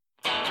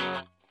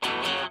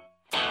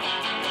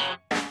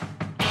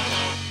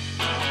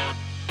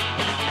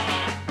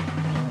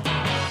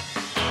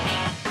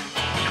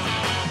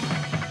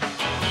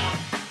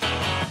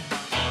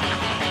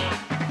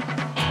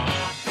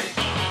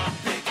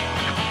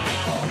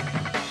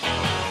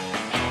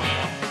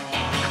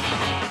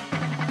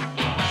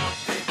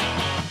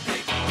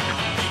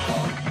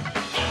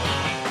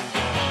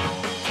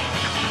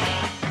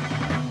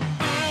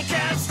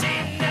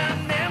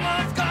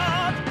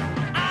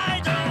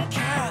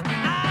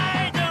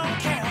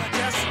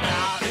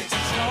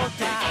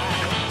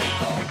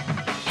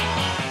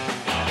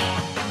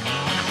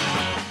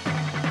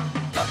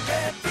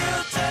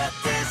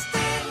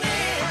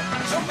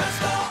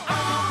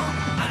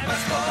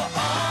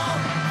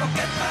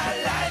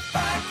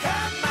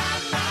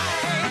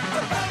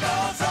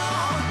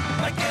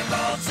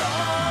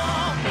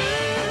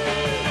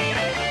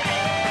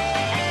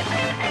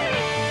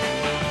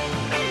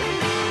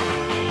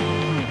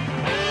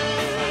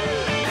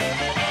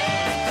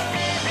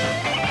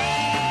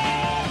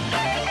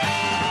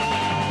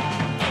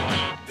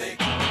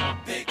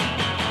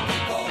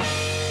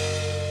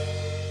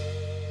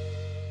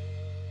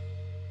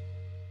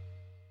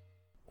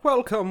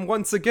welcome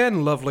once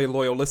again, lovely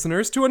loyal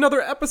listeners, to another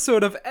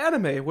episode of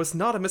Anime Was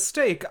Not a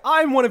Mistake.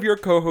 I'm one of your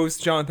co-hosts,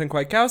 Jonathan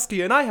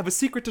Kwiatkowski, and I have a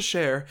secret to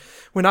share.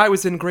 When I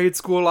was in grade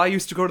school, I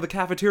used to go to the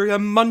cafeteria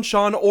and munch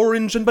on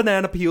orange and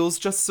banana peels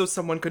just so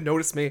someone could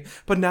notice me,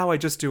 but now I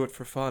just do it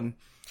for fun.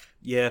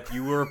 Yeah,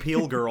 you were a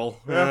peel girl.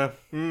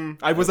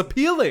 I was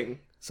appealing.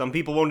 Some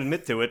people won't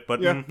admit to it,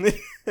 but... Yeah.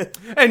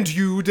 And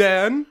you,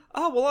 Dan?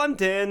 Well, I'm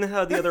Dan,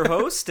 the other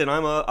host, and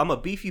I'm a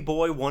beefy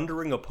boy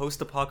wandering a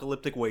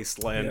post-apocalyptic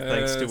wasteland,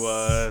 Yes.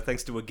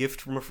 thanks to a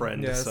gift from a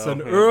friend. Yes, so,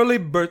 an early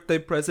birthday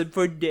present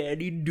for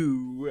Daddy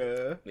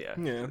Doo.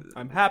 Yeah.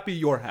 I'm happy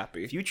you're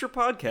happy. Future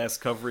podcast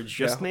coverage,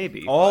 just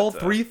maybe. All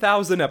but,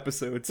 3,000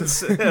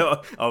 episodes.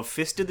 of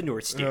Fist of the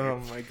North Star. Oh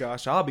my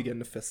gosh, I'll be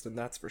getting a fisting,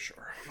 that's for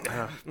sure.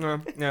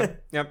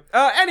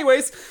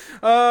 Anyways,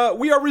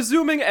 we are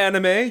resuming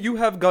anime. You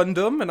have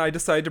Gundam, and I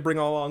decided to bring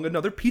along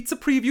another pizza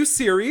preview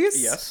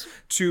series. Yes.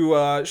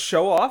 To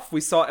show off. We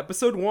saw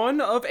episode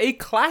 1 of a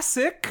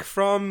classic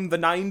from the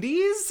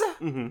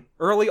 90s,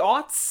 early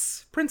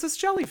aughts, Princess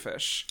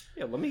Jellyfish.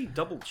 Yeah, let me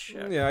double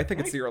check. Yeah, I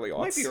think it's the early aughts.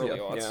 Might be early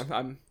aughts.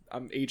 Yeah,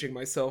 I'm aging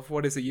myself.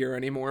 What is a year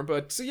anymore?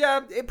 But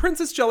yeah,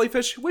 Princess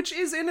Jellyfish, which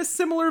is in a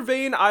similar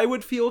vein, I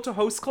would feel, to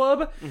Host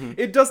Club.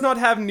 It does not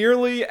have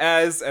nearly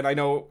as, and I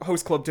know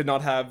Host Club did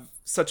not have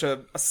such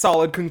a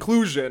solid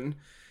conclusion.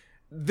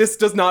 This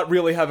does not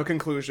really have a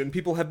conclusion.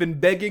 People have been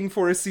begging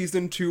for a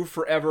season 2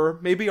 forever.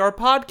 Maybe our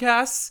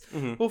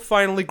podcasts will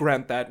finally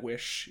grant that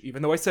wish.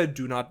 Even though I said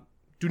do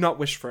not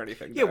wish for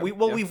anything. Yeah,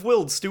 we've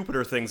willed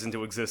stupider things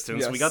into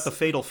existence. Yes. We got the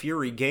Fatal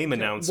Fury game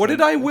announcement. What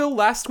did I will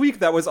last week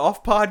that was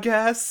off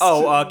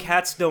podcast?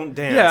 Cats Don't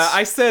Dance. Yeah,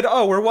 I said,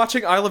 we're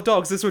watching Isle of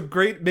Dogs. This would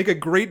make a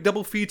great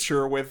double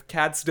feature with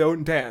Cats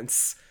Don't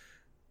Dance.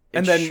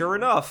 And then, sure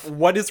enough,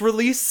 what is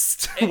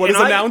released? What is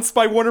announced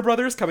by Warner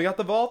Brothers coming out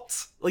the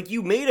vault? Like,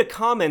 you made a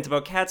comment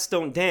about Cats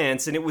Don't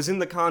Dance, and it was in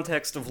the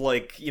context of,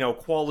 like,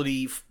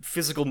 quality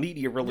physical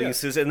media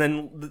releases, and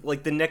then,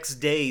 like, the next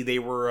day they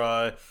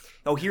were,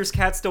 here's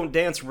Cats Don't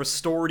Dance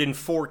restored in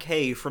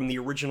 4K from the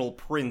original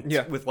print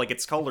with, like,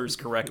 its colors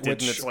corrected.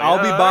 Which and it's like,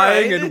 I'll be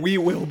buying and we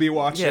will be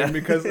watching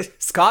because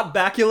Scott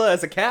Bakula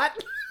as a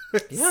cat?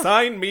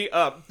 Sign me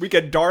up. We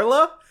get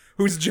Darla,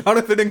 who's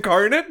Jonathan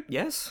Incarnate.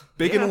 Yes.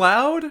 Big and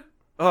loud.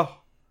 Oh.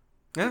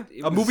 Yeah.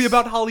 Movie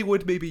about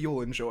Hollywood maybe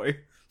you'll enjoy.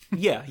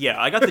 Yeah.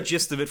 I got the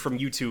gist of it from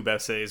YouTube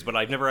essays, but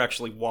I've never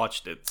actually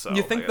watched it, so...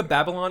 You think the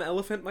Babylon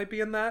elephant might be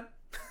in that?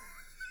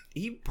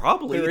 He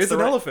probably... There is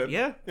an elephant.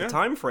 Yeah, the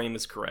time frame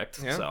is correct,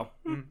 so...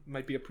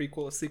 Might be a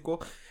prequel, a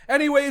sequel.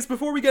 Anyways,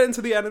 before we get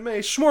into the anime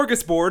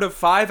smorgasbord of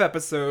 5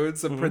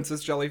 episodes of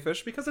Princess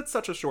Jellyfish, because it's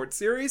such a short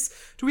series,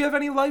 do we have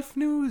any life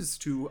news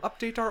to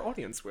update our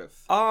audience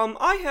with?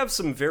 I have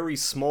some very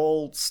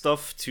small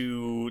stuff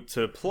to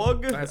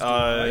plug.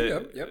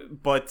 Yep.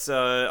 But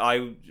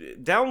I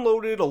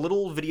downloaded a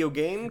little video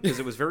game, because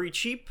it was very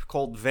cheap,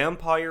 called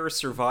Vampire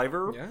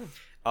Survivor. Yeah.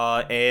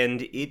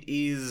 And it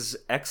is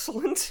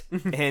excellent,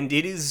 and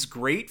it is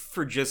great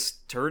for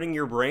just turning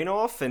your brain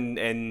off,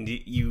 and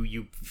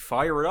you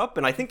fire it up,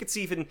 and I think it's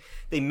even,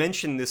 they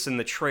mentioned this in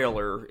the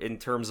trailer, in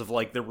terms of,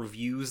 like, the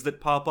reviews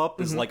that pop up,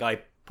 is like,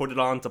 I put it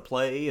on to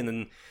play, and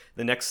then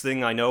the next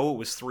thing I know, it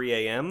was 3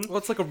 a.m. Well,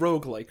 it's like a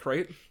roguelike,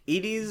 right?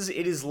 It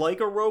is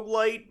like a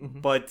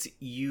roguelite, but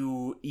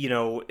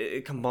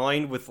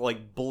combined with,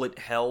 like, bullet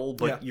hell,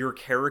 but your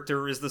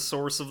character is the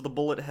source of the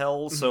bullet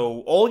hell,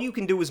 so all you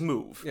can do is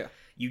move. Yeah.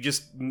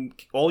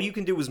 All you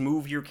can do is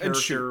move your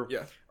character. And shoot,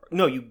 yeah.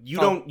 No,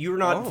 you're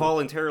not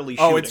voluntarily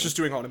shooting. Oh, it's just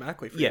doing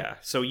automatically for you. Yeah,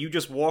 so you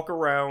just walk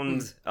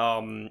around,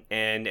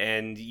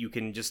 and you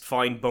can just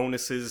find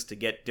bonuses to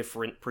get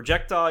different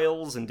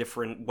projectiles and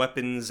different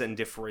weapons and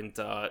different,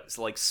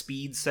 like,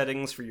 speed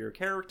settings for your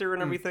character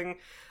and everything,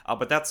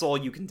 but that's all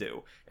you can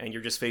do. And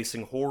you're just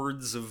facing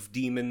hordes of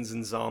demons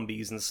and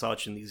zombies and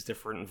such in these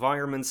different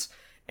environments,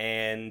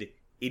 and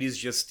it is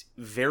just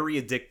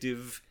very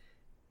addictive.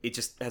 It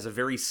just has a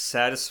very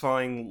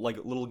satisfying, like,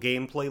 little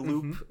gameplay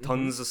loop.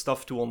 Tons of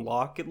stuff to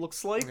unlock, it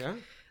looks like. Yeah.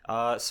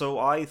 So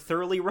I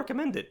thoroughly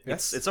recommend it.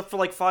 Yes. It's up for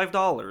like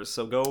 $5,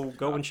 so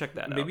go and check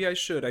that out. Maybe I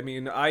should. I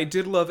mean, I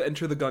did love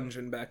Enter the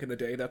Gungeon back in the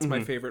day. That's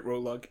my favorite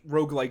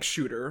roguelike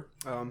shooter.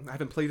 I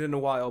haven't played it in a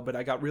while, but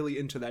I got really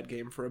into that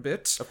game for a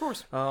bit. Of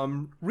course.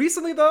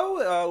 Recently,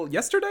 though,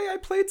 yesterday I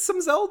played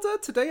some Zelda.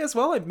 Today as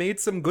well, I've made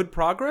some good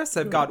progress.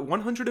 I've got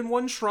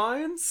 101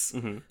 shrines,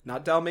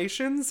 not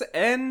Dalmatians,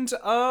 and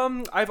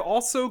I've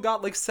also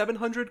got like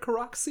 700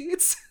 Karak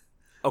seeds.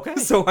 Okay.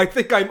 So I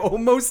think I'm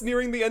almost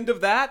nearing the end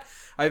of that.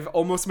 I've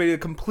almost made a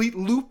complete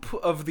loop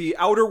of the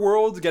outer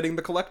world, getting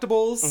the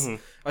collectibles,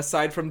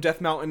 aside from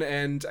Death Mountain,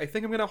 and I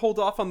think I'm going to hold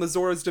off on the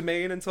Zora's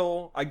Domain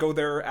until I go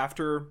there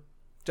after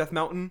Death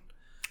Mountain.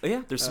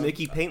 Yeah, there's some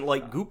icky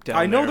paint-like goop down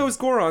there. I know those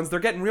Gorons,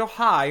 they're getting real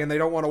high and they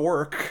don't want to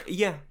work.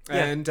 Yeah.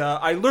 And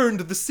I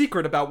learned the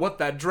secret about what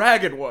that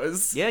dragon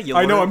was. Yeah,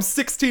 I know I'm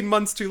 16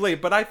 months too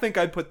late, but I think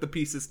I put the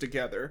pieces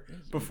together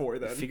before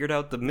then. Figured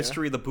out the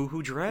mystery of the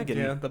Boohoo Dragon.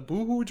 Yeah, the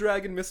Boohoo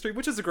Dragon mystery,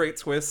 which is a great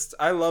twist.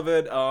 I love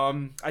it.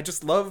 I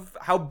just love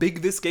how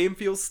big this game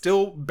feels.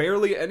 Still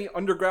barely any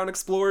underground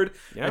explored.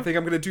 Yeah. I think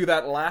I'm going to do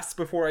that last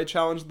before I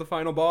challenge the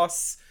final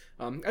boss.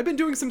 I've been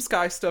doing some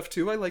sky stuff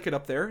too. I like it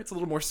up there. It's a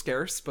little more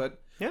scarce,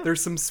 but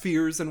there's some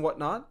spheres and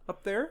whatnot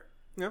up there.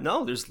 Yeah.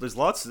 No, there's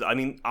lots. I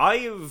mean,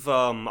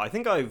 I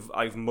think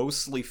I've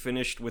mostly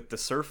finished with the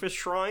surface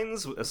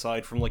shrines,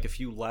 aside from like a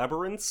few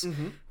labyrinths.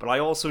 Mm-hmm. But I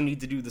also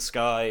need to do the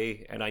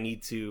sky, and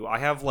I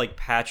have like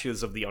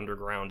patches of the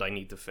underground I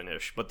need to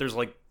finish. But there's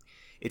like,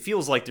 it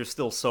feels like there's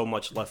still so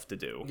much left to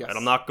do, and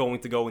I'm not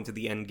going to go into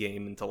the end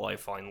game until I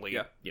finally,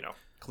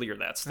 clear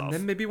that stuff. And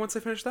then maybe once I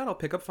finish that, I'll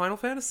pick up Final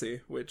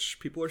Fantasy, which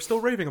people are still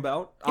raving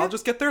about. Yeah. I'll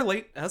just get there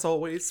late, as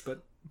always,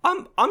 but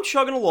I'm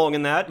chugging along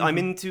in that.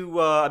 Mm-hmm.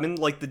 I'm in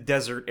like the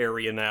desert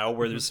area now,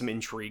 where there's some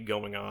intrigue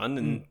going on,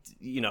 and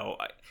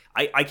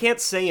I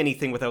can't say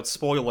anything without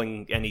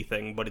spoiling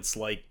anything, but it's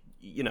like,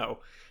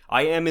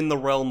 I am in the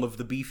realm of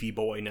the beefy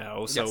boy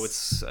now, so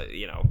it's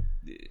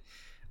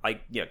I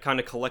kind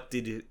of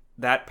collected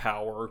that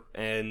power,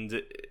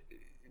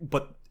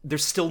 but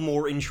there's still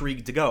more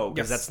intrigue to go,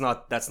 because that's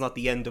not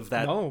the end of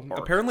that arc,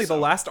 apparently the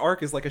last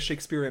arc is like a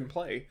Shakespearean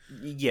play.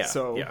 Yeah.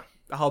 So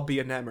I'll be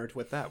enamored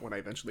with that when I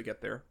eventually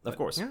get there. Of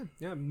course.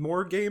 Yeah,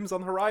 more games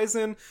on the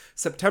horizon.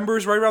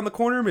 September's right around the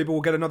corner. Maybe we'll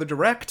get another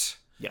Direct.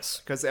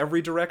 Yes. Because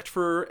every Direct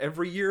for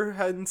every year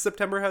in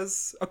September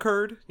has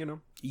occurred,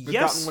 We've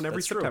gotten one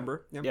every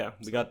September. True. Yeah,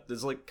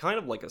 there's like kind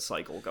of like a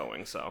cycle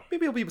going, so.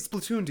 Maybe it'll be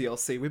Splatoon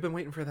DLC. We've been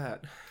waiting for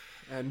that.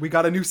 And we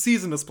got a new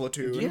season of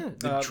Splatoon. Yeah,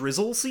 the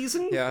Drizzle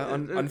season? Yeah,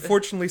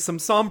 unfortunately some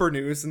somber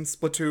news in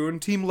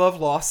Splatoon. Team Love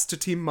lost to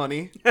Team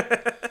Money.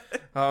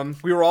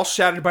 We were all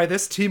shattered by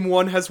this. Team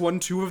 1 has won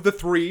 2 of the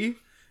 3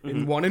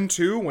 in 1 and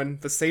 2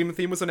 when the same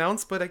theme was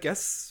announced, but I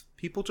guess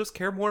people just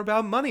care more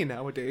about money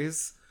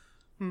nowadays.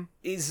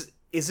 Is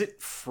it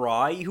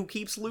Fry who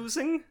keeps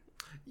losing?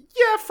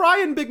 Yeah, Fry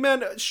and Big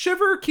Man.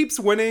 Shiver keeps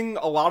winning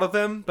a lot of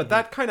them, but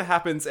that kind of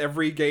happens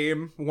every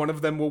game. One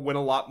of them will win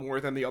a lot more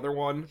than the other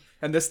one.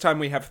 And this time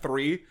we have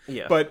 3.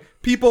 Yeah. But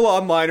people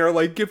online are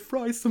like, give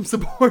Fry some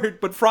support.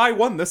 But Fry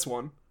won this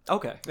one.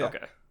 Okay, yeah.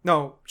 Okay.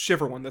 No,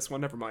 Shiver won this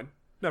one. Never mind.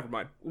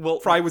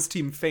 Well, Fry was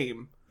Team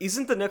Fame.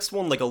 Isn't the next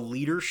one like a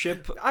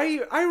leadership?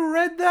 I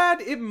read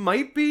that. It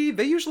might be.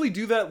 They usually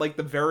do that like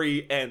the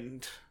very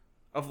end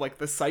of like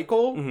the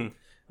cycle.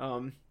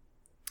 Mm-hmm.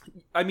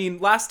 I mean,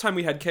 last time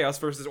we had Chaos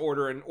versus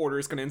Order, and Order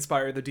is going to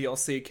inspire the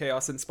DLC.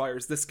 Chaos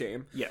inspires this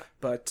game. Yeah.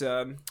 But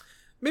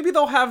maybe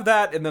they'll have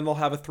that, and then they'll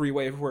have a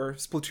 3-wave where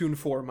Splatoon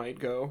 4 might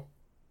go.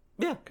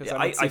 Yeah, because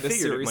I don't see this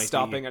series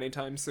stopping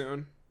anytime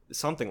soon.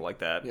 Something like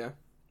that. Yeah.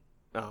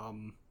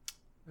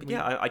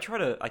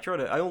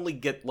 I only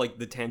get like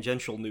the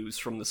tangential news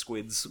from the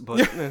squids,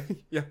 but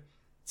yeah,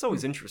 it's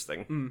always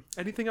interesting.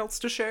 Anything else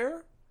to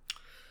share?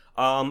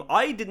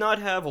 I did not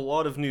have a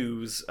lot of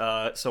news,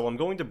 so I'm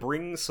going to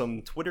bring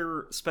some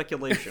Twitter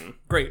speculation.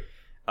 Great.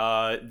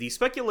 The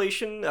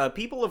speculation,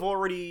 people have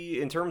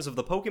already, in terms of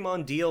the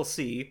Pokemon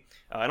DLC,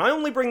 and I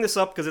only bring this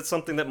up because it's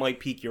something that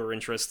might pique your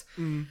interest.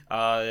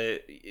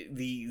 The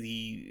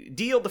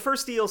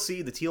first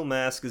DLC, the Teal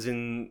Mask, is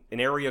in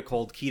an area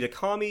called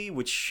Kitakami,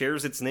 which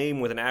shares its name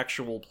with an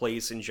actual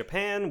place in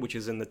Japan, which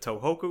is in the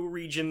Tohoku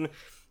region,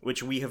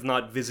 which we have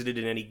not visited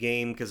in any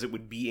game because it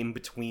would be in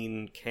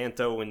between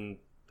Kanto and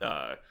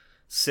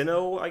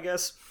Sinnoh, I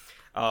guess.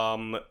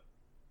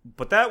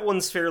 But that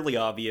one's fairly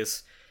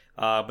obvious.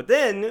 But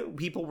then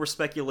people were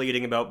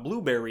speculating about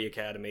Blueberry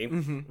Academy,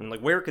 and like,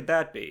 where could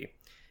that be?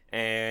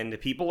 And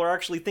people are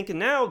actually thinking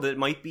now that it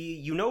might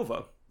be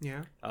Unova.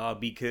 Yeah.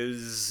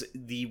 Because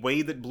the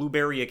way that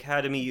Blueberry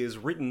Academy is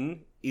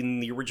written in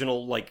the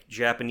original, like,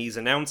 Japanese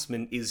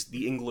announcement is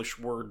the English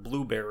word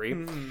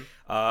blueberry.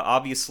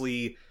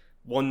 Obviously,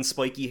 one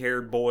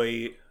spiky-haired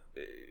boy,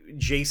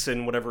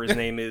 Jason, whatever his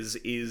name is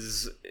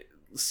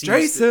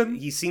Jason!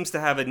 He seems to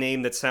have a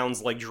name that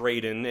sounds like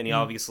Drayden, and he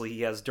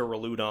has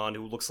Duraludon,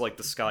 who looks like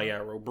the Sky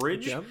Arrow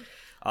Bridge. Yep.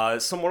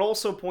 Someone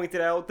also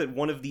pointed out that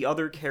one of the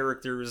other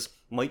characters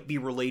might be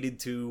related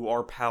to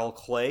our pal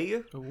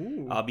Clay,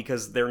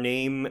 because their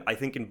name, I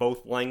think in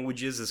both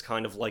languages, is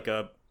kind of like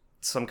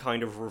some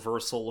kind of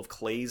reversal of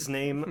Clay's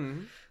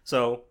name.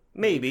 So,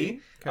 maybe.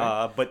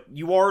 Okay. But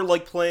you are,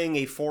 like, playing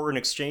a foreign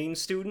exchange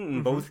student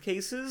in both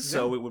cases,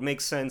 so it would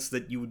make sense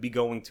that you would be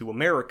going to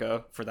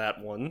America for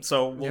that one.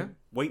 So we'll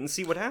wait and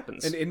see what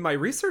happens. And in my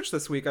research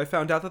this week, I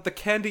found out that the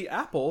candy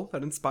apple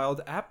that inspired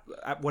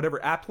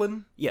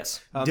Applin,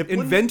 yes,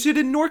 invented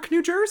in Newark,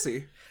 New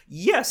Jersey.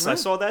 Yes, I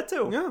saw that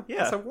too.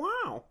 Yeah. So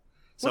wow.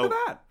 So, look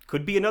at that.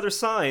 Could be another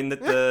sign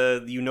that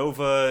the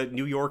Unova,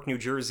 New York, New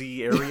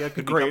Jersey area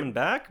could be coming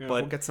back. Yeah,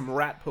 but we'll get some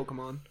rat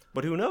Pokemon.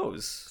 But who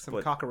knows? Some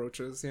But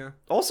cockroaches, yeah.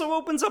 also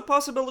opens up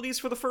possibilities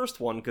for the first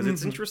one, because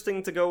it's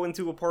interesting to go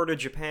into a part of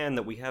Japan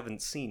that we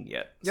haven't seen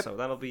yet. Yep. So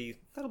that'll be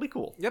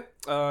cool.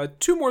 Yep.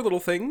 Two more little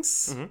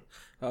things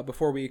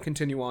before we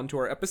continue on to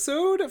our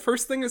episode.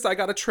 First thing is I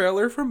got a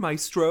trailer for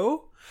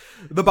Maestro,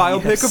 the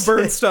biopic of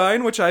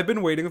Bernstein, which I've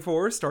been waiting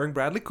for, starring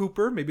Bradley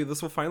Cooper. Maybe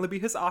this will finally be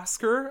his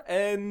Oscar.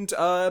 And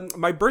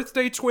my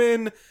birthday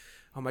twin...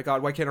 Oh my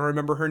god, why can't I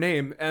remember her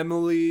name?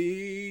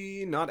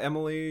 Not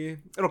Emily.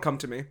 It'll come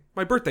to me.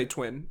 My birthday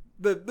twin.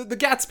 The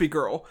Gatsby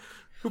girl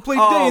who played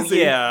Daisy.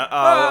 Yeah.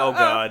 Oh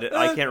god.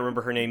 I can't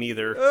remember her name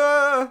either.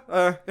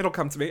 It'll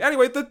come to me.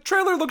 Anyway, the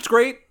trailer looked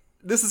great.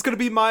 This is going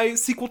to be my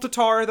sequel to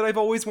Tar that I've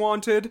always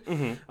wanted.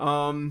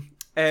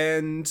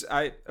 And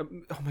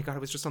oh my god, it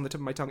was just on the tip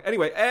of my tongue.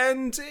 Anyway,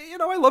 and,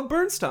 I love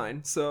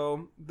Bernstein.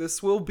 So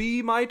this will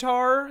be my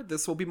Tar.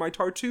 This will be my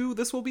Tar 2.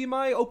 This will be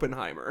my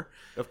Oppenheimer.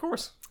 Of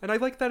course. And I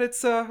like that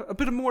it's a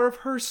bit more of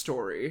her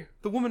story.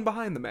 The woman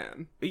behind the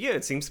man. Yeah,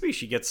 it seems to be.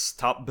 She gets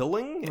top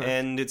billing,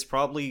 and it's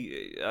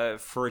probably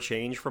for a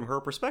change from her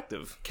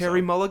perspective.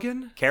 Carey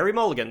Mulligan? Carey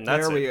Mulligan,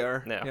 that's there it. we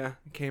are. Yeah,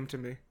 it came to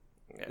me.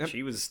 Yeah, Yep.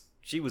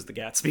 She was the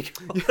Gatsby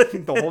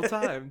girl. The whole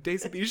time.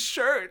 Daisy, these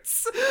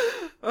shirts.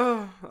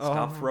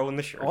 Stop throwing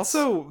the shirts.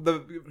 Also, the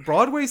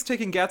Broadway's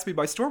taking Gatsby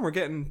by storm. We're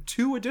getting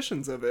 2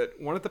 editions of it.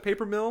 One at the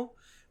Paper Mill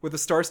with a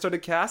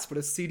star-studded cast but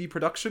a seedy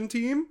production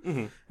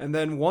team. And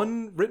then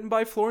one written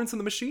by Florence and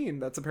the Machine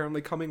that's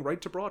apparently coming right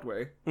to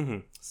Broadway.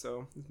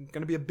 So it's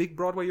going to be a big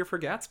Broadway year for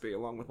Gatsby,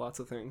 along with lots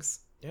of things.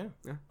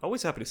 Yeah.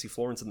 Always happy to see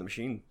Florence and the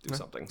Machine do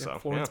something. Yeah, So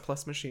Florence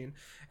plus Machine.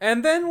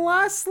 And then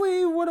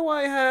lastly, what do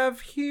I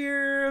have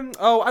here?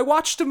 Oh, I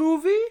watched a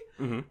movie.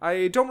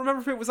 I don't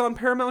remember if it was on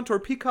Paramount or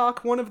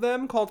Peacock, one of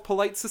them, called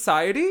Polite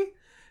Society,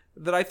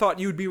 that I thought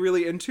you'd be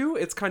really into.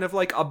 It's kind of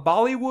like a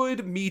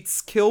Bollywood meets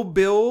Kill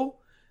Bill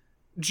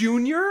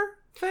Jr.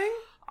 thing.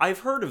 I've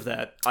heard of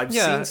that. I've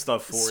seen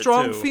stuff for it, too.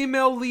 Strong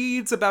female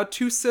leads about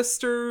 2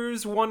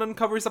 sisters. One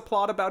uncovers a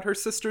plot about her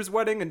sister's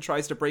wedding and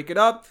tries to break it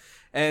up.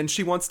 And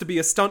she wants to be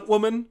a stunt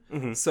woman.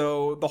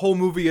 So the whole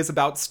movie is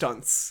about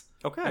stunts.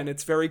 Okay. And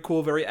it's very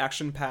cool, very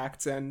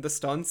action-packed. And the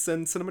stunts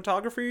and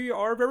cinematography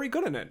are very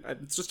good in it.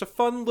 It's just a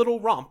fun little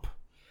romp.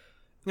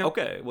 Yeah.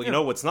 Okay, well, you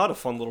know what's not a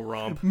fun little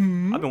romp?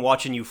 I've been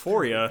watching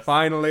Euphoria.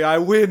 Finally, I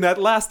win at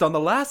last on the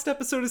last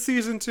episode of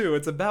Season 2.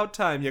 It's about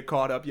time you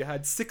caught up. You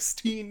had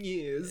 16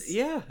 years.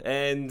 Yeah,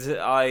 and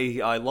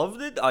I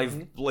loved it.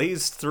 I've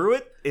blazed through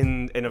it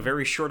in a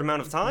very short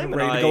amount of time.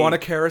 Ready to go on a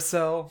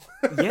carousel.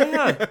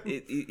 Yeah,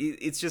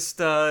 it's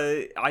just,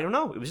 I don't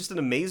know. It was just an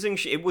amazing...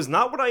 it was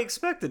not what I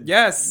expected.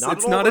 Yes,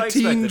 it's not a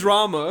teen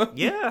drama.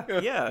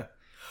 Yeah.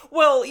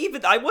 Well,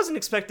 even... I wasn't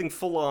expecting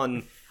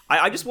full-on...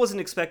 I just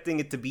wasn't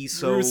expecting it to be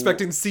so... You were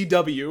expecting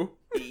CW.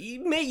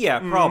 Yeah,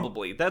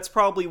 probably. That's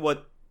probably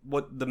what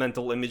the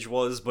mental image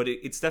was, but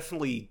it's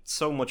definitely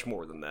so much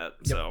more than that.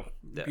 Yep. So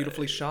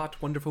beautifully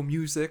shot, wonderful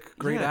music,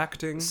 great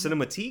acting.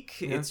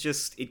 Cinematique. It's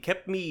just... It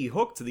kept me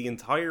hooked the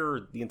entire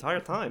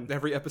time.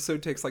 Every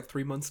episode takes like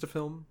 3 months to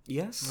film.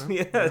 Yes.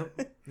 Yeah.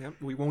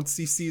 We won't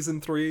see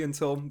Season 3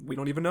 until we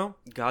don't even know.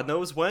 God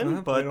knows when,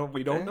 but...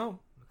 We don't know.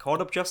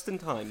 Caught up just in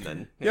time,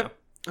 then. Yep.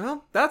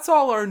 Well, that's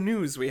all our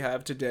news we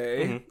have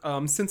today.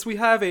 Since we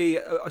have a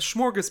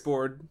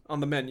smorgasbord on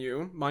the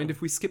menu, mind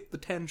if we skip the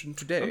tangent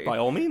today? By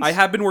all means. I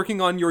have been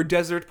working on your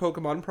desert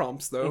Pokemon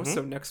prompts, though,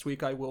 so next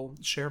week I will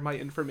share my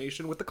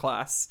information with the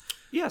class.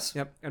 Yes.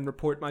 Yep, and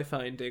report my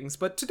findings.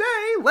 But today,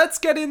 let's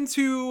get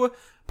into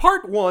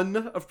part 1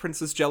 of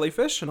Princess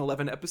Jellyfish, an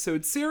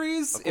 11-episode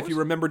series. If you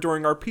remember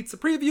during our pizza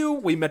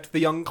preview, we met the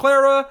young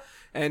Clara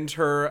and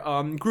her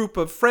group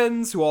of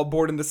friends who all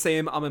board in the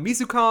same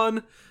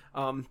Amamizukan.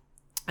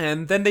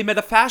 And then they met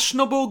a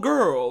fashionable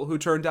girl who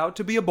turned out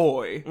to be a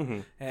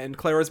boy. And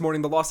Clara's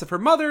mourning the loss of her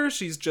mother.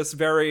 She's just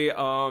very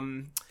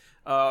kind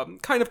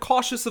of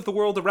cautious of the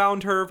world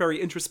around her, very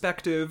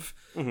introspective.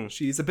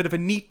 She's a bit of a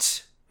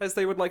neat, as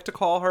they would like to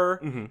call her.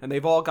 And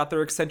they've all got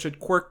their eccentric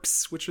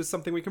quirks, which is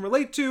something we can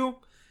relate to.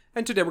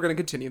 And today we're going to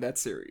continue that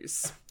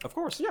series. Of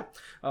course.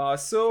 Yeah.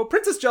 So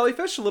Princess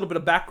Jellyfish, a little bit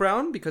of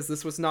background, because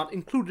this was not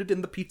included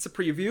in the pizza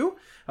preview.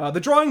 The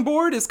drawing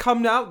board is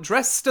come out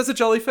dressed as a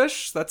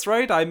jellyfish. That's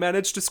right. I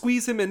managed to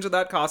squeeze him into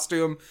that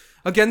costume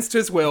against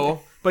his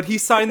will. But he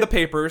signed the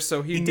paper,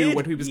 so he knew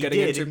what he was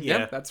getting into.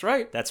 Yeah, that's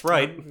right. That's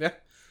right. Yeah.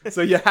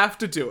 So you have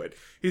to do it.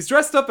 He's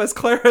dressed up as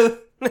Clara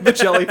the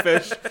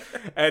jellyfish,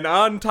 and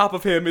on top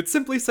of him it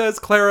simply says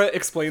Clara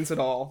explains it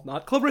all.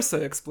 Not Clarissa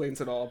explains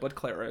it all, but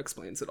Clara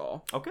explains it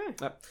all. Okay.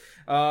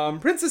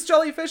 Princess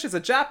Jellyfish is a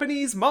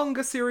Japanese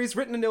manga series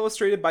written and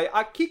illustrated by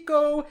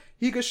Akiko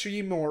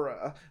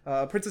Higashimura.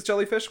 Princess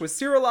Jellyfish was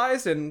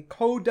serialized in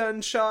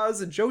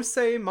Kodansha's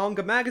Josei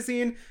manga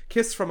magazine,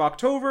 Kiss from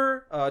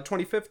October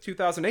 25th,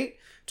 2008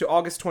 to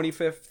August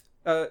 25th,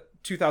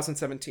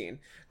 2017.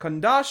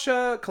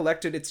 Kondasha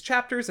collected its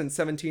chapters in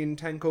 17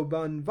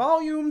 tankobon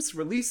volumes,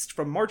 released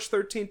from March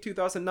 13,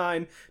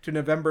 2009 to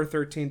November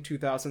 13,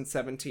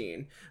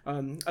 2017.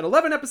 An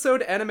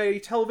 11-episode anime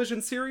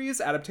television series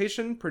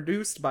adaptation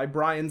produced by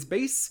Brian's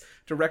Base,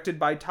 directed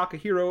by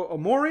Takahiro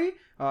Omori.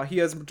 He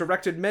has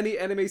directed many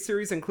anime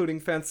series, including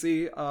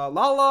Fancy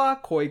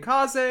Lala, Koi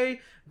Kaze,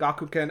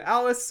 Gakuken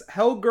Alice,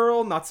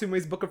 Hellgirl,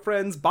 Natsume's Book of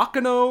Friends,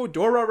 Bakano,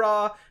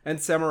 Dorara,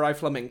 and Samurai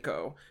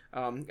Flamenco.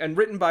 And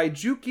written by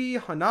Juki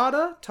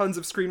Hanada, tons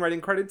of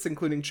screenwriting credits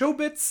including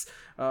Chobits,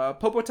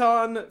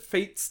 Popotan,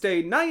 Fate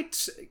Stay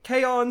Night,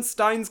 K-On!,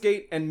 Steins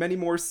Gate, and many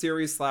more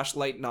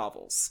series/light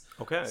novels.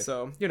 Okay.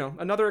 So,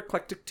 another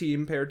eclectic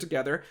team paired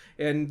together.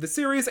 And the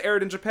series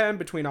aired in Japan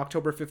between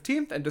October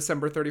 15th and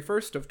December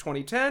 31st of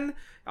 2010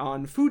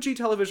 on Fuji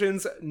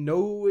Television's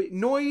Noitamina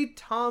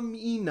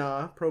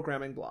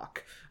programming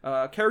block.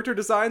 Character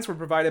designs were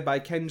provided by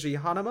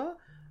Kenji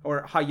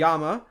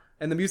Hayama,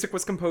 and the music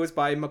was composed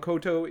by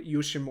Makoto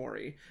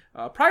Yoshimori.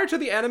 Prior to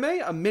the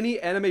anime, a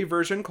mini-anime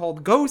version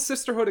called Go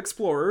Sisterhood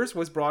Explorers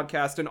was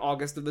broadcast in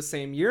August of the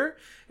same year.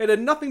 It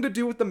had nothing to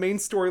do with the main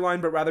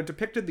storyline, but rather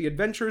depicted the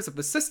adventures of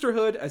the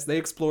Sisterhood as they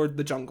explored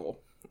the jungle.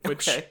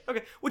 Okay.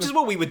 Which is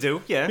what we would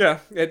do, yeah. Yeah,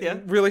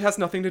 it really has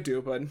nothing to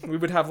do, but we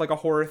would have like a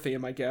horror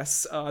theme, I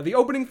guess. The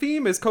opening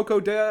theme is Koko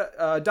Dake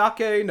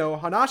no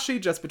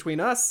Hanashi, Just Between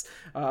Us,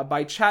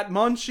 by Chat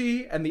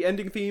Monchi, and the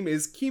ending theme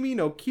is Kimi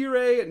no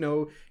Kire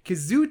no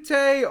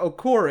Kizute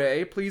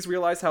Okore, Please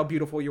Realize How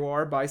Beautiful You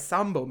Are, by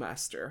Sambo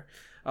Master.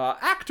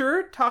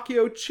 Actor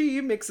Takeo Chi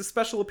makes a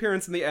special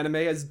appearance in the anime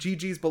as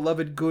Gigi's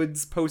beloved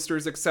goods,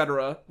 posters,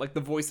 etc., like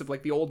the voice of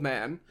like the old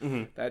man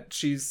that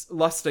she's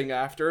lusting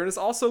after, and is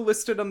also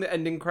listed on the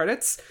ending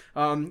credits.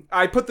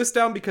 I put this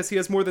down because he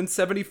has more than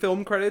 70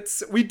 film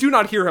credits. We do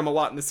not hear him a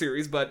lot in the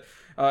series, but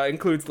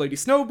includes Lady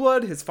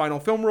Snowblood, his final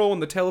film role in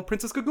The Tale of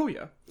Princess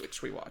Kaguya,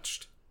 which we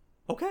watched.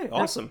 Okay,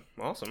 awesome.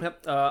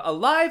 Yep. A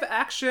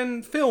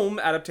live-action film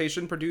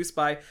adaptation produced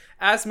by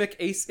Asmic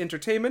Ace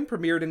Entertainment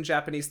premiered in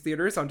Japanese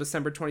theaters on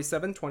December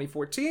 27,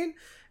 2014,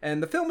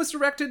 and the film is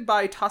directed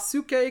by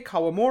Tasuke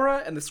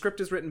Kawamura, and the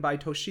script is written by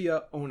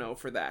Toshiya Ono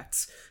for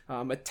that.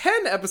 A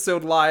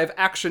 10-episode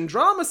live-action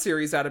drama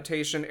series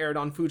adaptation aired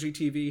on Fuji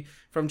TV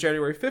from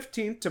January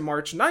 15th to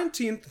March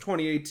 19th,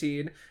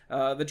 2018.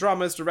 The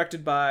drama is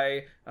directed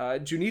by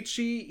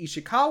Junichi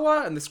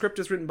Ishikawa, and the script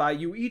is written by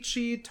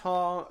Yuichi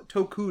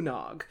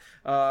Tokunag.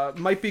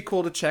 Might be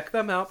cool to check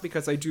them out,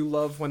 because I do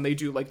love when they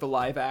do like the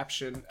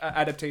live-action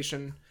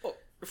adaptation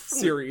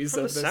series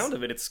from of the this. sound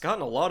of it, it's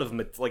gotten a lot of a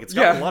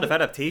lot of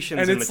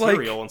adaptations and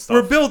material like, and stuff.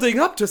 We're building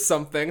up to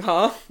something,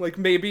 huh? Like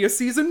maybe a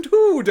season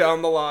 2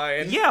 down the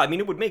line. Yeah, I mean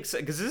it would make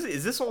sense, because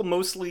is this all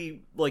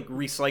mostly like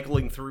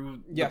recycling through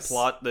the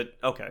plot that?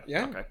 Okay,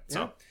 yeah, okay,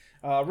 so.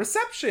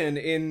 Reception.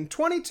 In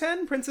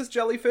 2010, Princess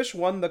Jellyfish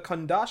won the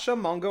Kondasha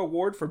Manga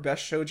Award for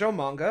Best Shoujo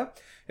Manga.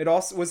 It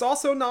was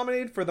also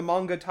nominated for the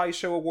Manga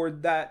Taisho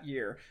Award that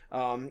year.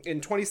 In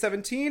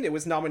 2017, it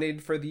was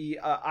nominated for the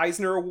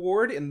Eisner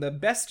Award in the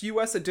Best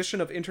U.S.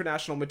 Edition of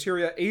International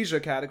Materia Asia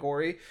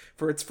category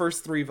for its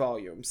first 3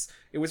 volumes.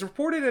 It was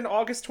reported in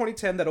August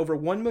 2010 that over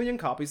 1 million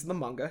copies of the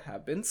manga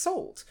have been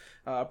sold.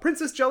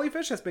 Princess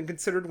Jellyfish has been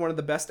considered one of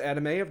the best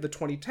anime of the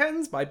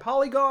 2010s by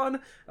Polygon.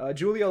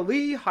 Julia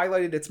Lee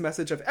highlighted its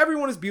message of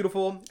everyone is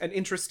beautiful and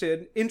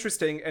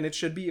interesting, and it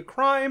should be a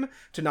crime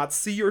to not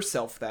see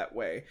yourself that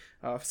way.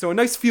 So a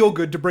nice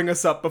feel-good to bring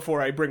us up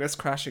before I bring us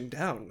crashing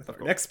down with our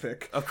next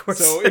pick. Of course.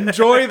 So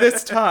enjoy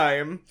this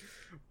time.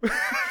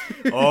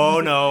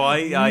 Oh no,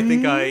 I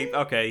think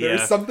okay, yeah.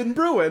 There's something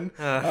brewing.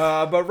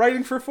 But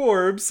writing for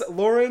Forbes,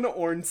 Lauren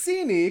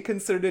Orncini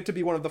considered it to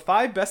be one of the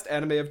 5 best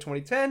anime of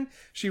 2010.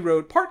 She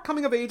wrote, part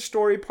coming-of-age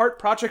story, part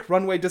Project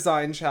Runway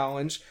design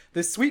challenge.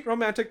 This sweet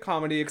romantic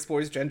comedy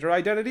explores gender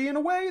identity in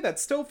a way that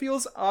still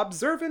feels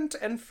observant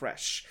and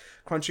fresh.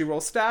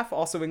 Crunchyroll staff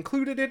also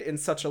included it in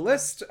such a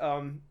list.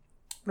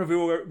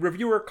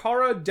 Reviewer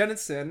Kara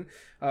Dennison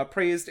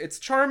praised its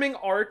charming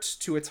art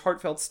to its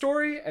heartfelt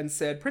story and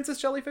said, Princess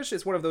Jellyfish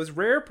is one of those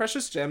rare,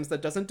 precious gems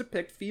that doesn't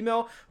depict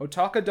female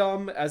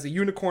otakadom as a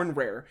unicorn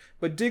rare,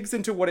 but digs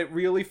into what it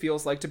really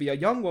feels like to be a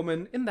young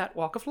woman in that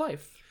walk of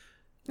life.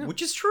 Yeah.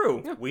 Which is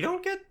true. Yeah. We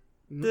don't get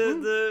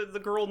the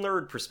girl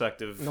nerd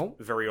perspective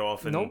very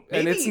often. Nope.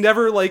 And it's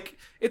never like,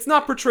 it's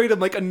not portrayed in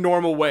like a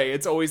normal way.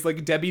 It's always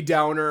like Debbie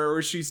Downer,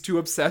 or she's too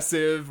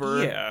obsessive,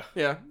 or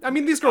yeah. I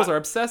mean, these girls are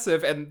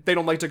obsessive and they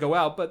don't like to go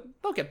out, but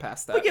they'll get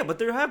past that. But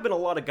there have been a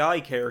lot of guy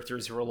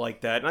characters who are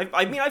like that, and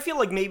I mean I feel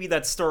like maybe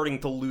that's starting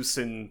to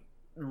loosen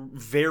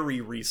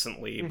very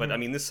recently, but I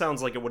mean this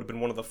sounds like it would have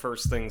been one of the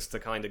first things to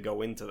kind of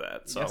go into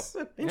that. So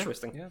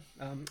interesting.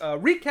 Yeah.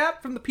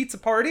 Recap from the pizza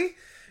party.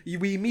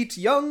 We meet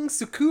young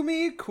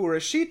Sukumi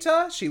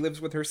Kurashita. She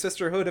lives with her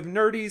sisterhood of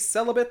nerdy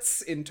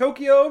celibates in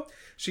Tokyo.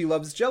 She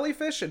loves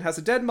jellyfish and has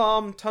a dead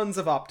mom, tons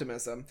of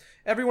optimism.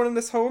 Everyone in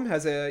this home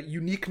has a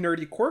unique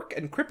nerdy quirk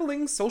and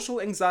crippling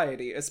social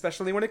anxiety,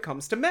 especially when it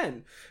comes to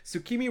men.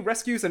 Tsukimi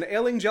rescues an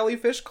ailing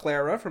jellyfish,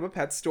 Clara, from a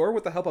pet store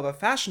with the help of a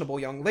fashionable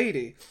young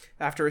lady.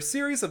 After a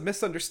series of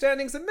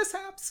misunderstandings and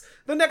mishaps,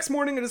 the next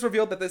morning it is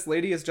revealed that this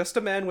lady is just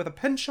a man with a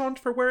penchant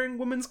for wearing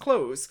women's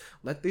clothes.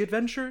 Let the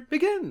adventure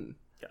begin.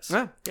 Yes.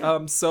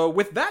 Yeah. So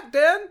with that,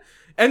 Dan,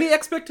 any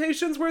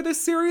expectations where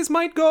this series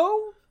might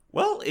go?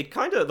 Well,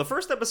 the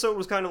first episode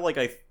was kind of like,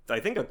 I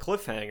think a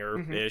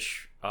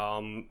cliffhanger-ish,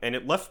 and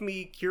it left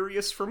me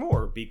curious for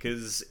more,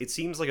 because it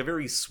seems like a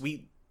very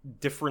sweet,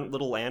 different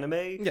little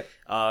anime.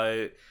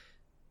 Yeah.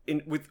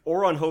 With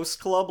Oron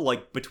Host Club,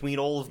 like, between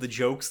all of the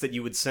jokes that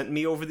you had sent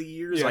me over the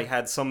years, Yeah. I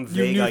had some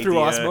vague You knew idea. through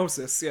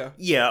osmosis, yeah.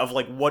 Yeah, of,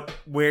 like,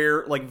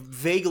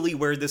 vaguely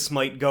where this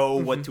might go,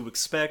 what to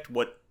expect,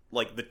 what,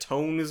 like, the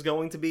tone is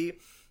going to be.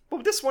 But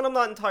with this one, I'm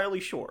not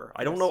entirely sure.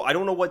 I don't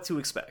know what to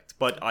expect.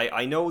 But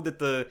I know that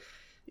the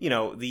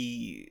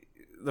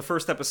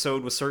first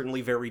episode was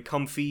certainly very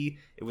comfy.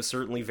 It was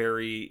certainly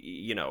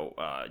very,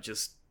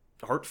 just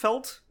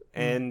heartfelt.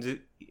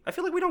 And I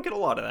feel like we don't get a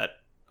lot of that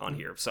on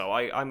here. So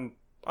I'm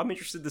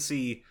interested to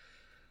see,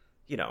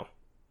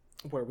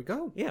 where we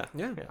go. Yeah.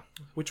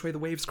 Which way the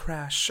waves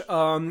crash.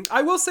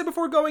 I will say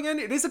before going in,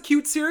 it is a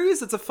cute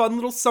series. It's a fun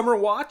little summer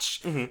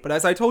watch. But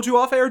as I told you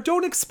off air,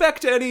 don't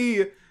expect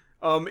any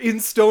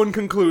in-stone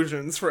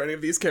conclusions for any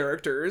of these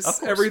characters. Of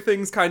course.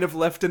 Everything's kind of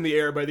left in the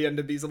air by the end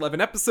of these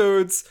 11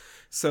 episodes.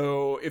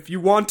 So if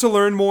you want to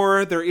learn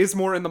more, there is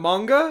more in the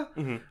manga.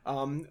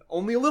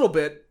 Only a little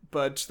bit,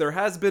 but there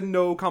has been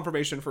no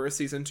confirmation for a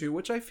season 2,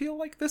 which I feel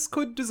like this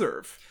could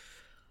deserve.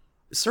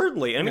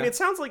 Certainly. I mean, it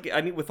sounds like,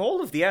 with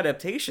all of the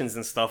adaptations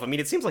and stuff,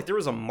 it seems like there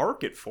was a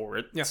market for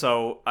it. Yeah.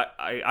 So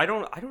I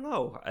don't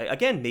know.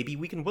 Again, maybe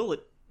we can will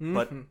it,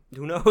 but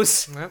who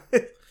knows?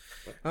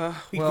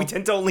 We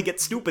tend to only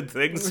get stupid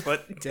things,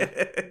 but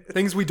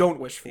things we don't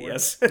wish for.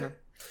 Yes.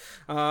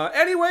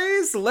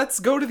 Anyways, let's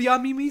go to the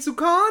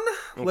Amimizukan.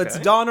 Let's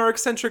don our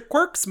eccentric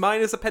quirks. Mine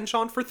is a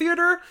penchant for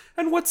theater.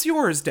 And what's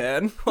yours,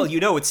 Dan? Well,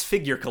 it's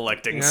figure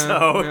collecting,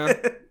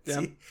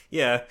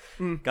 Yeah.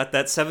 Got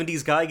that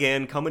 70s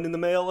Gigan coming in the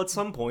mail at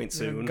some point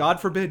soon. God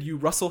forbid you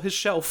rustle his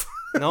shelf.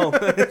 No.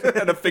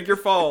 And a figure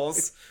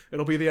falls.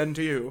 It'll be the end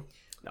to you.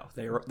 No,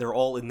 they're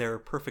all in their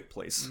perfect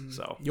place,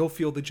 so. You'll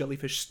feel the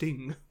jellyfish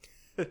sting.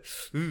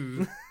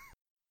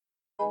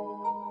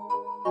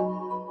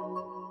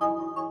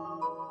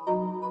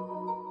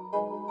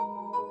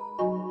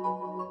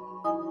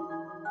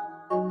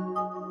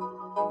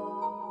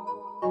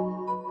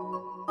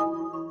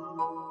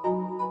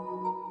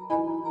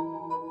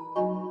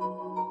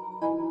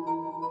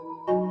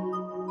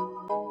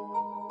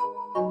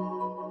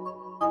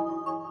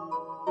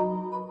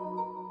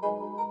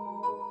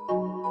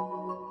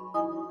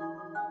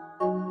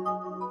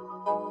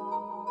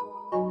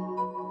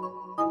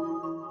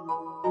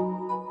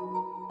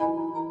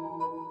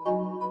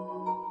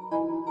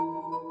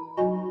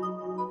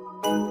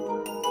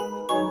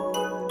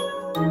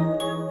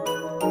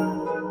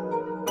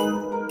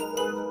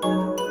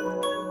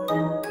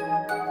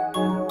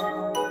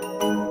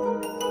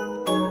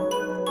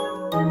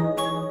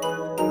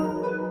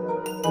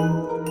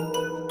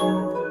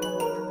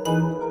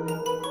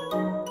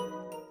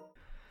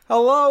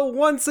 Hello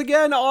once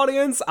again,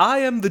 audience. I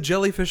am the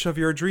jellyfish of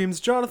your dreams,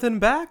 Jonathan,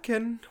 back,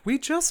 and we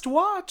just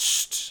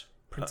watched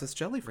Princess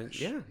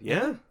Jellyfish.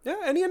 Yeah.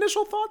 Any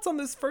initial thoughts on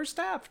this first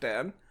half,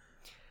 Dan?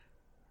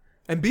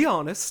 And be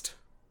honest.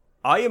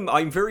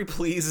 I'm very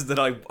pleased that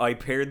I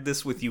paired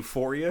this with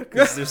Euphoria,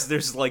 because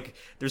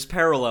there's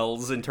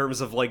parallels in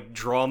terms of, like,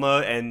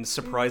 drama and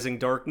surprising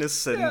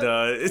darkness, and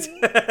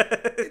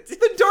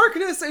the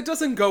darkness, it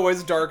doesn't go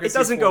as dark as it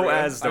doesn't Euphoria, go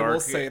as dark. I will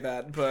say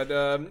that, but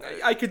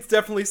I could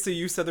definitely see,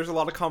 you said there's a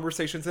lot of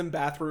conversations in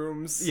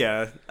bathrooms.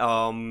 Yeah,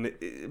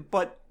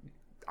 but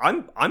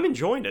I'm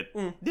enjoying it.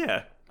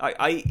 Yeah,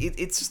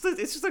 it's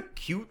just a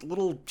cute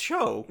little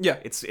show. Yeah,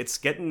 it's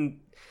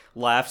getting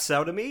laughs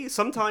out of me,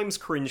 sometimes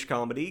cringe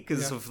comedy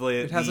because of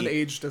it hasn't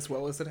aged as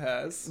well as it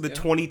has. The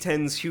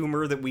 2010s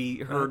humor that we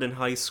heard in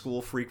high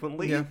school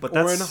frequently, but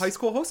or in a high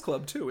school host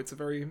club too. It's a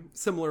very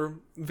similar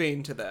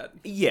vein to that.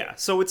 Yeah,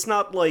 so it's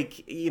not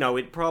like,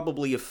 it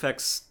probably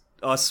affects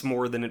us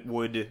more than it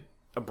would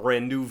a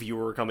brand new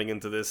viewer coming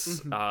into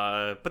this.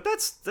 But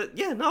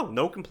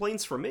no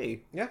complaints from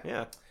me.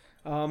 Yeah.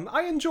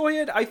 I enjoy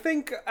it. I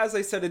think, as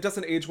I said, it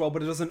doesn't age well,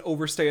 but it doesn't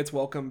overstay its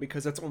welcome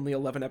because it's only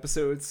 11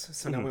 episodes.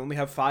 So now we only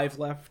have 5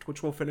 left,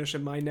 which we'll finish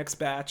in my next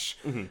batch.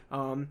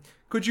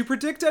 Could you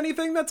predict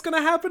anything that's going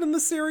to happen in the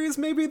series,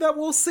 maybe, that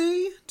we'll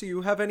see? Do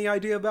you have any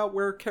idea about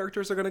where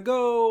characters are going to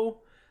go?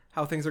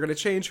 How things are going to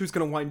change? Who's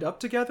going to wind up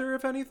together,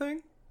 if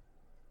anything?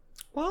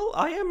 Well,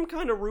 I am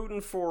kind of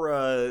rooting for,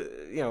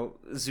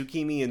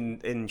 Zucchini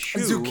and Shu.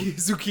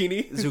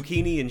 Zucchini.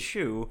 Zucchini and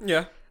Shu.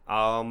 Yeah.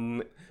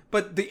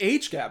 But the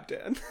age gap,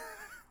 Dan.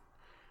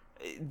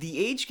 The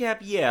age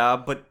gap, yeah,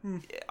 but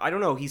I don't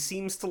know. He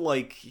seems to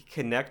like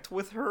connect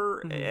with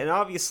her, and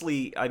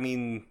obviously, I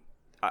mean,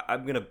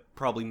 I'm gonna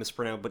probably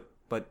mispronounce,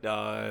 but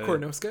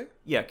Kuranosuke?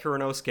 Yeah,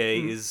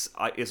 Kuranosuke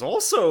is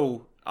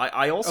also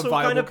I also A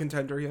viable kind of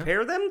contender, yeah.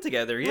 pair them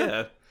together.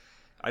 Yeah,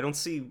 I don't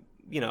see,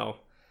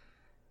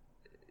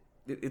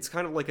 it's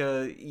kind of like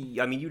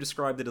I mean, you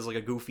described it as like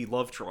a goofy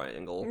love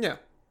triangle. Yeah,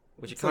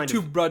 which it's like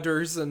two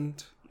brothers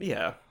and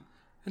a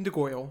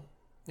goyle.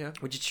 Yeah,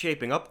 which it's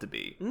shaping up to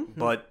be,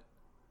 but.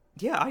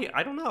 Yeah,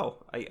 I don't know.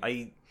 I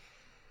don't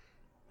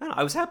know.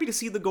 I was happy to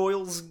see the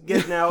Goyles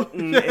getting out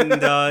and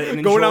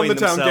going around the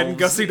town, getting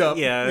gussied up.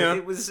 Yeah,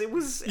 it was.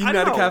 Eating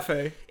at a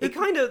cafe. It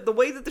kind of the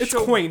way that the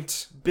show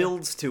quaint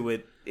builds to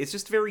it. It's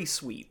just very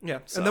sweet. Yeah,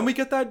 so. And then we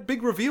get that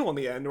big reveal in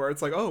the end where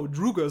it's like, oh,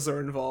 Drugas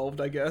are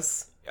involved. I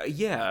guess.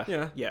 Yeah.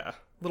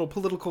 Little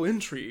political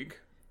intrigue.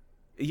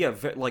 Yeah,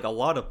 like a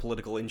lot of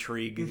political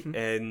intrigue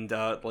and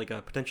like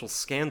a potential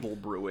scandal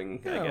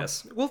brewing, I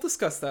guess. We'll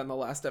discuss that in the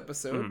last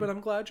episode, but I'm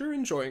glad you're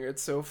enjoying it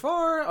so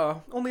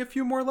far. Only a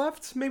few more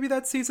left. Maybe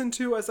that's season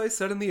 2, as I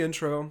said in the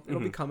intro. It'll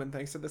be coming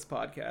thanks to this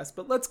podcast.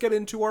 But let's get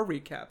into our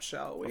recap,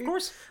 shall we? Of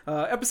course.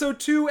 Episode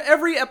 2.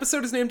 Every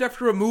episode is named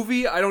after a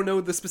movie. I don't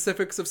know the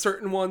specifics of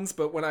certain ones,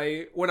 but when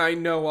I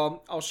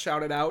know, I'll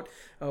shout it out.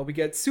 We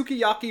get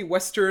Sukiyaki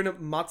Western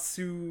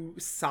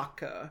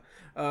Matsusaka.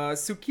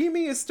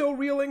 Tsukimi is still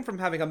reeling from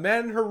having a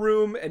man in her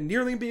room and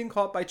nearly being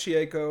caught by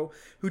Chieko,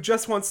 who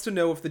just wants to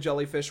know if the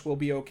jellyfish will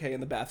be okay in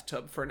the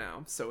bathtub for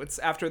now. So it's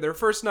after their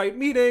first night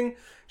meeting.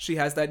 She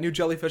has that new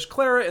jellyfish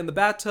Clara in the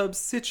bathtub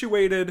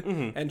situated,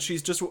 and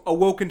she's just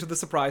awoken to the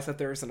surprise that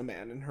there isn't a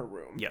man in her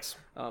room. Yes.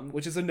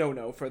 Which is a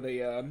no-no for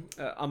the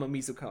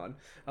Amamizu-kan.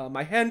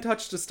 My hand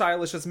touched a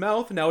stylish's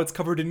mouth. Now it's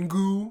covered in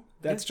goo.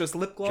 That's just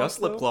lip gloss.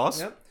 Just lip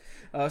gloss. Yep.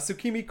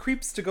 Tsukimi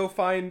creeps to go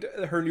find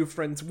her new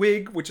friend's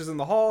wig, which is in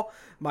the hall.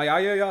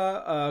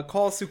 Mayaya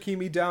calls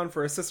Tsukimi down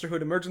for a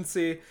sisterhood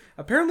emergency.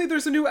 Apparently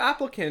there's a new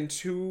applicant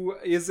who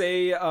is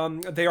they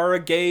are a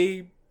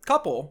gay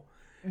couple.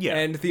 Yeah.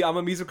 And the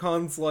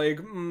Amamizu-kan's like,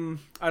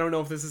 I don't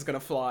know if this is gonna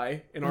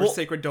fly in our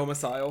sacred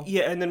domicile.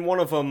 Yeah, and then one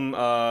of them,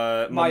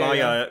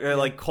 Mamaya,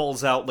 like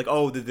calls out, like,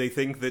 oh, did they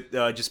think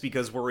that just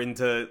because we're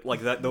into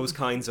like those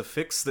kinds of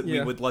fics that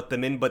we would let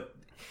them in? But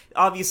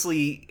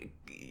obviously,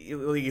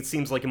 it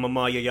seems like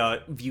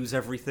Mamaya views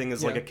everything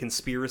as like a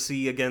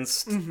conspiracy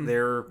against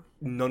their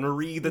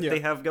nunnery that they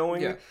have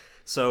going. Yeah.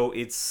 So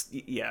it's,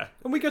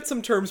 And we get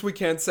some terms we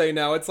can't say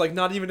now. It's like,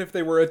 not even if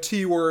they were a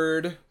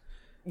T-word...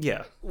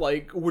 Yeah.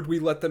 Like, would we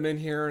let them in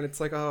here? And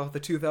it's like, oh, the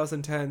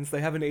 2010s,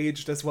 they haven't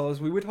aged as well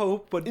as we would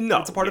hope, but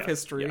it's a part of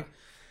history. Yeah.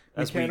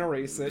 We can't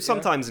erase it.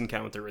 Sometimes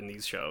encounter in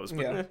these shows.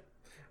 But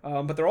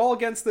but they're all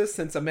against this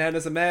since a man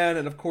is a man,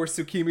 and of course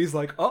Tsukimi's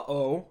like,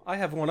 uh-oh, I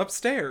have one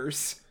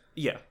upstairs.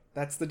 Yeah.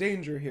 That's the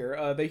danger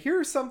here. They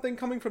hear something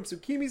coming from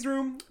Tsukimi's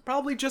room,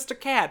 probably just a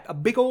cat, a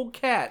big old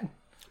cat.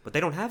 But they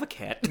don't have a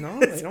cat. No,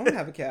 they don't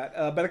have a cat.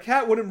 But a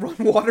cat wouldn't run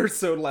water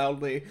so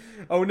loudly.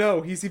 Oh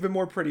no, he's even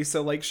more pretty.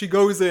 So, like, she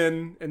goes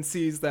in and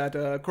sees that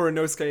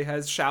Kuranosuke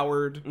has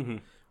showered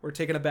or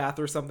taken a bath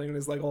or something and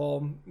is, like,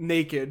 all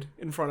naked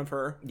in front of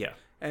her. Yeah.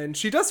 And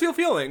she does feel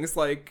feelings.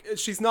 Like,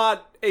 she's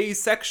not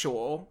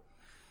asexual.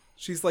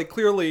 She's, like,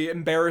 clearly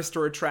embarrassed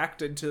or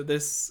attracted to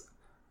this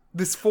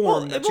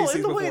form that she sees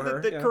before her. In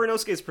the way that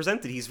Kuranosuke is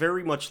presented, he's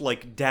very much,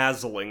 like,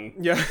 dazzling.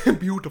 Yeah,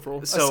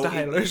 beautiful. So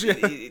stylish.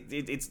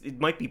 It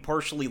might be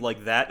partially,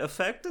 like, that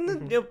effect, and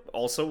then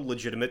also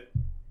legitimate,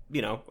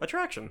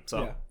 attraction.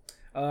 So,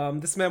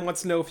 this man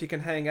wants to know if he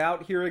can hang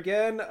out here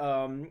again.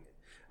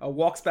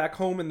 Walks back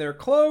home in their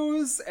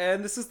clothes,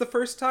 and this is the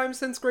first time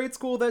since grade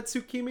school that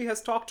Tsukimi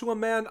has talked to a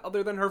man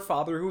other than her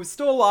father, who is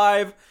still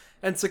alive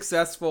and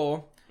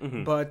successful.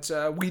 But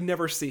we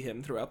never see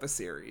him throughout the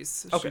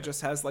series. Okay. She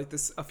just has like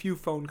a few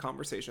phone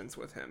conversations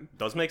with him.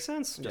 Does make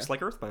sense, just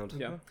like Earthbound.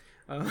 Yeah.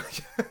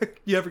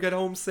 You ever get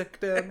homesick,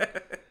 Dan?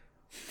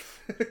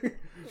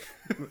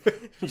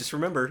 Just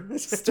remember,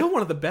 still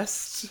one of the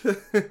best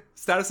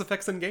status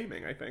effects in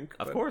gaming, I think.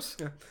 Of course.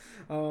 Yeah.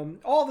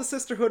 All the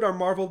sisterhood are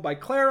marveled by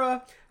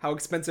Clara, how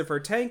expensive her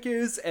tank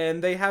is,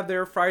 and they have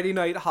their Friday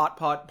night hot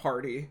pot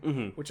party,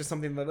 which is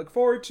something they look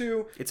forward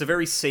to. It's a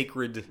very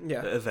sacred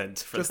event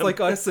for just them. Like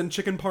us and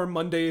Chicken Parm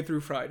Monday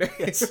through Friday.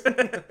 Yes.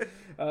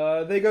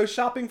 They go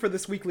shopping for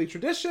this weekly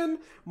tradition,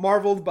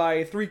 marveled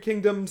by Three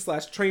Kingdoms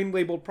 / train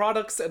labeled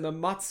products and the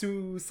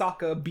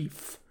Matsusaka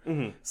beef.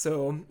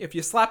 So if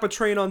you slap a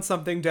train on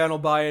something, Dan will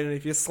buy it, and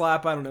if you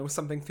slap, I don't know,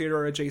 something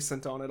theater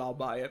adjacent on it, I'll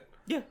buy it.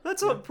 Yeah,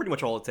 that's pretty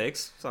much all it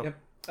takes. So.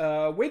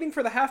 Yep. Waiting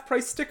for the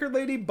half-price sticker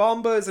lady,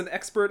 Bomba is an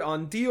expert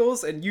on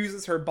deals and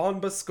uses her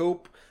Bomba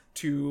scope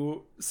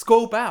to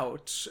scope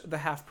out the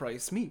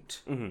half-price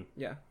meat.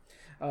 Yeah.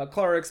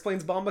 Clara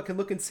explains Bomba can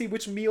look and see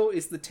which meal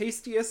is the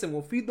tastiest and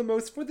will feed the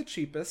most for the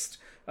cheapest.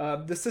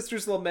 The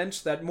sisters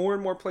lament that more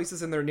and more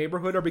places in their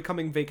neighborhood are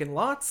becoming vacant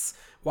lots.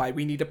 Why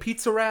we need a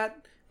pizza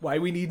rat. Why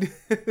we need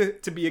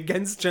to be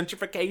against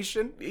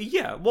gentrification.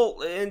 Yeah,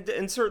 well,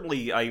 and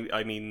certainly,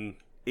 I mean,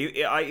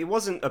 it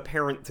wasn't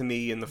apparent to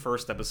me in the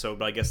first episode,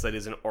 but I guess that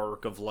is an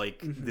arc of, like,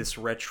 this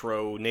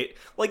retro...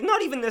 like,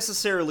 not even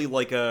necessarily,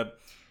 like a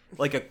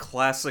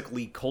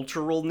classically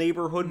cultural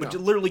neighborhood, but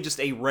literally just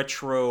a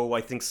retro,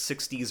 I think,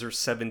 60s or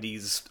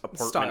 70s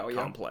apartment style,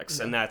 complex.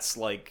 And that's,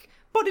 like...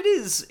 But it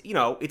is, you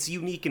know, it's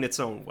unique in its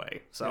own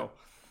way, so...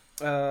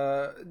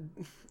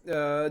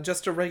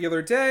 Just a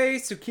regular day,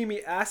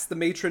 Tsukimi asks the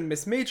matron,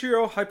 Miss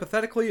Meichiro,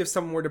 hypothetically, if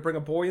someone were to bring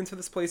a boy into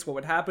this place, what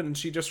would happen? And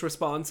she just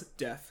responds,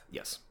 death.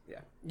 Yes.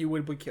 Yeah, you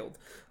would be killed.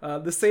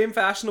 The same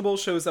fashionable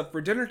shows up for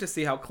dinner to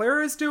see how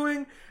Clara is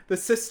doing. The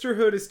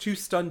sisterhood is too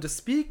stunned to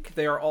speak.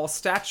 They are all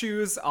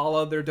statues, a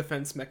la their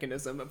defense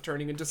mechanism of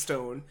turning into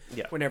stone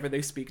whenever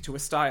they speak to a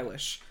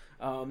stylish.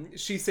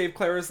 She saved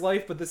Clara's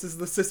life, but this is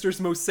the sisters'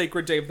 most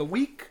sacred day of the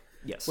week.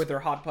 Yes. With their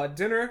hot pot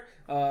dinner.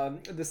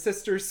 The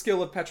sisters'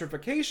 skill of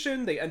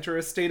petrification. They enter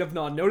a state of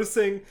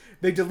non-noticing.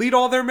 They delete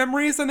all their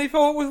memories and they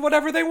fill it with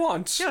whatever they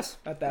want. Yes.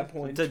 At that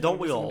point. Don't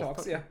we all?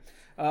 Talks, yeah.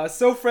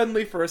 So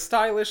friendly for a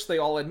stylish, they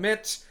all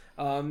admit.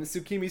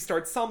 Tsukimi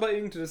starts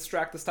sambaing to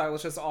distract the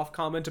stylish's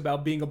off-comment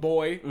about being a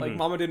boy. Like,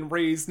 Mama didn't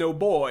raise no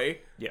boy.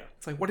 Yeah.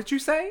 It's like, what did you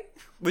say?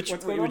 Which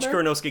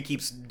Kurenosuke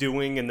keeps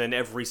doing, and then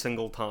every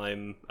single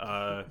time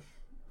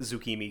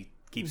Tsukimi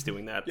keeps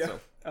doing that. Yeah. So.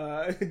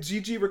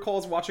 Gigi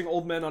recalls watching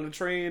old men on a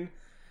train,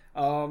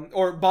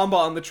 or Bamba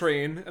on the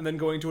train, and then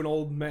going to an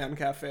old man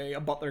cafe, a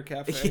butler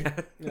cafe.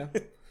 Yeah.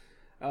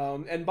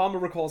 And Bamba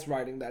recalls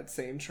riding that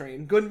same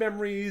train. Good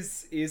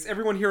memories. Is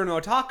everyone here an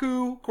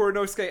otaku?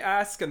 Kurenosuke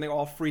asks, and they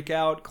all freak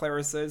out.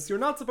 Clara says, you're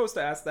not supposed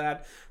to ask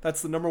that.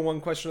 That's the number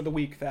one question of the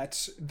week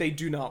that they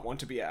do not want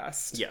to be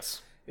asked.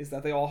 Yes. Is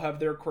that they all have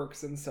their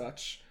quirks and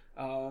such.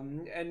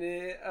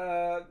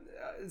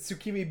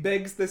 Tsukimi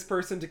begs this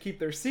person to keep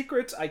their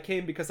secret. I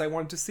came because I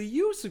wanted to see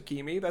you,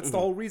 Tsukimi. That's the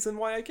whole reason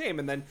why I came.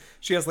 And then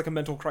she has like a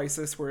mental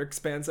crisis where it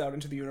expands out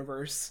into the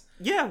universe.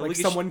 Yeah, like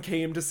someone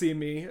came to see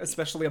me,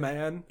 especially a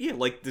man. Yeah,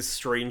 like this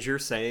stranger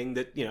saying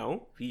that, you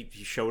know, he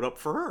showed up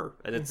for her.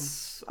 And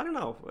it's, I don't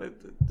know,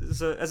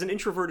 as an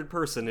introverted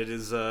person, it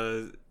is,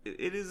 I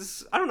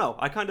don't know,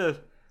 I kind of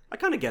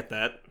get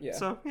that. Yeah.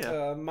 So,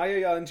 yeah.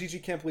 Maya and Gigi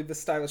can't believe the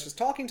stylish is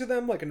talking to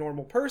them like a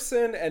normal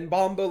person, and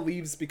Bamba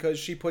leaves because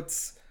she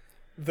puts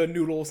the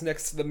noodles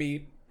next to the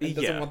meat and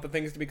doesn't want the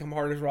things to become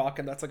hard as rock,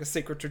 and that's like a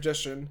sacred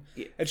tradition.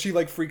 Yeah. And she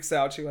like freaks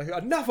out. She like,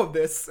 enough of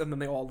this, and then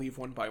they all leave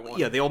one by one.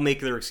 Yeah, they all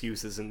make their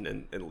excuses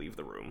and leave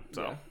the room.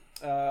 So.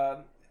 Yeah.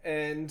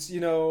 And, you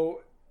know,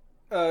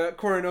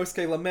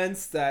 Kurenosuke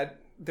laments that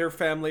their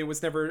family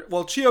was never...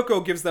 Well,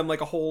 Chiyoko gives them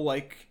like a whole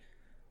like...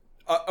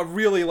 A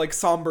really, like,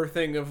 somber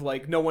thing of,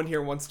 like, no one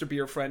here wants to be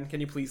your friend. Can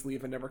you please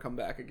leave and never come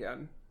back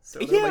again? So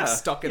they're, like,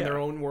 stuck in their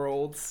own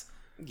worlds.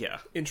 Yeah.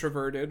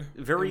 Introverted.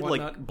 Very,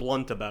 like,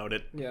 blunt about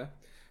it. Yeah.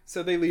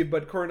 So they leave,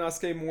 but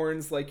Kurenosuke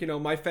mourns, like, you know,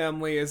 my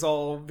family is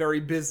all very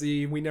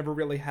busy. We never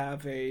really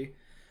have a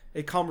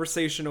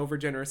conversation over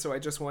dinner, so I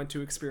just want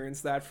to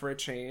experience that for a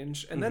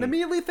change. And then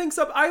immediately thinks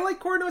up... I like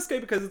Kurenosuke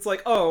because it's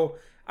like, oh,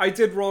 I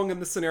did wrong in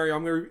this scenario.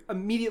 I'm going to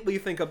immediately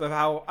think of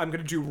how I'm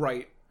going to do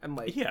right. And,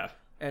 like... Yeah.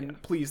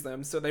 And please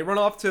them. So they run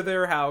off to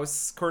their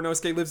house.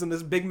 Kurenosuke lives in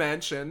this big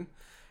mansion.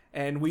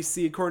 And we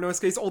see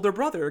Kurenosuke's older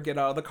brother get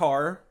out of the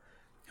car.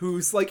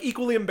 Who's, like,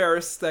 equally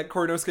embarrassed that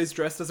Kurenosuke's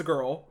dressed as a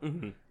girl.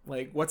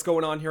 Like, what's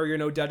going on here? You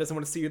know, Dad doesn't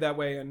want to see you that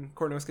way. And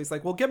Kurenosuke's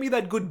like, well, get me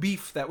that good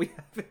beef that we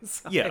have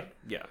inside.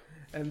 Yeah.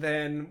 And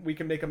then we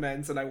can make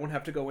amends and I won't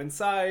have to go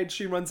inside.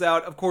 She runs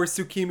out. Of course,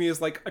 Tsukimi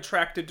is, like,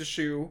 attracted to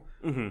Shu,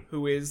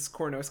 who is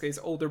Kurenosuke's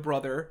older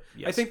brother.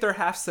 Yes. I think they're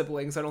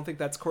half-siblings. I don't think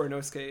that's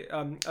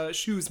Kurenosuke.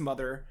 Shu's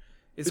mother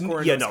is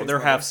Kurenosuke's Yeah, no, they're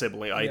mother.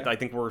 Half-sibling. I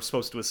think we're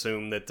supposed to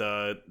assume that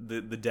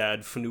the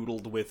dad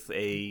fanoodled with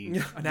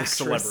an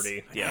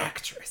celebrity. An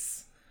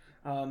actress.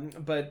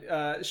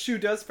 But Shu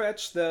does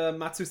fetch the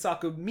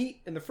Matsusaku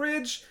meat in the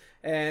fridge.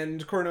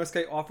 And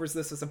Kurenosuke offers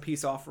this as a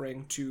peace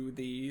offering to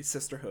the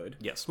sisterhood.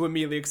 Yes. Who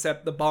immediately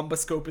accept the Bamba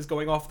scope is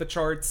going off the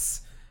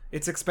charts.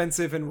 It's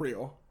expensive and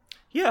real.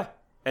 Yeah.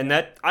 And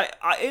that,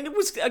 and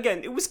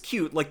it was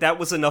cute. Like, that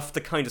was enough to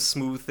kind of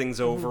smooth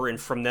things over. And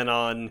from then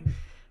on,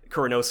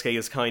 Kurenosuke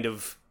is kind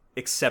of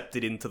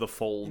accepted into the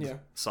fold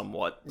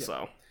somewhat. Yeah.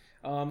 So.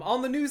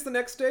 On the news the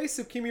next day,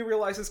 Tsukimi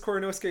realizes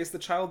Kurenosuke is the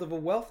child of a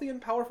wealthy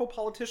and powerful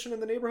politician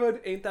in the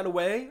neighborhood. Ain't that a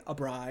way? A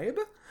bribe?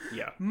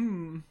 Yeah.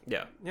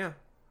 Yeah.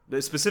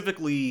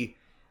 Specifically,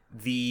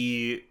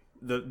 the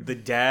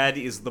dad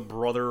is the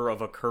brother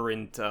of a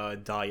current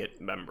Diet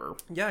member.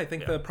 Yeah, I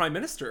think the prime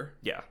minister.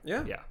 Yeah.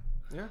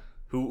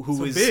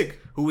 Who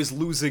is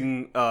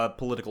losing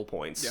political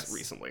points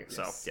recently.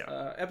 Yes. So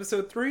yeah.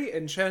 Episode 3,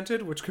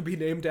 Enchanted, which could be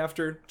named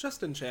after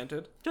Just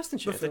Enchanted.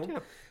 Yeah.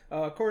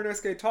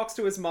 Kurenosuke talks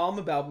to his mom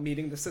about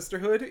meeting the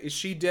sisterhood. Is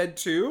she dead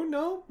too?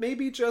 No,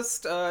 maybe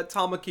just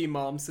Tamaki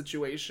mom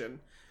situation.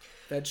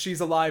 That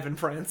she's alive in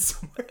France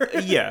somewhere.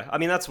 Yeah, I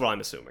mean, that's what I'm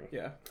assuming.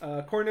 Yeah.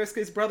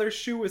 Kurenosuke's brother,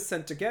 Shu, was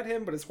sent to get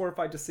him, but is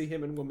horrified to see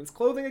him in women's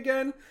clothing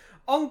again.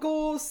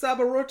 Uncle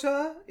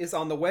Sabarota is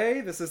on the way.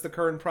 This is the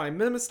current prime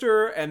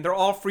minister, and they're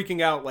all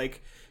freaking out,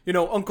 like, you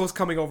know, Uncle's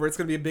coming over, it's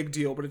going to be a big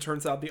deal, but it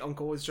turns out the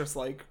uncle is just,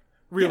 like,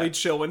 really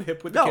chill and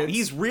hip with the No, kids.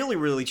 he's really,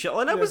 really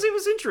chill, and it was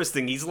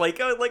interesting. He's like,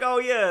 oh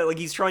yeah, like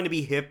he's trying to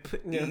be hip.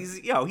 Yeah.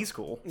 He's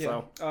cool.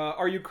 Yeah. So,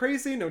 Are you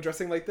crazy? No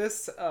dressing like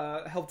this.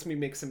 Helped me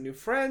make some new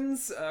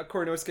friends.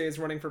 Koronosuke is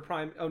running for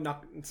prime. Oh,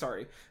 not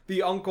sorry.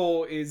 The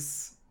uncle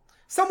is.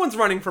 Someone's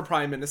running for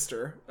prime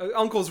minister.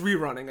 Uncle's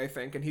rerunning, I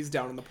think, and he's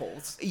down in the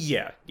polls.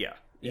 yeah. Yeah.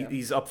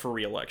 He's up for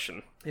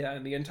re-election. Yeah,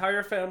 and the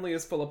entire family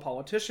is full of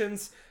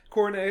politicians.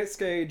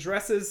 Koronosuke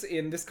dresses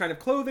in this kind of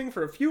clothing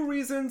for a few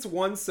reasons.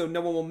 One, so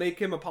no one will make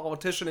him a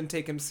politician and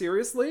take him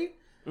seriously.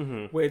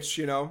 Mm-hmm. Which,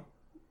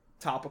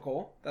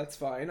 topical. That's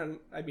fine. And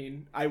I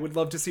mean, I would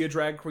love to see a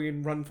drag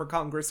queen run for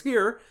Congress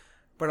here,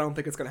 but I don't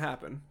think it's going to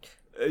happen.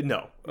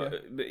 No.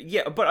 But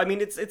I mean,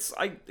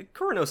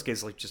 Koronosuke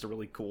is like just a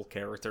really cool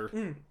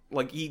character.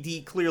 Like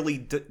he clearly,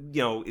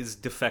 is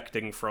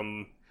defecting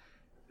from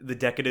the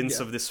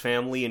decadence of this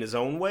family in his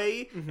own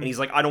way, and he's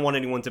like, I don't want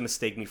anyone to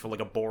mistake me for like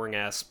a boring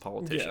ass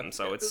politician.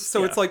 So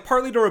it's like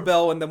partly to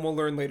rebel, and then we'll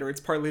learn later it's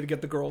partly to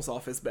get the girls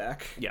off his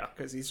back. Yeah,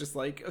 because he's just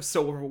like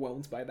so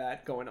overwhelmed by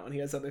that going on. He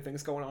has other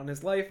things going on in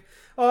his life.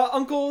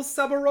 Uncle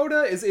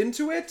Sabaroda is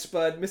into it,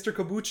 but Mr.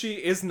 Kobuchi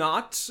is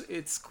not.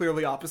 It's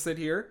clearly opposite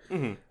here.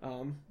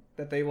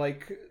 That they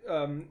like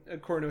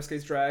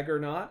Koronosuke's drag or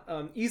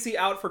not. Easy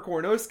out for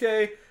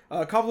Koronosuke,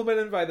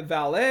 complimented by the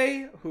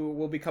valet, who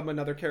will become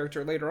another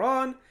character later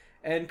on,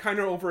 and kind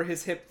of over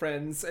his hip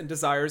friends and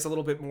desires a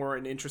little bit more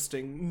an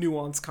interesting,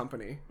 nuanced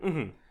company.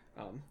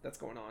 That's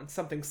going on.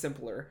 Something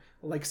simpler,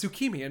 like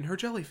Tsukimi and her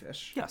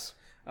jellyfish. Yes.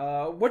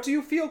 What do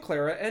you feel,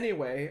 Clara,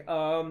 anyway?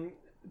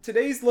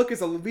 Today's look is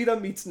a Lolita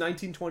meets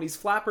 1920s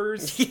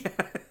flappers. Yeah.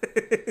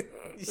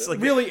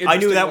 Like, really interesting. I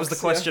knew that looks, was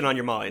the question on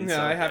your mind. Yeah,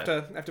 so, I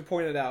have to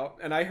point it out.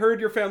 And I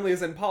heard your family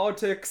is in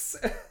politics.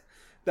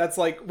 That's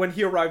like when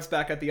he arrives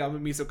back at the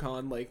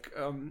Amamizo-kan, like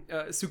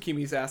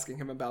Tsukimi's asking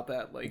him about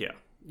that, like,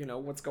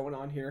 what's going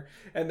on here?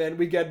 And then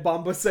we get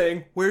Bamba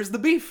saying, "Where's the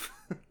beef?"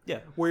 Yeah,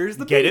 where's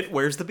the get beef? it?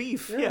 Where's the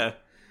beef? Yeah.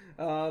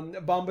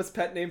 Bamba's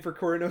pet name for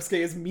Koronosuke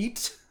is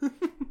Meat,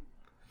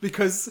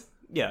 because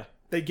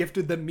they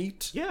gifted them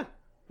meat. Yeah,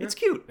 it's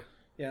cute.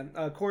 Yeah,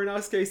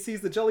 Koronosuke sees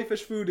the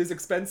jellyfish food is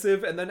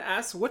expensive and then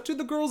asks, what do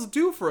the girls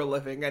do for a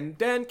living? And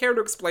Dan, care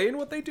to explain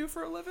what they do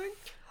for a living?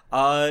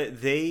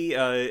 They,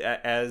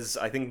 as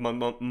I think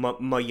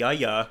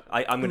Mayaya,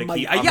 I'm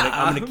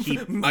gonna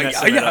keep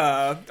messing it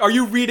up. Are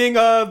you reading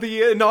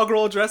the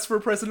inaugural address for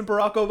President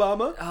Barack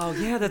Obama? Oh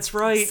yeah, that's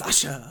right.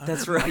 Sasha.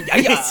 That's right.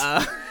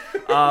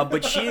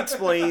 But she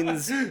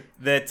explains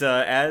that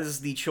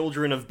as the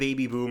children of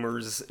baby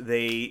boomers,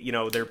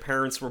 their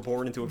parents were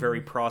born into a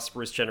very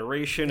prosperous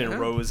generation and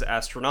rose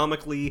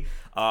astronomically.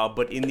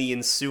 But in the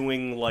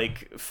ensuing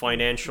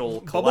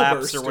financial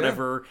collapse or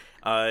whatever,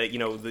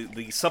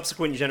 the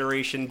subsequent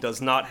generation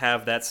does not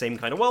have that same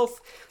kind of wealth.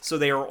 So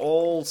they are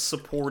all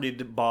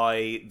supported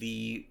by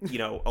the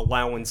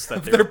allowance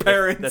that their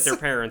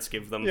parents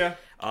give them. Yeah.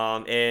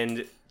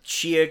 And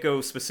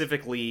Chieko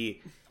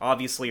specifically,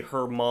 obviously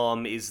her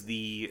mom is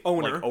the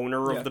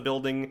owner of the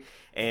building,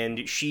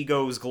 and she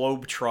goes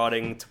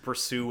globetrotting to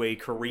pursue a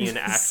Korean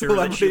actor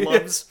that she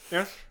loves.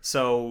 Yeah.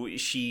 So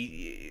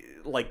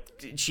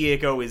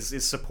Chieko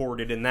is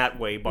supported in that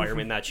way by her,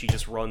 in that she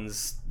just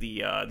runs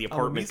the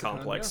apartment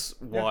complex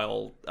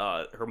while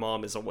her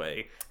mom is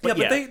away. But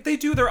they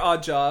do their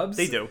odd jobs.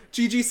 They do.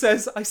 Gigi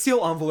says, I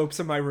seal envelopes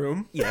in my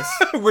room. Yes.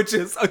 Which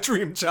is a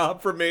dream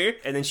job for me.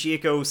 And then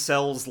Chieko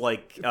sells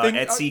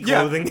Etsy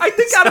clothing. I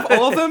think out of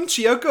all of them,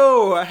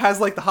 Chieko has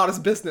the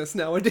hottest business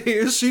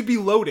nowadays. She'd be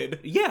loaded.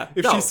 Yeah.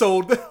 If she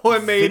sold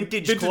handmade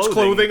vintage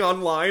clothing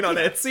online on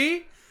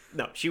Etsy.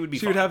 No, she would be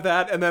She fine. would have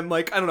that, and then,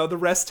 the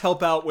rest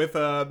help out with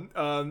the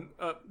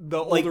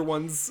older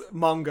one's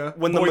manga.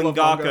 When the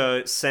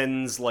mangaka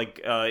sends,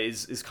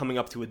 is coming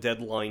up to a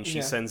deadline,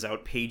 she sends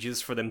out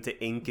pages for them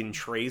to ink and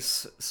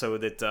trace so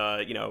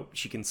that,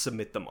 she can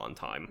submit them on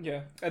time.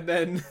 Yeah, and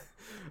then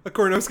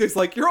Koronosuke's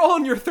like, you're all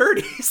in your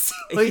 30s.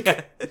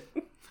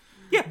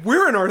 Yeah,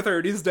 we're in our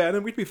 30s, Dan,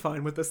 and we'd be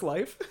fine with this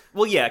life.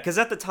 Well, yeah, because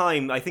at the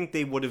time, I think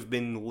they would have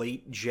been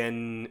late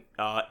Gen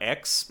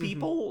X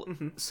people.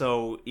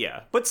 So,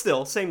 yeah. But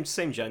still, same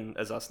gen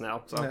as us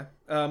now. So. Yeah.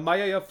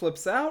 Mayaya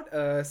flips out.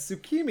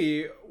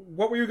 Tsukimi,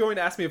 what were you going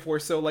to ask me before?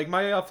 So,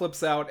 Mayaya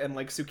flips out, and,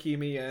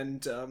 Tsukimi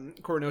and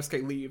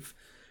Koronosuke leave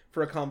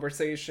for a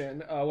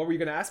conversation. What were you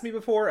going to ask me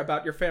before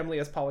about your family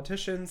as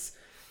politicians?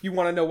 You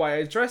want to know why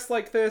I dress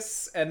like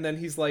this? And then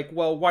he's like,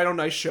 well, why don't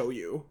I show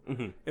you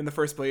in the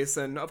first place?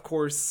 And of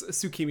course,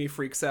 Tsukimi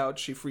freaks out.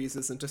 She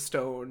freezes into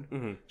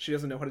stone. She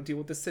doesn't know how to deal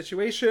with this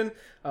situation.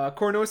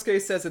 Koronosuke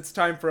says it's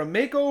time for a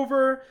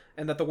makeover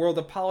and that the world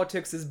of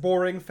politics is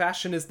boring.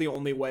 Fashion is the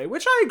only way,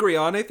 which I agree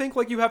on. I think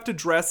you have to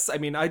dress. I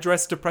mean, I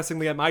dress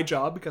depressingly at my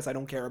job because I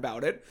don't care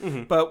about it.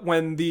 But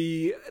when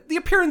the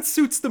appearance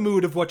suits the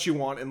mood of what you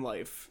want in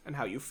life and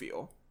how you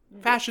feel.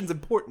 Fashion's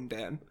important,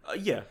 Dan.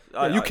 Yeah.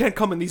 You can't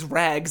come in these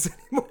rags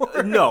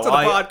anymore. No, to the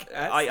podcast.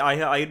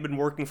 I had been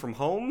working from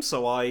home,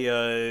 so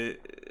I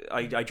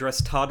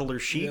dressed toddler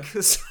chic.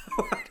 Yeah.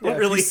 Yeah,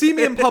 if you see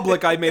me in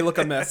public, I may look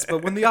a mess,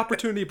 but when the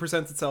opportunity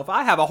presents itself,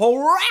 I have a whole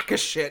rack of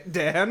shit,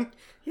 Dan.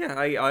 Yeah,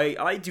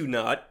 I do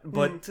not,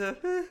 but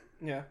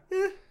Yeah.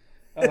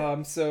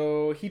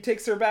 So he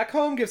takes her back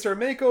home, gives her a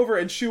makeover,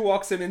 and Shu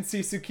walks in and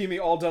sees Tsukimi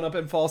all done up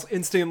and falls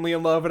instantly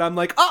in love. And I'm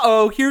like,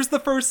 uh-oh, here's the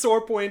first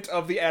sore point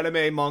of the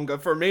anime manga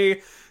for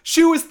me.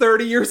 Shu is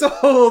 30 years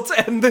old,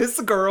 and this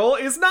girl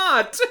is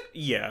not.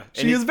 Yeah.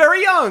 She is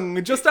very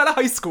young, just out of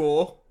high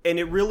school. And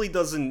it really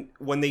doesn't,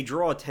 when they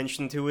draw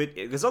attention to it,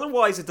 because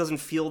otherwise it doesn't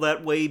feel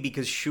that way,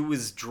 because Shu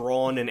is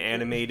drawn and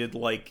animated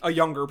like a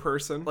younger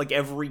person. Like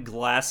every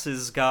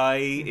glasses guy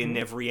in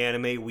every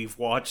anime we've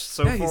watched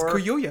so far. Yeah, he's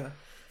Koyuya.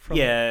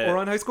 Or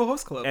on High School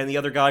Host Club. And the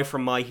other guy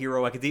from My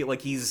Hero Academia,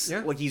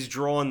 he's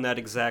drawn that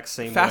exact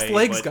same Fast way.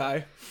 legs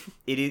guy.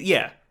 It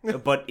is,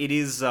 but it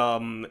is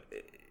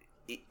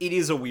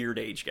a weird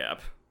age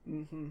gap.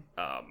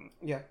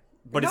 Yeah.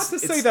 But not to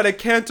say that it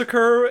can't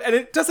occur, and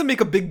it doesn't make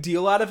a big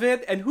deal out of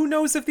it, and who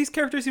knows if these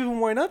characters even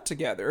wind up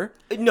together.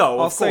 No,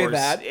 I'll of say course.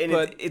 that, and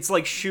but it's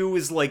like Shu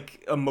is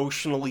like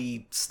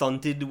emotionally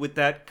stunted with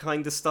that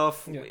kind of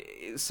stuff. Yeah.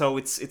 So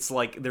it's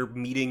like they're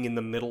meeting in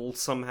the middle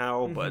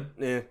somehow, but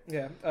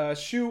Yeah.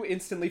 Shu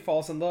instantly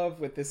falls in love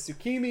with this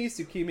Tsukimi.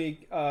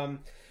 Tsukimi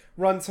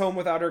runs home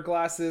without her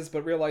glasses,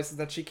 but realizes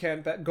that she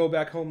can't go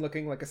back home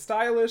looking like a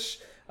stylish.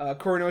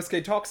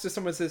 Koronosuke talks to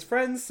some of his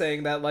friends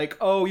saying that, like,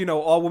 oh, you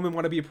know, all women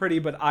want to be pretty,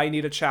 but I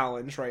need a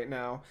challenge right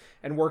now.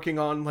 And working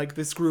on, like,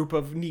 this group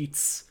of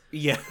NEETs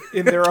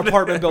in their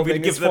apartment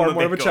building is far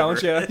more of a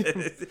challenge, yeah.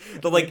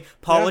 They're, like,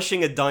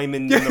 polishing a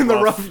diamond in the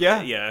rough.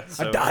 Yeah,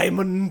 so. A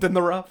diamond in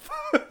the rough.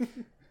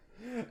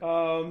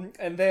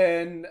 And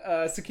then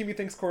Tsukimi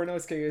thinks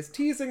Koronosuke is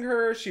teasing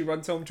her. She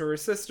runs home to her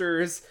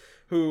sisters,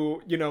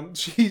 who, you know,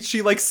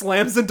 she like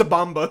slams into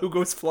Bamba, who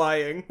goes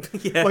flying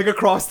like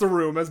across the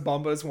room, as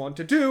Bamba is wont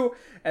to do.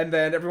 And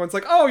then everyone's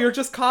like, oh, you're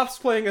just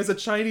cosplaying as a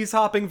Chinese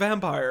hopping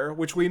vampire,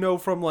 which we know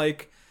from,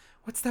 like,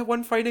 what's that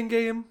one fighting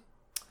game?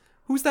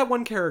 Who's that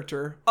one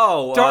character?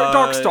 Oh,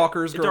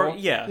 Darkstalkers girl.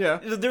 Yeah.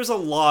 There's a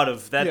lot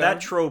of that. Yeah. That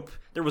trope.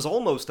 There was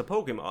almost a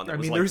Pokemon that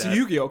was like there's that. a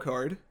Yu-Gi-Oh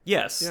card.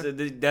 Yes,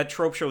 that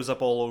trope shows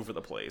up all over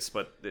the place.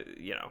 But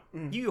you know,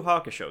 Yu Yu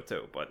Hakusho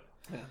too. But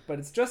but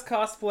it's just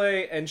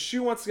cosplay, and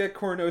Shu wants to get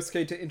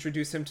Koronosuke to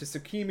introduce him to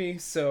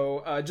Tsukimi.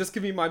 So just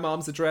give me my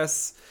mom's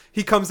address.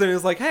 He comes in and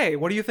is like, "Hey,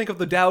 what do you think of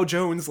the Dow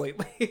Jones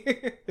lately?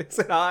 Is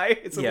it high?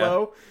 Is it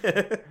low?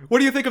 What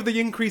do you think of the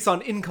increase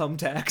on income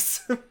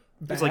tax?"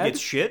 It's like, it's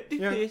shit?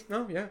 Yeah.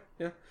 No,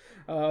 yeah.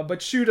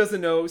 But Shu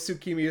doesn't know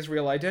Tsukimi's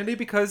real identity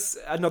because,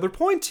 another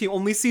point, he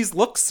only sees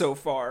looks so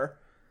far.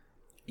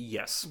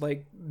 Yes.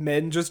 Like,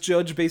 men just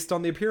judge based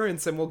on the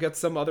appearance, and we'll get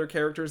some other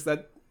characters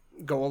that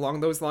go along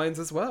those lines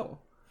as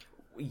well.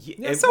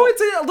 Yeah, so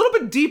it's a little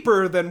bit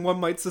deeper than one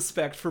might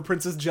suspect for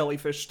Princess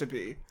Jellyfish to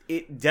be.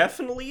 It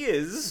definitely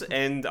is,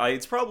 and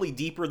it's probably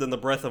deeper than the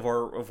breadth of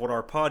what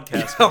our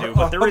podcast can do.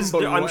 But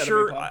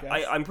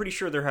I'm pretty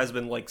sure there has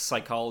been like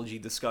psychology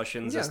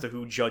discussions as to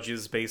who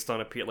judges based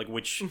on like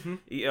which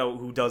you know,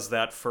 who does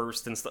that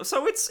first and stuff.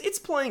 So it's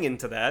playing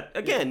into that.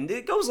 Again,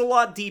 it goes a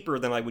lot deeper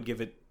than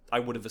I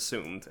would have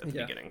assumed at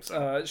the beginning.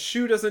 So.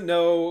 Shu doesn't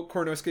know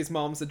Koronosuke's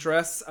mom's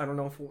address. I don't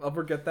know if we'll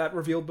ever get that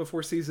revealed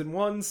before season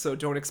 1, so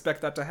don't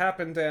expect that to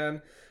happen,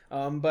 Dan.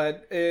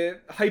 But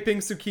hyping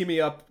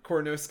Tsukimi up,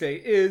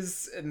 Koronosuke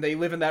is, and they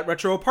live in that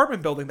retro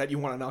apartment building that you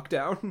want to knock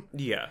down.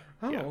 Yeah.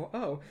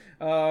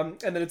 And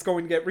then it's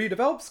going to get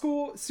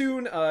redeveloped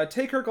soon.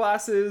 Take her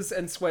glasses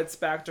and sweats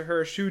back to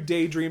her. Shu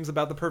daydreams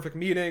about the perfect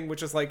meeting,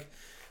 which is like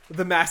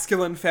the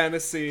masculine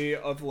fantasy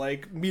of,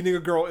 like, meeting a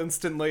girl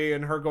instantly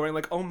and her going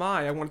like, oh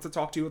my, I wanted to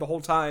talk to you the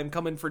whole time,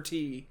 come in for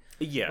tea.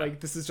 Yeah. Like,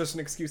 this is just an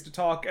excuse to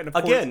talk. And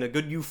again, a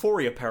good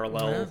Euphoria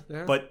parallel,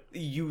 but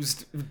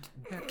used...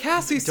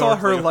 Cassie saw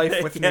her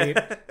life with me.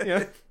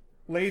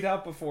 Laid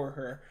out before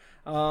her.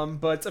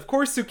 But, of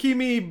course,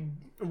 Tsukimi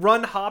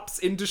hops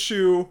into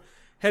Shu,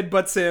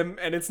 headbutts him,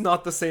 and it's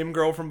not the same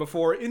girl from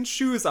before in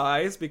Shu's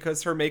eyes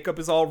because her makeup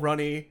is all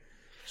runny.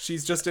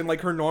 She's just in,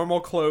 like, her normal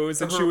clothes,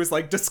 and she was,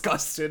 like,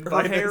 disgusted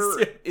by this. Her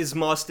hair is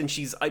mussed, and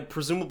she's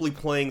presumably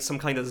playing some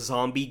kind of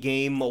zombie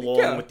game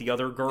along with the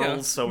other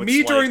girls, so it's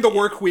me during the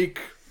work week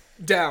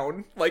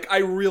down. Like, I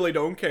really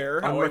don't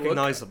care how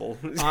unrecognizable.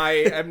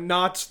 I am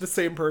not the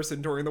same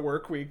person during the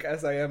work week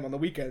as I am on the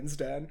weekends,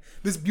 Dan.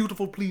 This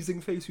beautiful,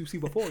 pleasing face you see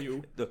before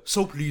you.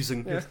 So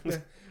pleasing.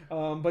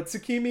 But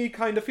Tsukimi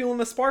kind of feeling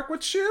the spark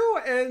with Shu,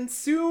 and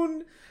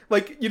soon,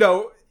 like, you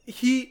know...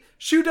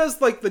 Shu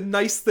does, like, the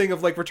nice thing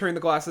of, like, returning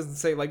the glasses and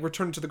say, like,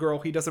 return to the girl.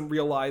 He doesn't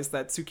realize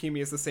that Tsukimi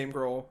is the same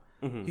girl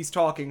he's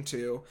talking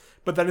to.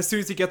 But then as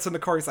soon as he gets in the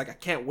car, he's like, I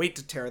can't wait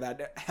to tear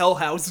that hell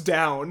house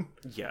down.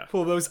 Yeah.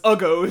 Pull those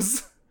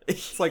uggos.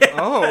 It's like,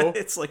 oh.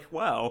 It's like,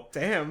 wow.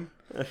 Damn.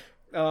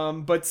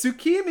 But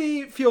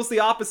Tsukimi feels the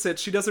opposite.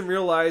 She doesn't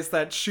realize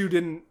that Shu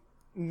didn't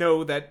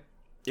know that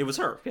it was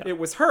her. Yeah. It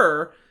was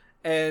her.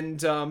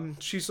 And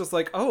she's just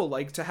like, oh,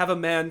 like, to have a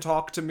man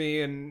talk to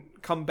me and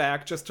come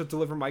back just to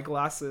deliver my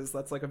glasses,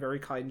 that's, like, a very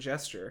kind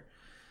gesture.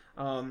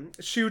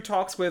 Shu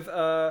talks with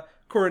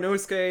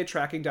Koronosuke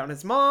tracking down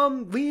his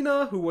mom,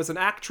 Lena, who was an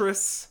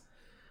actress,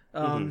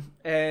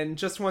 and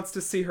just wants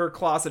to see her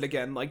closet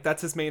again. Like,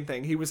 that's his main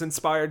thing. He was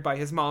inspired by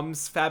his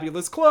mom's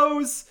fabulous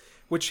clothes,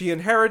 which he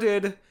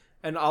inherited,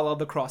 and a la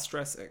the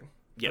cross-dressing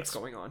that's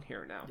going on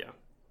here now. Yeah.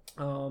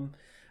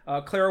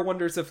 Clara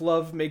wonders if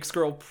love makes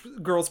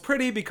girls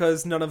pretty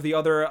because none of the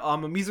other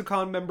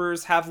Mizukon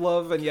members have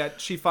love, and yet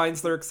she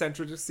finds their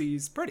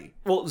eccentricities pretty.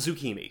 Well,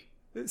 Tsukimi.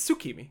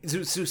 Tsukimi.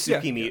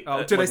 Tsukimi. Yeah.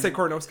 Oh, did I say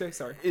Koronosuke?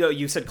 Sorry.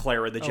 You said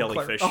Clara, the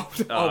jellyfish.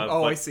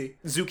 I see.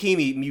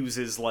 Tsukimi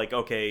muses like,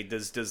 okay,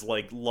 does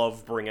like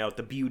love bring out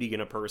the beauty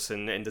in a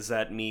person, and does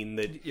that mean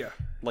that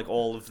like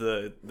all of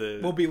the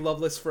we'll be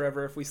loveless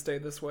forever if we stay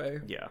this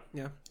way? Yeah.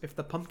 Yeah. If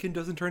the pumpkin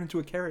doesn't turn into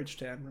a carriage,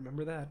 Dan,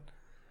 remember that.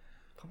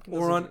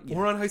 Or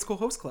on High School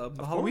Host Club,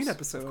 the Halloween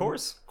episode. Of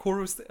course.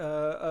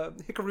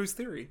 Hikaru's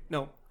theory.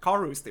 No,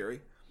 Karu's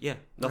theory. Yeah.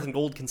 Nothing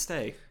gold can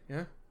stay.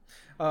 Yeah.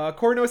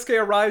 Koronosuke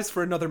arrives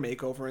for another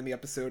makeover and the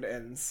episode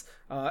ends.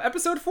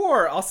 Episode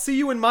 4, I'll see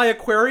you in my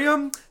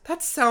aquarium.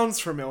 That sounds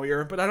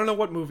familiar, but I don't know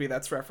what movie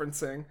that's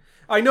referencing.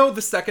 I know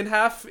the second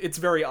half, it's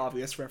very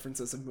obvious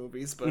references of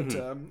movies, but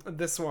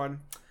this one,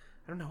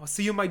 I don't know. I'll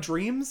see you in my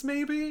dreams,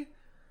 maybe?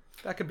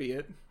 That could be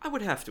it. I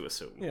would have to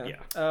assume. Yeah.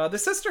 The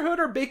Sisterhood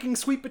are baking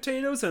sweet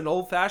potatoes in an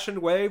old-fashioned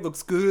way.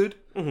 Looks good.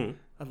 I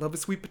love a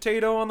sweet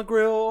potato on the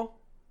grill.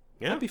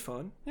 Yeah. That'd be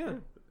fun. Yeah.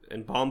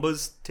 And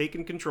Bomba's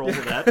taking control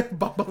of that.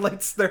 Bomba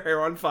lights their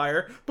hair on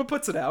fire, but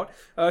puts it out.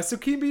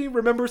 Tsukimi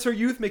remembers her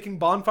youth making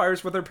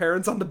bonfires with her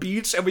parents on the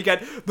beach, and we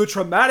get the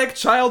traumatic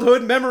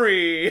childhood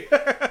memory.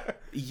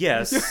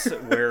 Yes,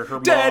 where her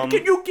Dad, mom...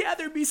 can you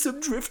gather me some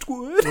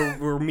driftwood?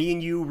 Where me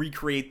and you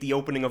recreate the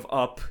opening of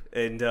Up,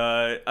 and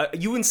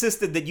you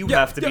insisted that you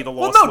have to be the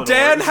lost Well, no, little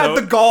Dan one, had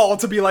the gall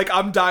to be like,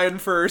 I'm dying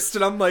first,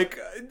 and I'm like,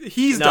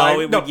 he's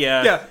dying.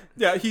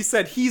 Yeah, he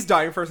said he's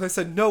dying first. I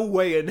said, no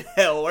way in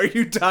hell are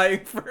you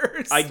dying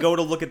first. I go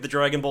to look at the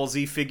Dragon Ball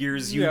Z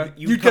figures. You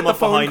You'd come get the up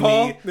phone behind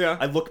call. me. Yeah.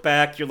 I look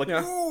back. You're like,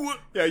 ooh.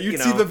 Yeah, you'd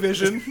see the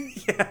vision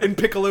in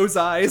Piccolo's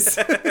eyes.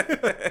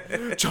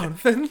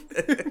 Jonathan.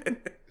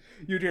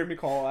 You'd hear me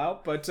call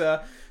out. But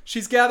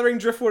she's gathering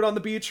driftwood on the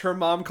beach. Her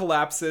mom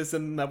collapses,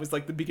 and that was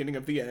like the beginning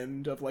of the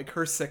end of like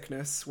her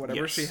sickness,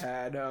 whatever she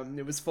had.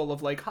 It was full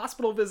of like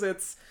hospital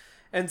visits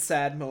and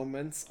sad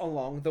moments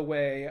along the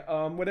way.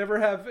 Whenever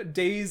have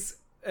days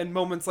and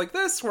moments like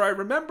this where I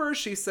remember,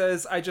 she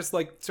says, I just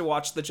like to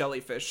watch the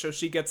jellyfish, so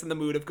she gets in the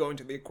mood of going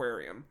to the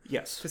aquarium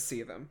to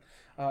see them.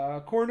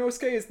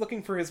 Koronosuke is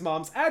looking for his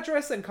mom's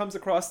address and comes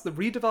across the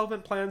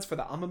redevelopment plans for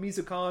the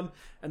Amamizukon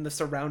and the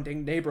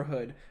surrounding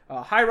neighborhood.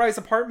 High-rise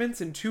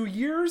apartments in 2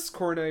 years.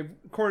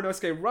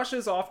 Koronosuke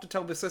rushes off to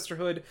tell the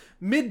Sisterhood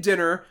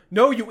mid-dinner,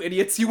 no, you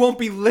idiots, you won't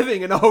be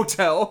living in a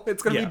hotel.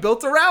 It's going to be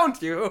built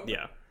around you.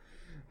 Yeah.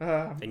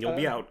 And you'll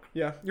be out.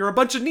 Yeah, you're a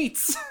bunch of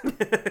neats.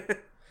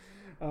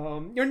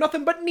 You're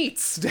nothing but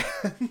neats.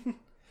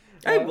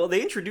 Hey, well,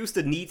 they introduced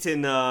a neat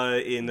in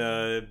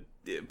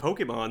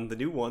Pokemon, the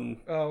new one.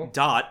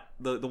 Dot,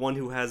 the one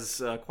who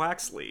has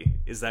Quaxley,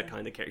 is that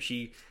kind of character.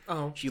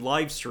 She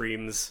live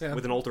streams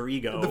with an alter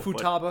ego. The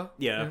Futaba.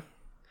 Yeah.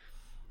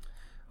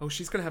 Oh,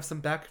 she's gonna have some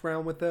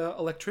background with the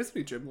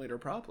electricity gym later,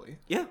 probably.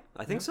 Yeah,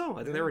 I think so.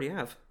 I think they already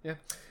have. Yeah.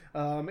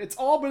 It's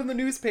all but in the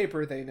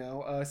newspaper, they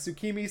know.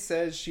 Tsukimi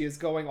says she is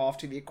going off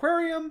to the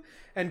aquarium,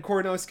 and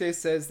Koronosuke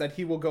says that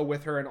he will go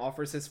with her and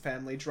offers his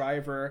family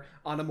driver,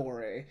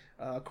 Anamore.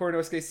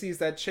 Koronosuke sees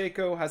that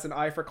Cheiko has an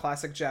eye for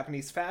classic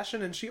Japanese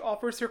fashion, and she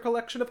offers her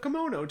collection of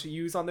kimono to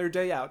use on their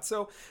day out.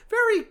 So,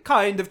 very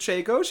kind of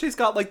Cheiko. She's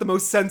got, like, the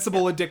most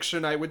sensible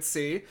addiction I would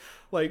see.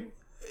 Like...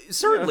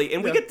 Certainly,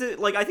 and we get to,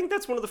 like, I think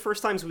that's one of the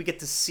first times we get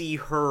to see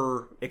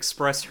her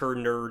express her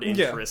nerd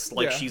interest.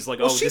 She's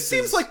like, she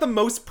seems like the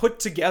most put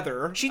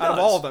together out of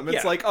all of them.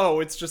 It's like,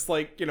 it's just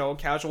like, a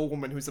casual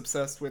woman who's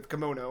obsessed with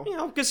kimono.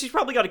 Because she's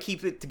probably got to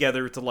keep it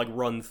together to, like,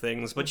 run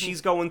things, but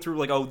she's going through,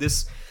 like,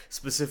 this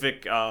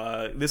specific,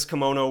 this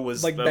kimono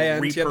was like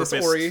band, repurposed.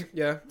 This ori,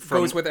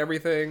 goes with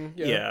everything.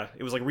 Yeah,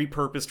 it was, like,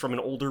 repurposed from an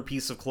older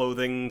piece of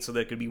clothing so that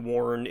it could be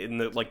worn in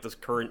the, like, the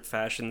current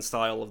fashion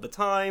style of the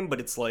time, but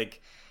it's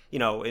like...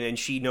 and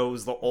she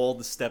knows all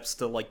the steps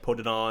to, like, put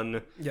it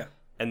on. Yeah.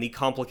 And the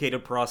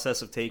complicated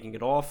process of taking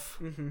it off.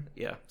 Mm-hmm.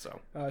 Yeah,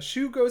 so.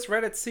 Shu goes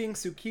red at seeing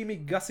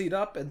Tsukimi gussied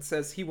up and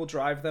says he will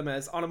drive them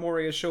as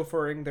Anamori is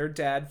chauffeuring their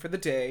dad for the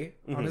day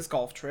on his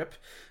golf trip.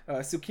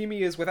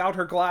 Tsukimi is without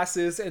her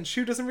glasses, and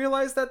Shu doesn't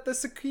realize that the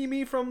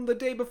Tsukimi from the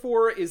day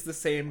before is the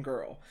same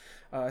girl.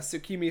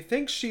 Tsukimi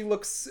thinks she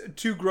looks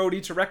too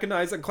grody to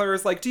recognize, and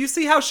Clara's like, do you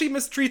see how she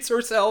mistreats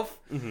herself?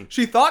 Mm-hmm.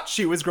 She thought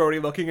she was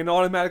grody looking and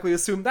automatically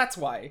assumed that's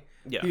why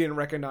he didn't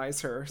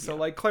recognize her. So,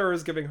 like,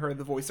 Clara's giving her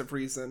the voice of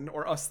reason,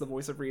 or us the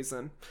voice of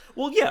reason.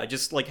 Well, yeah,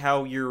 just, like,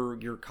 how your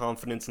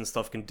confidence and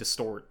stuff can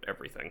distort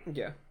everything.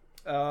 Yeah.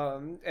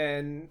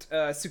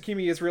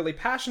 Tsukimi is really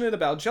passionate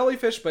about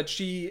Jellyfish, but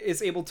she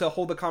is able to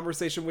hold a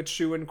conversation with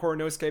Shu and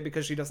Koronosuke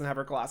because she doesn't have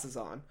her glasses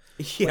on.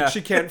 Yeah. Like,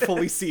 she can't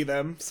fully see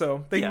them,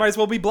 so they might as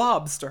well be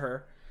blobs to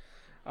her.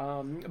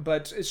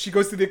 But she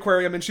goes to the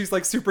aquarium and she's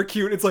like super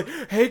cute. It's like,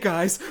 hey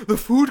guys, the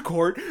food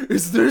court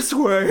is this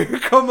way.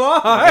 Come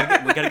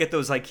on. We gotta get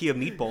those IKEA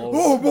meatballs.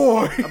 Oh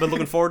boy. I've been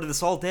looking forward to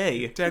this all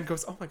day. Dan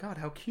goes, oh my god,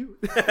 how cute.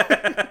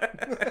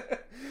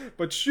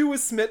 But Shu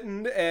is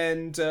smitten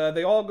and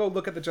they all go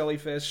look at the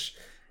jellyfish.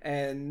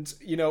 And,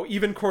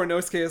 even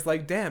Koronosuke is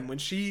like, damn, when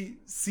she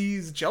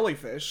sees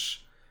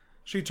jellyfish,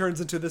 she turns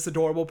into this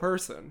adorable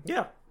person.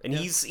 Yeah. And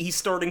he's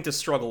starting to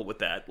struggle with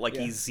that. Like,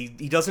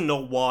 he doesn't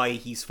know why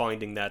he's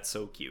finding that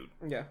so cute.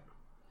 Yeah.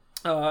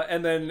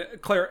 And then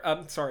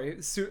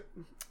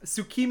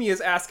Tsukimi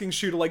is asking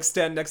Shu to, like,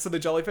 stand next to the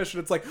jellyfish,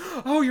 and it's like,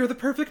 oh, you're the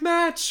perfect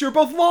match! You're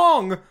both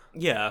long!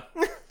 Yeah.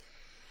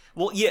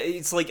 Well, yeah,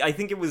 it's like, I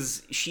think it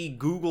was, she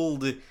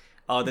Googled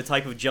the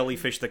type of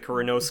jellyfish that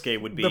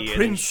Koronosuke would be. The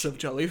prince of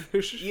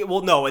jellyfish. Yeah,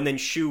 well, no, and then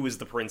Shu is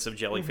the prince of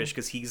jellyfish,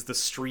 because he's the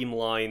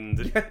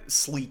streamlined,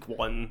 sleek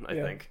one, I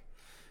think.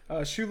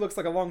 Shu looks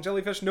like a long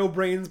jellyfish, no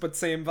brains, but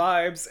same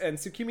vibes, and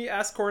Tsukimi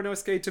asks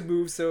Koronosuke to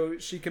move so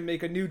she can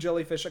make a new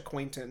jellyfish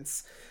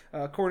acquaintance.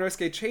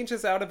 Koronosuke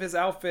changes out of his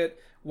outfit.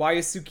 Why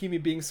is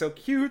Tsukimi being so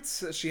cute?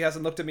 She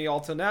hasn't looked at me all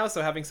till now,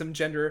 so having some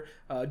gender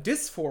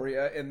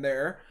dysphoria in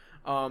there.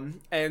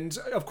 And,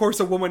 of course,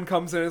 a woman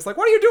comes in and is like,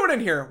 what are you doing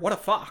in here? What a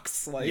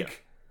fox.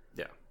 Like,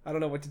 yeah. I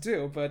don't know what to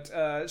do, but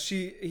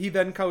he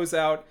then goes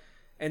out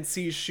and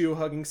sees Shu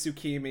hugging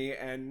Tsukimi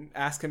and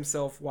asks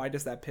himself, why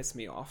does that piss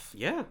me off?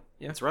 Yeah.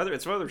 It's a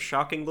rather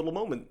shocking little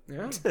moment.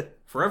 Yeah.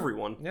 For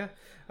everyone. Yeah.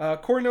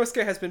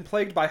 Koronosuke has been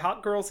plagued by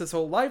hot girls his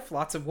whole life,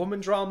 lots of woman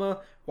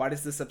drama. Why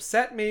does this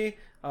upset me?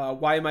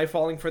 Why am I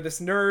falling for this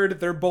nerd?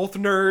 They're both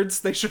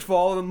nerds. They should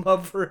fall in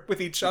love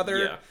with each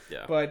other.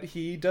 Yeah. But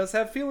he does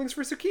have feelings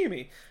for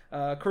Tsukimi.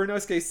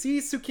 Koronosuke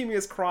sees Tsukimi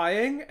is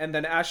crying and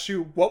then asks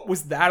Shu, what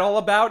was that all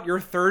about?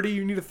 You're 30.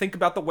 You need to think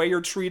about the way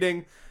you're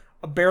treating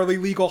a barely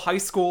legal high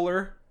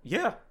schooler.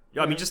 Yeah.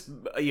 I mean, just,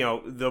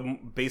 the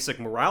basic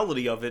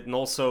morality of it, and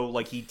also,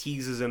 like, he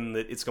teases him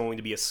that it's going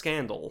to be a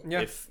scandal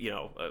if,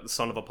 the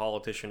son of a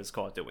politician is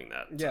caught doing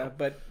that. Yeah,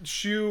 but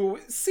Shu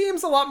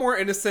seems a lot more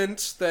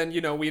innocent than,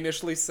 we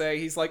initially say.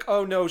 He's like,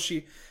 oh no,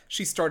 she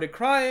started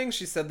crying.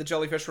 She said the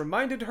jellyfish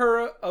reminded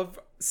her of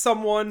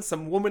some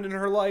woman in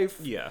her life.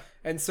 Yeah.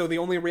 And so the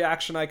only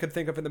reaction I could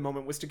think of in the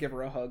moment was to give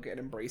her a hug and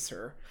embrace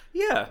her.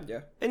 Yeah.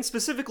 And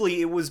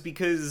specifically, it was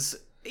because...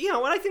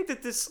 and I think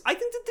that this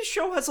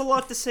show has a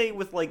lot to say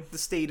with, like, the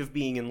state of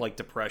being in, like,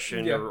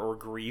 depression or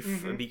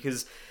grief,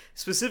 because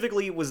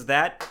specifically it was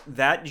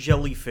that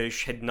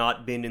jellyfish had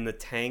not been in the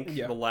tank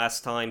the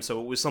last time, so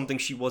it was something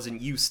she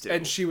wasn't used to.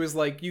 And she was,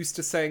 like, used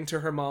to saying to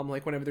her mom,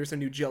 like, whenever there's a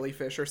new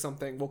jellyfish or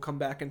something, we'll come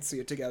back and see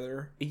it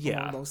together.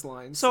 Yeah. Along those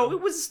lines. So it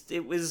was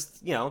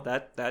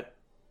that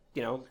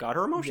got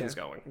her emotions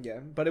going. Yeah,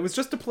 but it was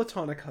just a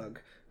platonic hug.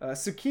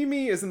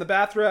 Tsukimi is in the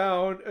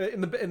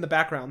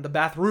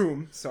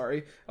bathroom,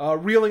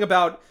 reeling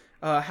about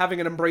having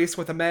an embrace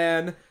with a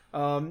man.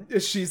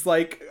 She's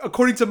like,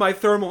 according to my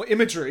thermal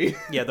imagery,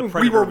 the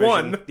we were vision.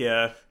 one.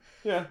 Yeah.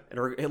 Yeah.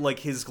 And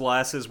his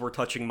glasses were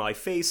touching my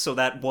face, so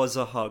that was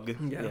a hug.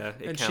 Yeah,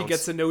 and counts. she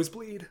gets a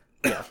nosebleed.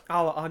 Yeah.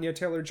 A la Anya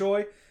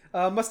Taylor-Joy.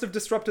 Must have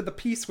disrupted the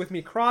peace with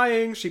me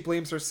crying. She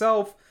blames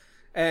herself.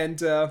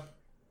 And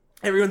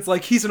everyone's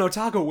like, he's an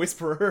otago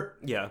whisperer.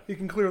 Yeah. He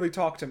can clearly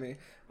talk to me.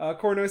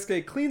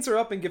 Koronosuke cleans her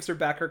up and gives her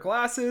back her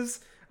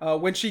glasses.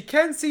 When she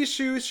can see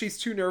Shu, she's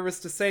too nervous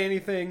to say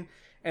anything,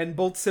 and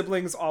both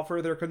siblings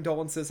offer their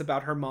condolences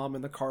about her mom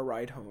in the car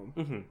ride home.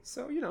 Mm-hmm.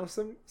 So,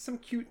 some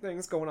cute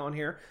things going on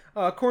here.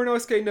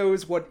 Koronosuke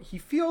knows what he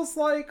feels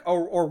like,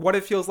 or what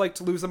it feels like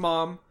to lose a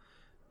mom,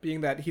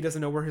 being that he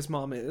doesn't know where his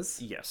mom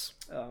is. Yes.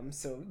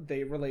 So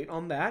they relate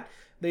on that.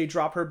 They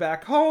drop her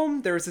back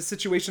home. There's a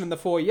situation in the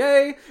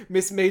foyer.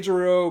 Miss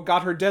Majoro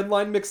got her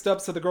deadline mixed up,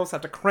 so the girls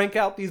have to crank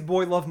out these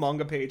boy love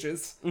manga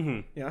pages.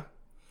 Mm-hmm. Yeah.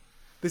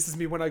 This is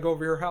me when I go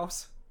over your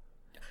house.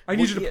 I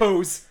need you to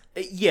pose.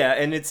 Yeah,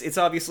 and it's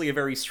obviously a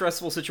very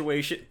stressful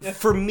situation.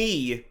 For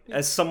me,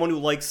 as someone who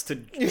likes to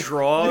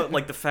draw,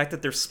 like, the fact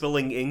that they're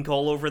spilling ink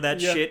all over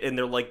that shit, and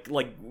they're, like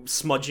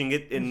smudging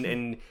it,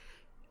 and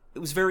it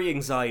was very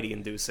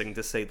anxiety-inducing,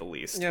 to say the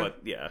least. Yeah. But,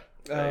 yeah.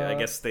 I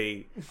guess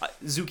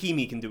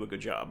Tsukimi can do a good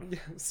job.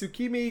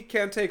 Tsukimi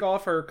can't take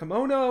off her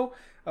kimono.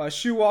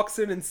 Shu walks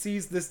in and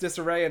sees this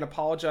disarray and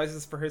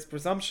apologizes for his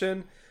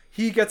presumption.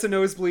 He gets a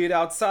nosebleed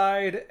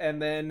outside,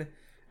 and then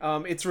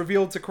it's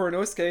revealed to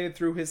Koronosuke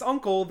through his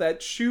uncle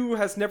that Shu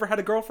has never had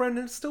a girlfriend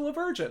and is still a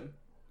virgin.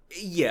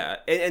 Yeah,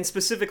 and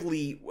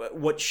specifically,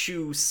 what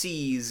Shu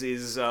sees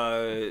is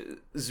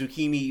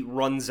Tsukimi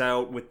runs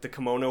out with the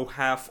kimono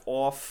half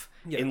off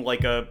in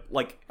like a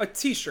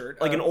t-shirt,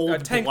 like an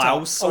old tank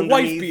blouse, top, a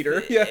wife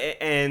beater,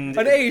 and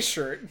an A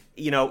shirt.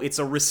 It's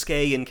a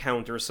risque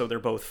encounter, so they're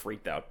both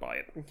freaked out by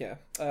it. Yeah,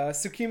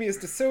 Tsukimi is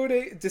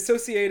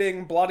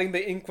dissociating, blotting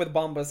the ink with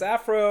Bamba's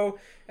afro,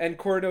 and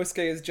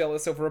Koronosuke is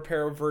jealous over a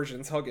pair of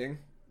virgins hugging.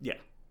 Yeah,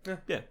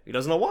 he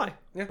doesn't know why,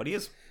 but he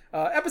is.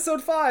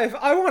 Episode 5,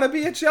 I want to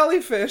be a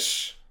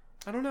jellyfish.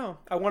 I don't know.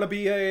 I want to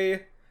be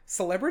a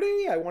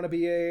celebrity. I want to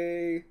be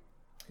a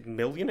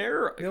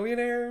Millionaire?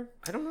 Millionaire?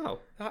 I don't know.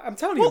 I'm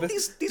telling you,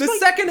 these the might...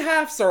 second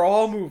halves are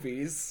all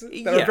movies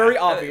that are very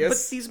obvious.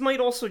 But these might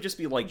also just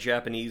be like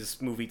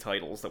Japanese movie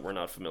titles that we're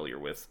not familiar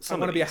with. I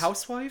Want to Be a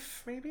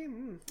Housewife, maybe?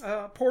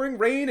 Pouring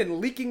rain and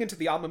leaking into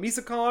the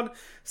Amamizukon,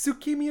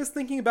 Tsukimi is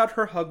thinking about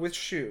her hug with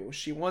Shu.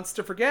 She wants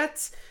to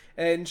forget,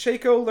 and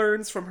Cheiko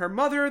learns from her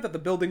mother that the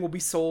building will be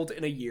sold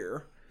in a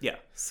year. Yeah.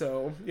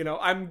 So,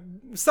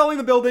 I'm selling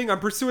the building, I'm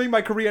pursuing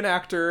my Korean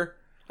actor...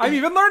 I'm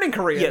even learning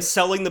Korean. Yeah,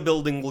 selling the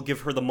building will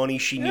give her the money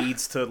she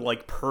needs to,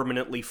 like,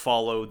 permanently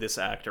follow this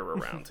actor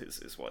around,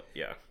 is what,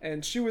 yeah.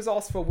 And Shu is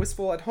also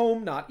wistful at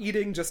home, not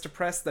eating, just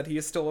depressed that he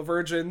is still a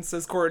virgin,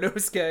 says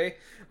Koronosuke.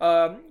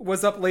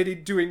 Was up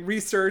late doing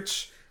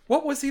research.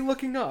 What was he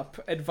looking up?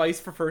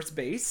 Advice for first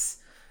base.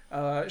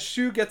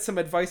 Shu gets some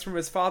advice from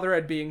his father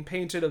at being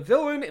painted a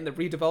villain in the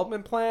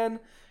redevelopment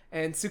plan.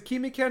 And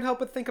Tsukimi can't help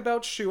but think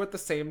about Shu at the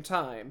same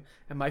time.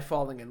 Am I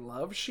falling in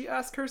love, she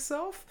asks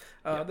herself.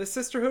 The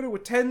sisterhood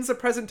attends a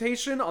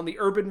presentation on the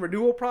urban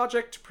renewal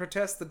project to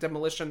protest the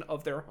demolition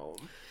of their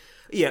home.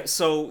 Yeah,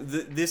 so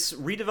this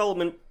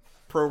redevelopment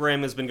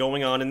program has been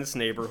going on in this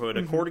neighborhood.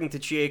 According to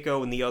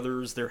Chieko and the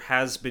others, there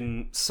has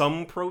been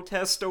some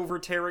protest over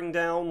tearing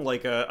down,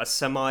 like, a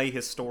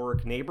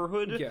semi-historic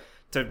neighborhood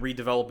to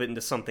redevelop it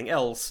into something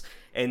else.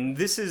 And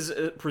this is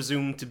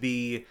presumed to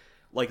be...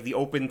 like the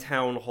open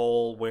town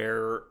hall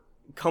where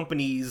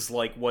companies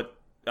like what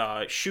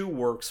Shu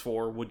works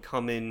for would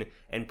come in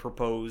and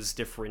propose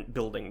different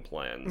building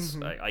plans.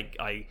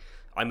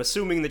 I'm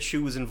assuming that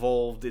Shu is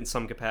involved in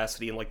some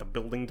capacity in like the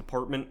building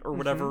department or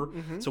whatever.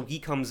 So he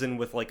comes in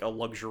with like a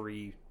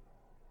luxury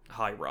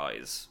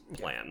high-rise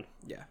plan.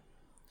 Yeah.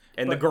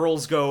 And the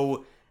girls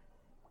go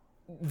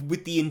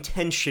with the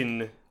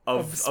intention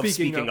of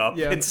speaking up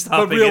and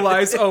stopping but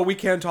realize, we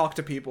can't talk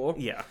to people.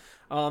 Yeah.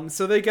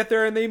 So they get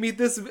there and they meet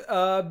this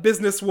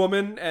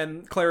businesswoman,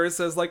 and Clara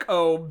says, like,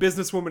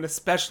 businesswomen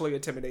especially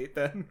intimidate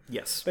them.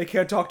 Yes. They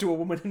can't talk to a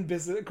woman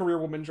in career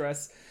woman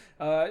dress.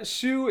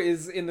 Shu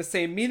is in the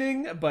same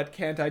meeting, but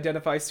can't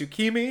identify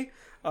Tsukimi,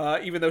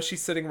 even though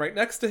she's sitting right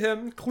next to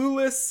him,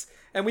 clueless.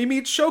 And we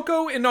meet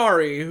Shoko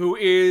Inari, who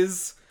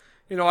is,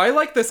 I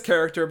like this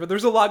character, but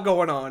there's a lot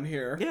going on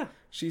here. Yeah.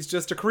 She's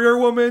just a career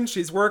woman,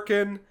 she's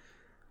working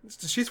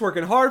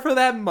hard for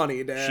that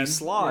money, Dan. She's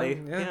sly.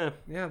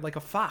 Yeah, like a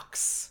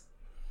fox.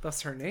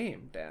 Thus her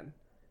name, Dan.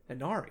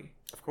 Inari.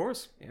 Of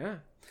course. Yeah.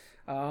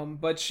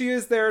 But she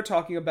is there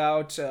talking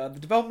about the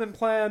development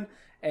plan,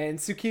 and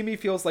Tsukimi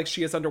feels like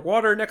she is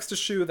underwater next to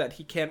Shu, that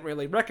he can't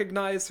really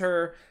recognize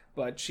her,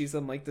 but she's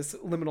in like this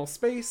liminal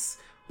space.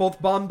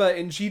 Both Bamba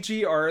and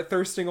Gigi are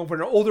thirsting over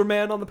an older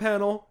man on the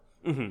panel.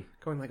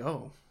 Going like,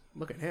 oh,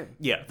 look at him.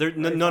 Yeah,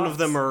 none of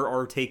them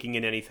are taking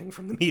in anything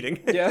from the meeting.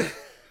 Yeah.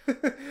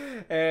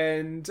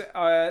 And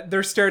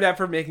they're stared at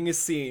for making a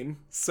scene.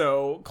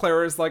 So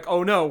Clara's like,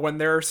 oh no, when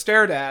they're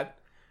stared at,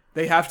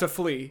 they have to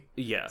flee.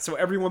 Yeah. So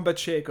everyone but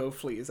Chieko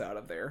flees out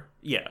of there.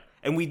 Yeah.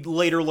 And we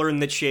later learn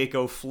that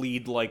Chieko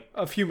fled like...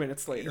 a few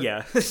minutes later.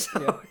 Yeah.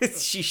 So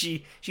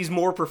she's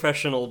more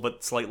professional,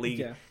 but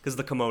slightly... because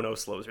the kimono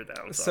slows her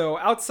down. So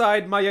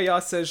outside,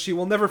 Mayaya says she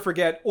will never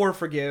forget or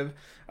forgive.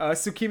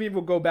 Tsukimi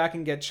will go back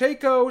and get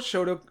Chieko.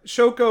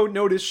 Shoko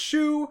notices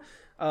Shu,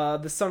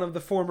 the son of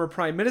the former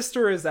prime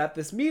minister, is at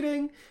this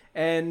meeting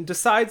and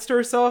decides to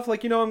herself,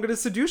 like, I'm going to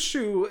seduce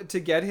Shu to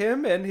get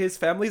him and his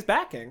family's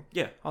backing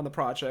on the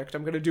project.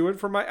 I'm going to do it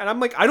for my... And I'm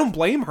like, I don't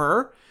blame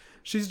her.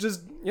 She's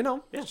just,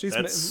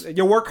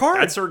 you work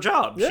hard. That's her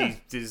job. Yeah.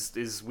 She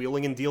is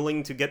wheeling and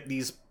dealing to get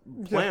these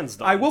plans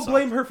done. I will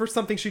blame her for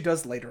something she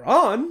does later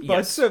on,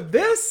 but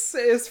this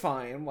is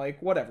fine. Like,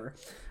 whatever.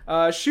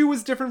 Shu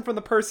was different from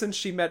the person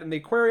she met in the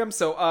aquarium,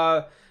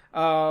 so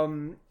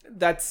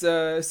that's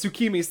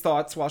Tsukimi's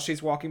thoughts while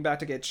she's walking back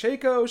to get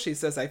Chieko. She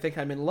says, I think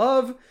I'm in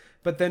love,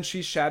 but then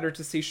she's shattered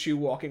to see Shu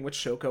walking with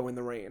Shoko in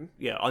the rain.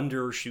 Yeah,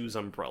 under Shu's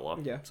umbrella.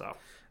 Yeah. So.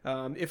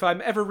 If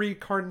I'm ever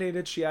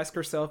reincarnated, she asks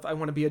herself, I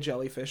want to be a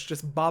jellyfish,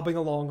 just bobbing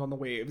along on the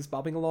waves,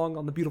 bobbing along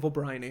on the beautiful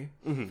briny.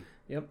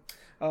 Yep.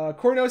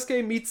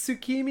 Koronosuke meets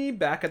Tsukimi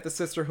back at the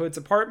Sisterhood's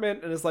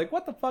apartment and is like,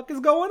 what the fuck is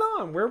going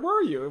on? Where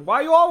were you? Why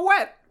are you all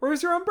wet?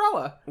 Where's your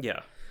umbrella? Yeah.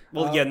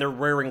 Well, and they're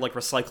wearing, like,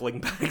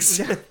 recycling bags.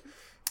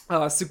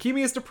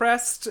 Tsukimi is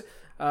depressed,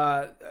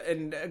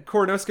 and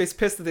Koronosuke's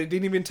pissed that they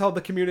didn't even tell the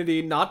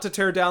community not to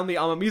tear down the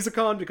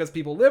Amamizukon because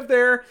people live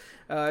there.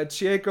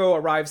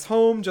 Chieko arrives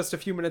home just a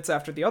few minutes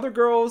after the other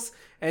girls,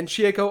 and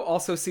Chieko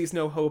also sees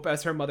no hope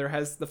as her mother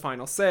has the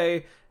final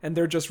say, and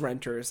they're just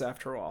renters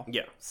after all.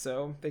 Yeah.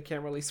 So they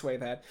can't really sway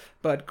that.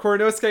 But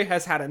Koronosuke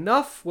has had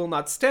enough, will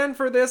not stand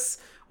for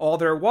this, all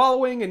their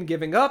wallowing and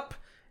giving up,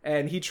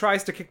 and he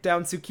tries to kick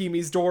down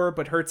Tsukimi's door,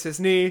 but hurts his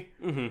knee,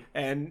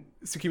 and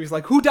Tsukimi's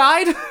like, who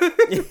died?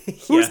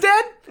 Who's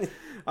dead?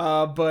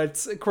 But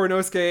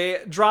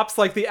Koronosuke drops,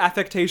 like, the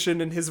affectation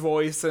in his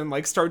voice and,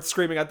 like, starts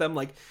screaming at them,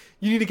 like,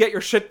 you need to get your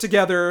shit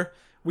together.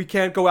 We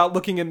can't go out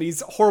looking in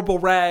these horrible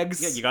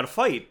rags. Yeah, you gotta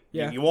fight.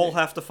 Yeah. You all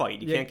have to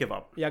fight. You can't give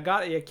up.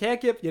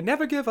 You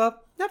never give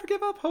up. Never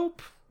give up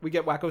hope. We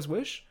get Wacko's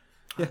wish.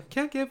 Yeah,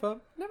 can't give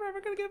up. Never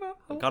ever gonna give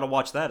up. Oh. Gotta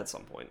watch that at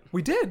some point.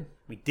 We did.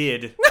 We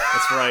did.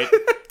 That's right.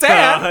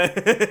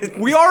 Damn!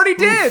 We already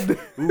did!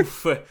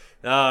 Oof.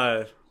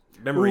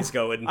 Memories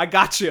going. I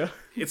got you.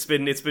 It's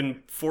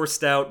been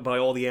forced out by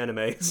all the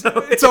anime. So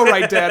It's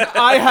alright, Dad.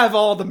 I have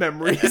all the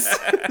memories.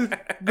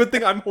 Good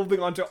thing I'm holding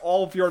on to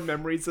all of your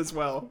memories as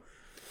well.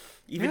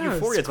 Even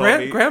Euphoria told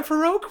me. Grant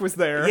Farouk was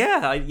there.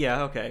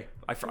 Yeah, okay.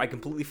 I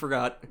completely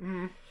forgot.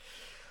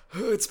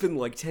 It's been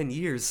like 10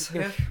 years.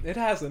 Yeah, it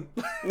hasn't.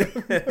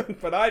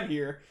 But I'm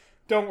here.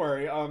 Don't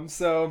worry.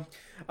 So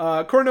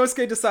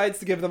Koronosuke decides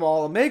to give them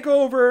all a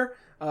makeover.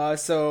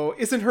 So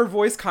isn't her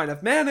voice kind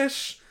of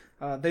mannish?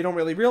 They don't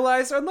really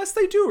realize, unless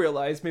they do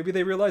realize. Maybe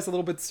they realize a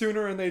little bit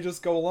sooner and they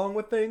just go along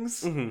with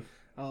things.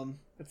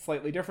 It's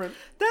slightly different.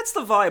 That's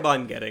the vibe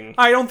I'm getting.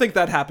 I don't think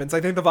that happens.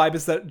 I think the vibe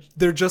is that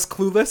they're just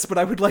clueless, but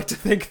I would like to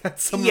think that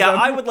some of them...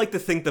 I would like to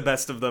think the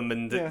best of them,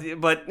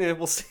 but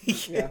we'll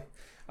see. Yeah.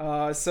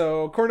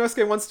 So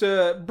Koronosuke wants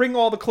to bring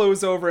all the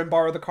clothes over and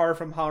borrow the car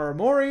from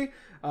Haramori,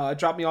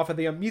 drop me off at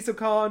the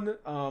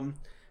Mizukon,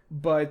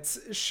 but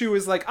Shu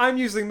is like, I'm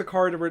using the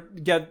car to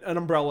get an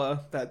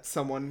umbrella that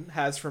someone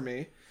has for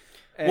me.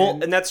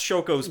 And that's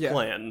Shoko's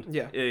plan.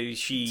 Yeah.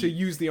 She to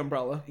use the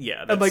umbrella.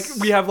 Yeah. And like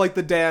we have like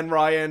the Dan,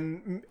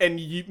 Ryan, and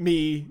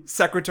me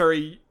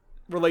secretary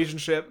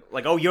relationship.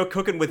 Like, oh, you're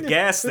cooking with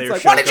gas there,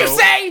 like, Shoko. what did you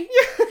say?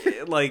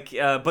 Like,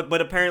 but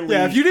apparently,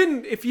 yeah.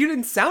 If you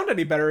didn't sound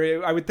any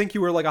better, I would think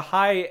you were like a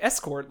high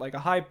escort, like a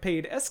high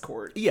paid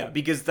escort. Yeah,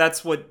 because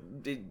that's what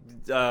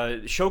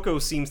Shoko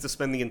seems to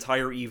spend the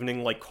entire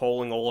evening like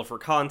calling all of her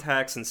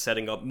contacts and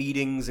setting up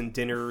meetings and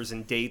dinners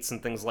and dates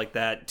and things like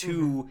that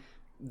to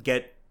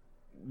get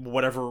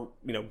whatever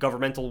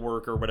governmental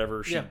work or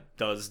whatever she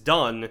does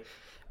done.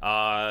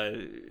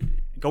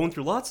 Going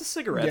through lots of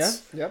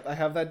cigarettes. Yeah, yep, I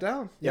have that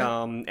down.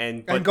 Yeah.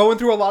 And going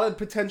through a lot of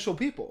potential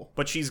people.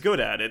 But she's good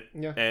at it.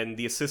 Yeah. And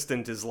the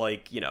assistant is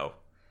like,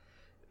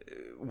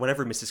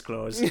 whatever, Mrs.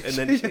 Claus. And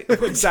then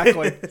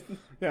exactly.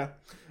 Yeah.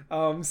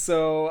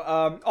 Also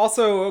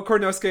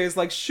Koronosuke is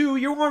like, Shu,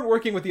 you aren't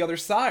working with the other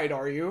side,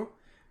 are you?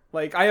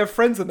 Like, I have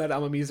friends in that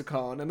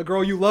Amamizukon, and the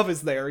girl you love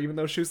is there, even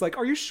though Shu's like,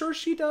 are you sure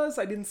she does?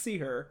 I didn't see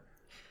her.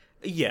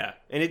 Yeah,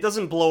 and it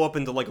doesn't blow up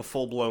into like a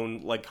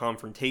full-blown like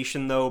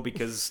confrontation though,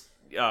 because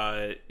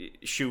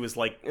Shu is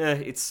like,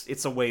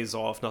 it's a ways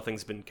off,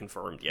 nothing's been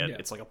confirmed yet. Yeah.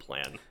 It's like a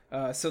plan.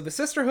 So the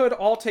Sisterhood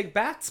all take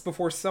bats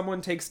before someone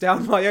takes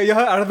down Mayaya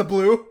out of the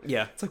blue.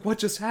 Yeah. It's like, what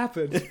just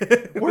happened?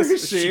 Where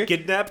is she? She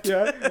kidnapped?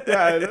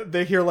 Yeah.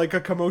 They hear like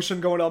a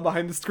commotion going on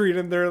behind the screen,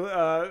 and they're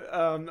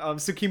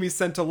Tsukimi's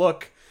sent to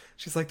look.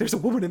 She's like, there's a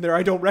woman in there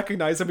I don't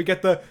recognize, and we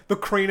get the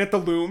crane at the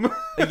loom.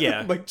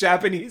 Yeah. Like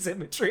Japanese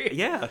imagery.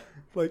 Yeah.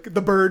 Like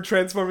the bird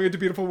transforming into a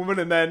beautiful woman,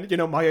 and then,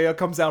 Mayaya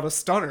comes out a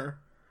stunner.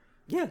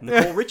 Yeah,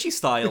 Nicole Richie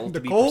style,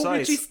 to be precise. Nicole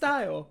Richie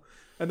style.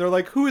 And they're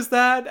like, who is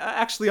that?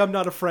 Actually, I'm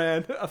not a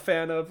fan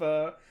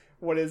of,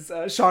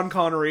 Sean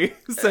Connery,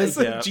 says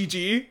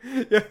Gigi.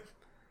 Yeah.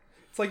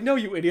 It's like, no,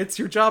 you idiots,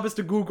 your job is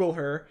to Google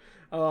her.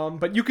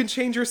 But you can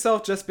change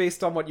yourself just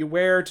based on what you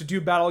wear. To do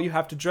battle, you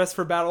have to dress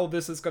for battle.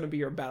 This is going to be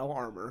your battle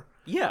armor.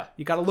 Yeah.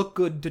 You gotta look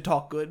good to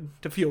talk good,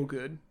 to feel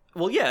good.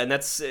 Well, yeah, and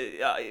that's...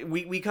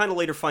 we kind of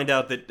later find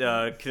out that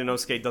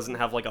Kinosuke doesn't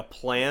have, like, a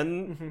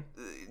plan,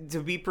 to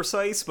be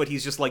precise, but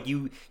he's just like,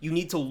 you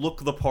need to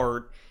look the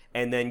part,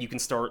 and then you can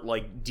start,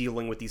 like,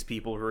 dealing with these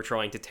people who are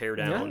trying to tear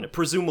down,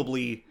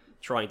 presumably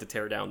trying to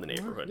tear down the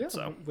neighborhood. Yeah,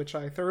 so which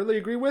I thoroughly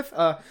agree with.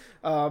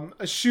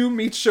 Shu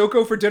meets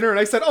Shoko for dinner, and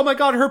I said, oh my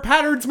god, her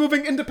pattern's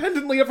moving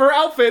independently of her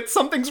outfit.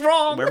 Something's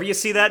wrong. Wherever you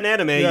see that in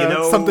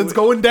anime, something's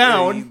going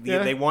down.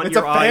 They want it's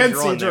your eyes a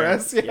fancy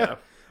dress. Yeah.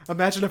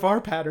 Imagine if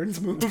our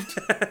patterns moved.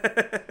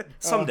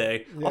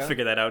 Someday. I'll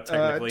figure that out,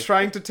 technically.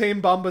 Trying to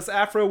tame Bamba's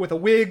afro with a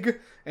wig,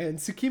 and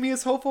Tsukimi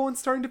is hopeful and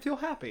starting to feel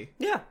happy.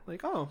 Yeah.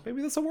 Like, oh,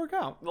 maybe this will work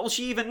out. Well,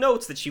 she even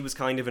notes that she was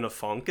kind of in a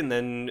funk, and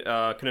then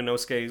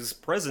Kinosuke's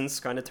presence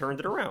kind of turned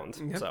it around.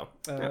 Yep.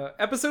 So,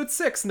 Episode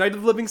 6, Night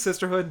of the Living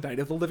Sisterhood, Night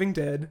of the Living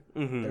Dead.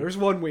 There's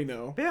one we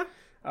know. Yeah.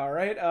 All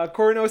right.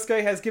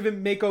 Koronosuke has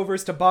given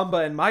makeovers to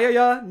Bamba and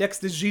Mayaya.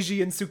 Next is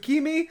Gigi and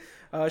Tsukimi.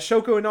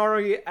 Shoko and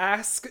Ari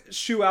ask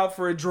Shu out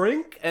for a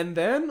drink, and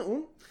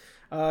then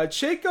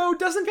Cheiko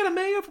doesn't get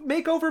a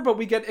makeover, but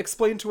we get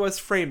explained to us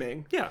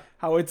framing. Yeah.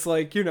 How it's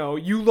like,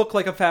 you look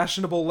like a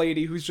fashionable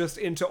lady who's just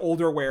into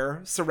older wear,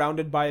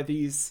 surrounded by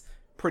these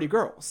pretty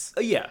girls.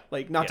 Yeah.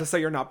 Like, not to say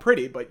you're not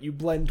pretty, but you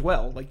blend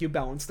well. Like, you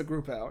balance the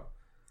group out.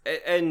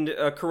 And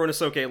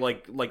Koronosuke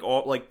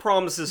like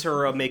promises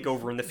her a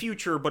makeover in the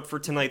future, but for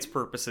tonight's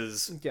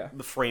purposes,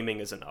 the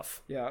framing is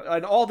enough. Yeah,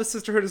 and all the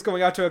sisterhood is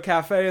going out to a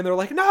cafe, and they're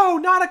like, "No,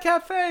 not a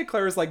cafe."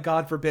 Claire's like,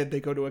 "God forbid they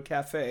go to a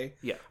cafe,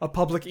 a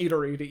public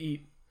eatery to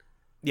eat."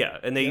 Yeah,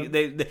 and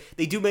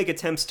they do make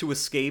attempts to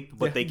escape,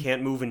 but they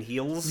can't move in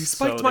heels. You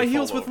spiked my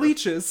heels with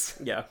leeches.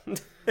 Yeah.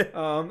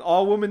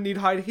 All women need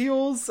high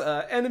heels.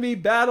 Enemy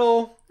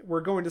battle.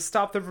 we're going to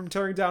stop them from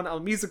tearing down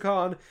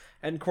Almizukon,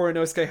 and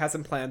Koronosuke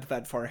hasn't planned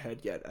that far ahead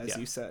yet, as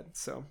you said.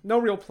 So, no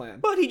real plan.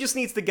 But he just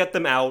needs to get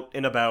them out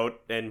and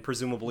about, and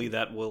presumably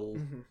that will,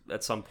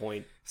 at some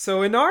point.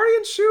 So Inari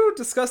and Shu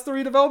discuss the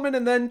redevelopment,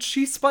 and then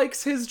she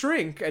spikes his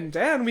drink. And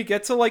Dan, we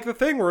get to, like, the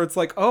thing where it's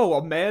like, oh,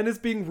 a man is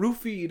being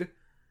roofied.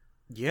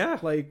 Yeah.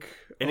 Like,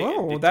 and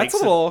it that's a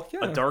little...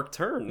 a dark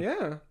turn.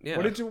 Yeah.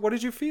 What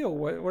did you feel?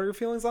 What are your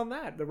feelings on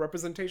that? The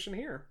representation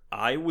here?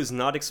 I was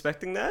not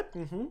expecting that.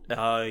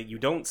 You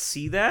don't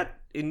see that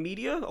in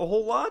media a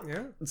whole lot.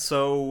 Yeah.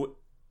 So,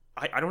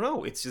 I don't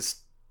know.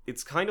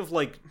 It's kind of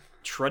like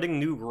treading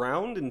new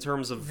ground in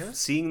terms of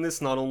seeing this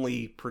not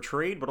only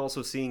portrayed, but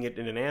also seeing it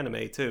in an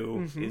anime,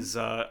 too.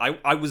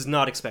 I was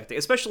not expecting,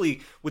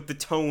 especially with the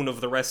tone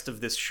of the rest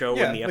of this show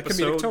in the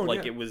episode. Tone,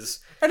 it was...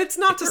 And it's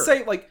not to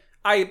say, like...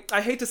 I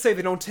hate to say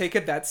they don't take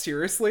it that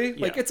seriously.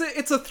 Like,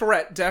 it's a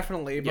threat,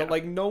 definitely, but,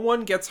 like, no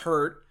one gets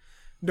hurt.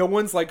 No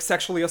one's, like,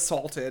 sexually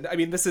assaulted. I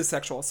mean, this is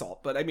sexual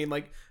assault, but, I mean,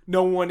 like,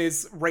 no one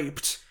is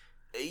raped,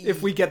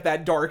 if we get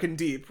that dark and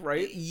deep,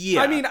 right?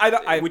 Yeah. I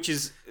mean, which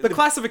is... The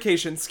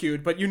classification's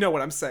skewed, but you know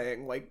what I'm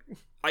saying. Like,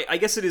 I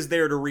guess it is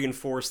there to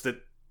reinforce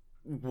that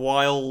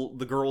while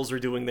the girls are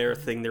doing their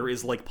thing, there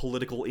is, like,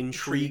 political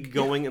intrigue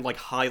going, and, like,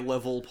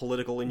 high-level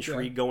political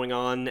intrigue going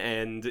on,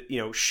 and, you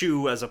know,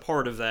 Shu, as a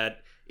part of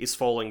that, is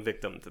falling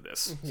victim to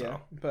this. Yeah,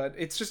 but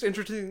it's just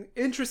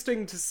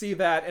interesting to see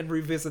that and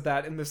revisit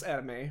that in this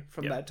anime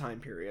from that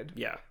time period.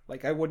 Yeah.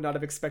 Like, I would not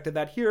have expected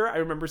that here. I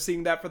remember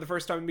seeing that for the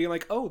first time and being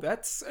like, oh,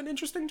 that's an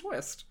interesting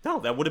twist.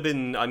 No, that would have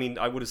been, I mean,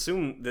 I would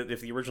assume that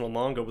if the original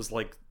manga was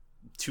like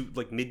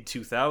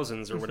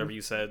mid-2000s or whatever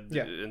you said,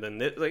 and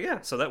then,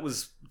 so that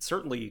was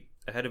certainly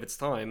ahead of its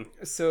time.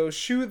 So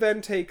Shu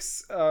then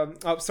takes,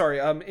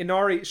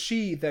 Inari,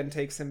 she then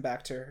takes him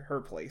back to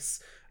her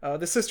place.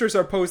 The sisters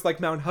are posed like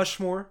Mount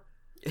Hushmore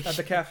at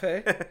the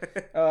cafe.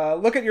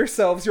 Look at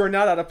yourselves. You're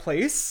not out of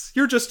place.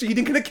 You're just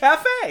eating in a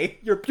cafe.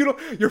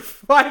 You're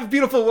five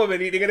beautiful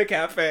women eating in a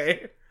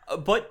cafe.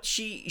 But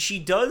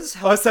she does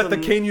help us at the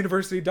Kane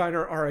University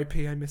Diner.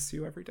 R.I.P. I miss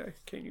you every day.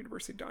 Kane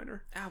University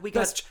Diner. We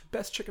got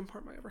best chicken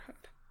parm I ever had.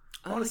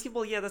 Honestly,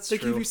 well, yeah, that's true.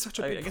 They give you such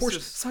a big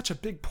portion. Such a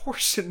big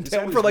portion,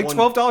 Dan, for like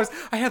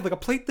 $12. I had like a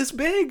plate this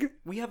big.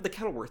 We have the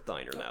Kenilworth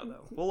Diner now,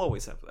 though. We'll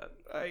always have that.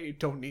 I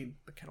don't need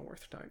the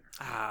Kenilworth Diner.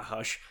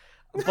 Hush.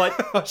 But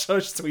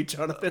hush, sweet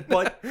Jonathan.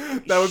 But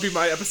that would be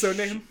my episode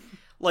name.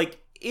 Like,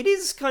 it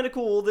is kind of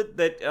cool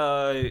that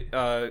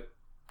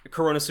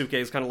Koronosuke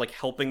is kind of like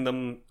helping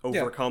them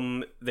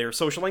overcome their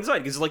social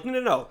anxiety. Because it's like,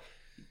 no.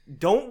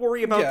 Don't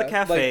worry about the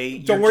cafe.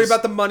 Like, don't worry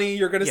about the money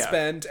you're going to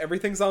spend.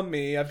 Everything's on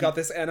me. I've got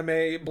this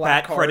anime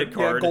black card. Credit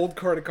card. Gold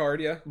credit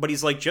card, But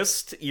he's like,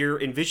 just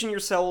envision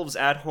yourselves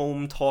at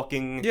home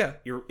talking. Yeah.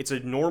 It's a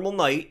normal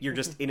night. You're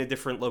just in a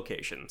different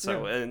location.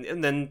 So,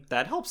 and then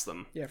that helps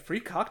them. Yeah, free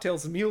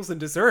cocktails, meals, and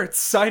desserts.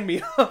 Sign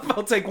me up.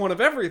 I'll take one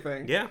of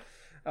everything. Yeah.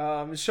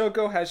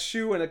 Shoko has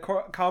Shu in a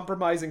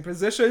compromising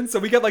position, so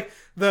we get like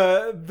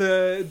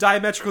the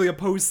diametrically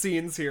opposed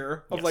scenes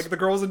here of like the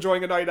girls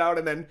enjoying a night out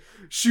and then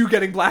Shu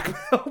getting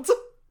blackmailed.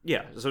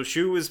 Yeah, so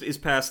Shu is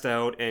passed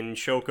out and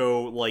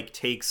Shoko like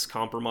takes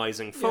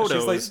compromising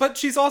photos. But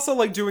she's also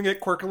like doing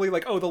it quirkily,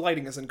 like, oh, the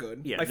lighting isn't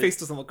good. Yeah, my face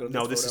doesn't look good in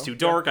this this photo. Is too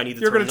dark. I need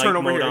to turn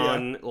night mode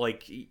on.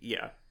 Like,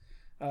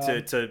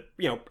 to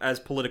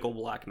as political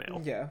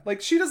blackmail. Yeah, like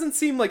she doesn't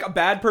seem like a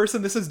bad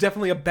person. This is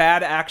definitely a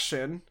bad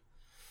action.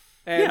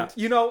 And,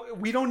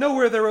 we don't know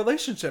where their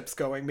relationship's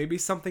going. Maybe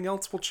something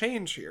else will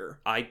change here.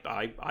 I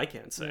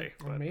can't say.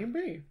 But.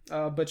 Maybe.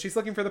 But she's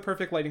looking for the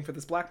perfect lighting for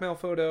this blackmail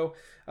photo.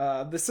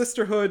 The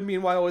sisterhood,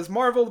 meanwhile, is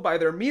marveled by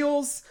their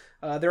meals.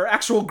 There are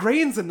actual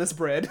grains in this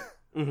bread.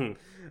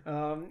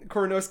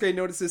 Koronosuke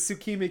notices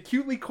Tsukimi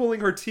cutely cooling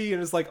her tea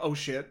and is like, oh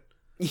shit.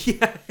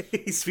 Yeah,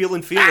 he's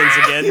feeling feelings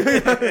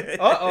again.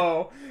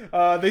 Uh-oh.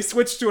 They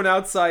switch to an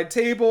outside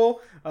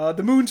table.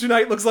 The moon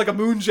tonight looks like a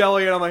moon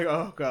jelly, and I'm like,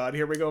 oh god,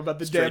 here we go about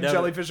the damn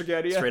jellyfish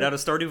again. Yeah. Straight out of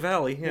Stardew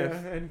Valley. Yeah.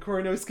 And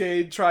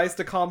Koronosuke tries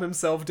to calm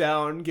himself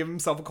down, give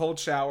himself a cold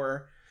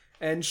shower.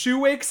 And Shu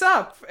wakes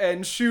up,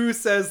 and Shu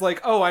says,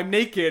 like, oh, I'm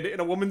naked in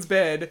a woman's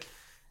bed.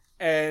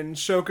 And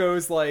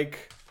Shoko's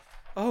like,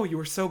 oh, you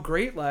were so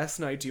great last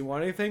night. Do you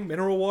want anything?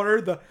 Mineral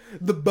water?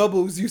 The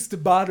bubbles used to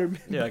bother me.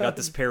 Yeah, I got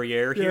this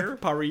Perrier here.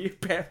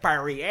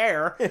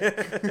 Perrier.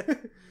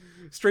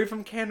 Straight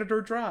from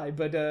Canada Dry.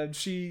 But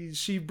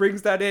she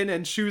brings that in,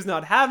 and Shu's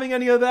not having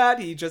any of that.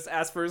 He just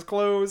asks for his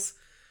clothes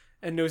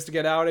and knows to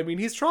get out. I mean,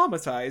 he's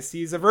traumatized.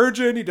 He's a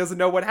virgin. He doesn't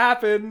know what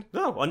happened.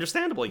 No,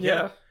 understandably,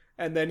 yeah.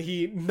 And then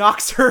he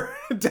knocks her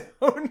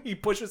down. He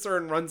pushes her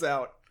and runs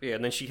out. Yeah,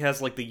 and then she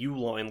has, like, the U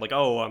line, like,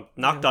 oh, I'm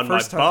knocked on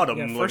my bottom.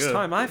 Yeah, first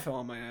time I fell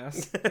on my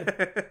ass.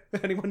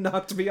 Anyone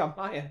knocked me on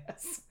my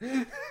ass.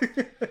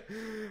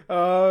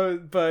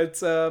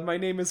 But my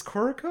name is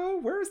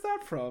Kuriko? Where is that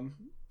from?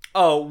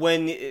 Oh,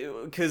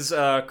 because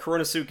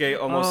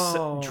Koronosuke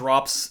almost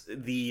drops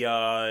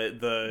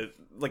the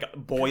like,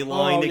 boy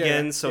line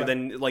again, so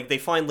then, like, they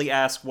finally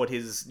ask what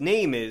his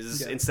name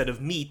is instead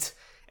of meat.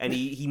 and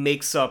he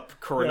makes up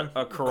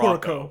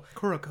Kuroko,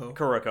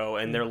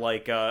 and they're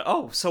like,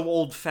 oh, so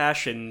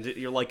old-fashioned.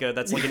 You're like,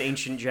 that's like an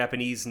ancient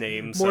Japanese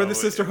name. More the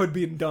sisterhood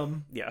being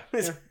dumb. Yeah.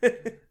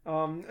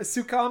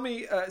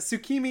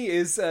 Tsukimi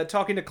is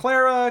talking to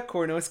Clara.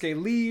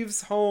 Koronosuke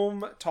leaves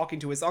home, talking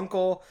to his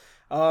uncle.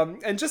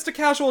 And just a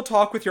casual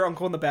talk with your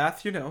uncle in the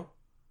bath, you know.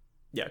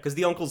 Yeah, because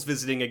the uncle's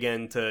visiting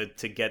again to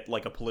get,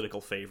 like, a political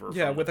favor.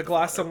 Yeah, with a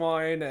glass of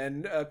wine,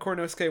 and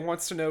Koronosuke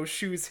wants to know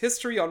Shu's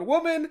history on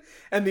woman,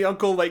 and the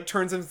uncle, like,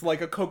 turns into,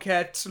 like, a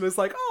coquette, and is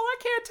like, oh,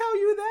 I can't tell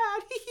you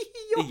that.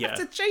 You'll have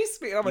to chase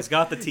me. And I'm he's like,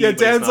 got the tea, yeah,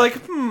 Dan's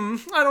like,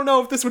 I don't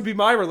know if this would be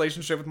my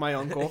relationship with my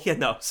uncle. Yeah,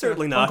 no,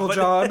 certainly not. Uncle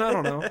John, I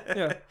don't know.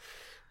 Yeah.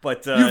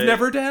 But you've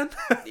never, Dan?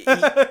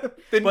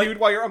 Been nude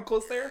while your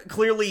uncle's there?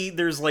 Clearly,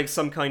 there's, like,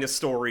 some kind of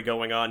story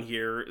going on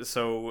here,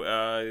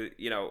 so,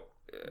 you know,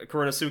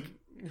 Koronosuke.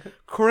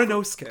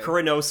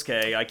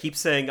 I keep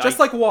saying... Just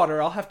like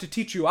water, I'll have to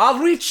teach you.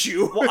 I'll reach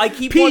you. Well, I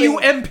keep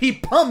P-U-M-P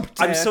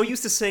pumped. I'm so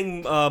used to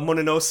saying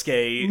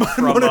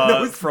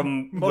Mononosuke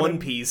from One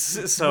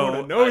Piece.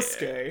 So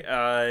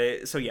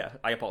Mononosuke. So yeah,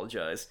 I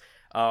apologize.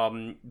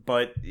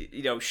 But,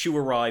 you know, Shu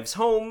arrives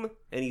home,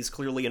 and he's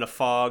clearly in a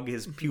fog.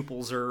 His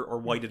pupils are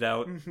whited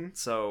out.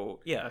 So,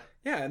 yeah.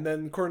 Yeah, and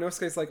then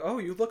Koronosuke's like, oh,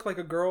 you look like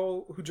a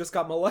girl who just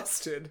got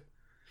molested.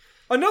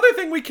 Another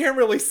thing we can't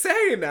really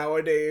say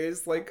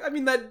nowadays, like, I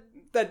mean, and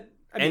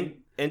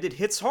it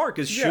hits hard,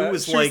 because Shu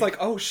was like,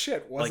 oh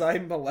shit, was I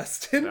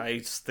molested? I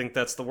just think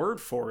that's the word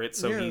for it,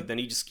 so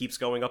he just keeps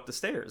going up the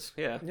stairs.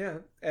 Yeah. Yeah,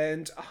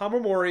 and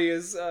Hamamori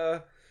is,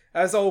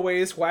 as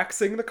always,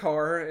 waxing the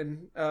car,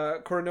 and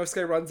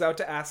Koronosuke runs out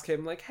to ask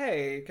him, like,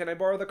 hey, can I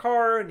borrow the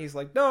car? And he's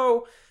like,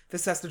 no,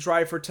 this has to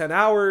drive for 10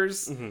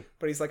 hours.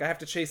 But he's like, I have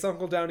to chase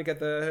Uncle down to get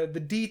the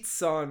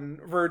deets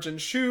on Virgin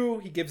Shu.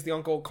 He gives the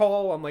uncle a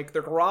call on, like,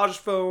 their garage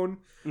phone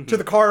to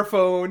the car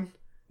phone.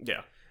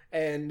 Yeah.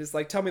 And is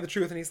like, tell me the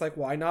truth. And he's like,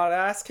 why not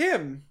ask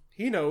him?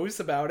 He knows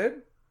about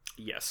it.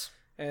 Yes.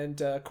 And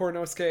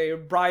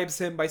Koronosuke bribes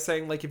him by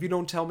saying, like, if you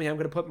don't tell me, I'm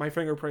going to put my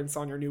fingerprints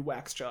on your new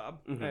wax job.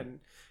 And,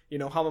 you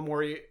know,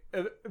 Hamamori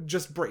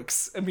just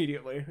breaks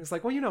immediately. It's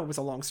like, well, you know, it was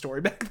a long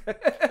story back then.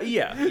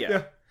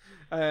 Yeah.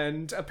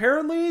 And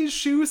apparently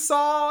Shu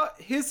saw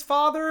his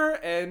father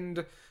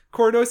and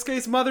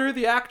Koronosuke's mother,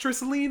 the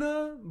actress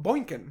Lena,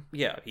 boinkin'.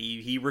 Yeah,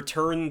 he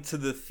returned to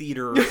the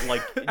theater,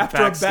 like,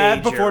 after a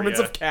bad performance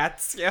of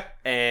Cats,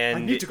 and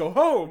I need to go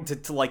home.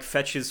 To like,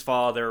 fetch his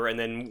father, and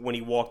then when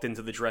he walked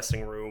into the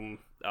dressing room,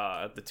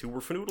 the two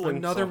were fanoodling.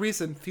 Another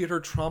reason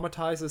theater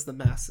traumatizes the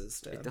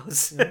masses, Dad. It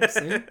does. You know what I'm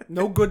saying?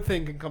 No good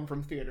thing can come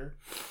from theater.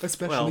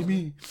 Especially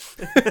me.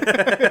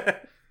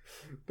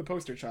 The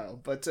poster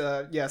child. But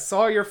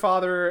saw your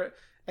father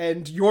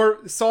and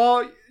your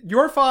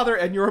father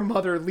and your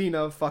mother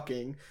Lena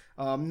fucking,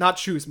 not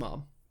Shu's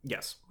mom.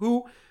 Yes.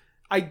 Who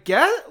I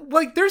get,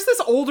 like, there's this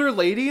older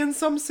lady in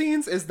some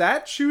scenes. Is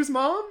that Shu's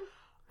mom?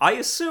 I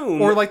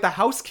assume, or like the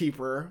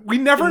housekeeper. We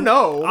never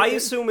know. I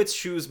assume it's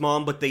Shu's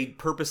mom, but they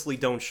purposely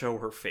don't show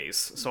her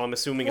face. So I'm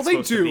assuming it's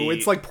supposed to be.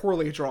 It's like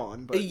poorly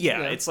drawn. But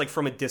yeah, it's like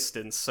from a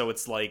distance. So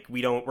it's like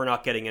we're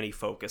not getting any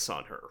focus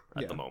on her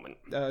at the moment.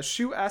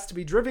 Shu asked to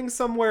be driven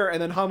somewhere,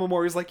 and then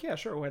Hamamori's like, yeah,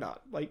 sure, why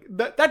not? Like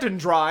that didn't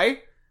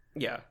dry.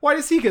 Yeah. Why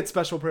does he get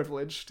special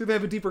privilege? Do they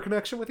have a deeper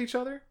connection with each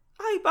other?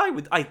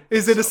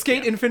 Is it a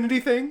Skate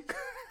Infinity thing?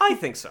 I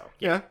think so.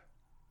 Yeah.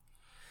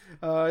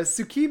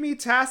 Tsukimi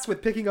tasked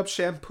with picking up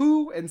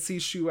shampoo and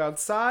sees Shu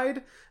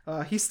outside.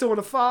 He's still in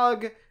a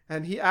fog,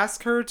 and he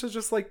asks her to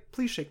just, like,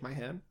 please shake my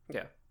hand.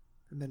 Yeah.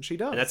 And then she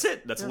does. And that's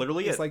it. That's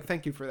literally He's it. like,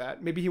 thank you for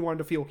that. Maybe he wanted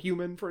to feel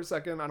human for a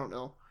second. I don't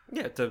know.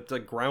 Yeah, to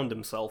ground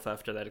himself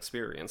after that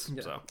experience.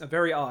 Yeah. So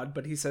very odd,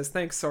 but he says,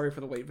 thanks, sorry for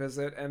the late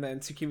visit. And then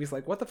Tsukimi's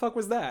like, what the fuck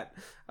was that?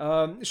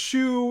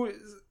 Shu,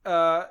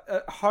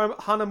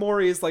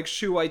 Hanamori is like,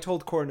 Shu, I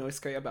told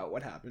Koronosuke about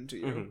what happened to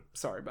you.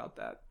 Sorry about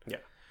that. Yeah.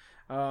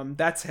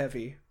 That's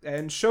heavy.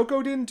 And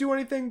Shoko didn't do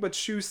anything, but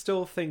Shu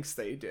still thinks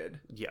they did.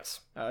 Yes.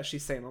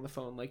 She's saying on the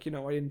phone, like, you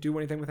know, I didn't do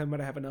anything with him, but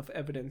I have enough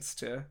evidence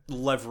to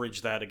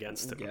leverage that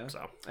against him. Yeah.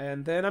 So.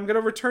 And then I'm going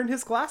to return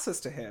his glasses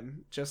to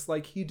him, just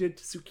like he did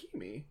to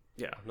Tsukimi.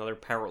 Yeah, another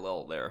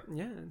parallel there.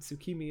 Yeah, and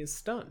Tsukimi is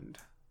stunned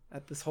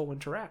at this whole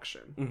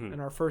interaction.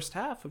 And our first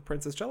half of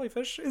Princess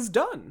Jellyfish is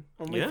done.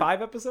 Only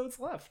 5 episodes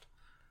left.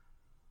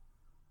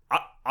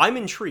 I'm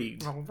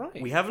intrigued. All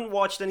right. We haven't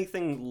watched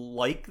anything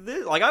like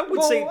this. Like, I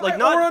would say, like,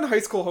 not... Ouran High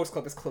School Host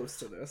Club is close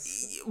to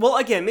this. Well,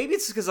 again, maybe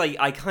it's because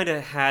I kind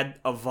of had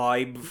a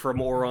vibe from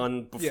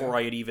Ouran before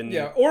I had even...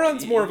 Yeah,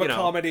 Ouran's more of a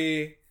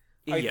comedy.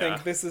 I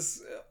think this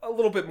is a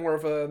little bit more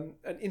of an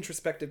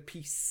introspective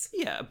piece.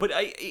 Yeah, but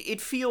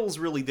it feels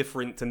really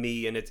different to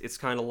me, and it's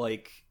kind of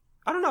like...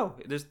 I don't know.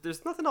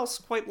 There's nothing else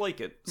quite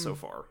like it so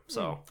far.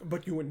 So,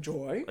 but you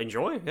enjoy?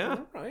 Enjoy,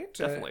 yeah. All right.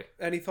 Definitely.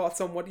 Any thoughts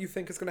on what you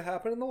think is going to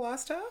happen in the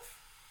last half?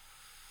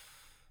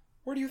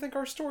 Where do you think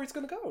our story's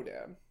going to go,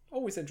 Dan?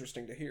 Always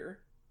interesting to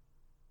hear.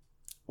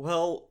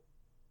 Well,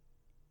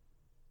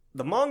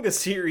 the manga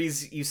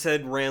series, you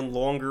said, ran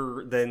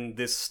longer than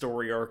this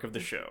story arc of the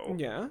show.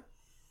 Yeah.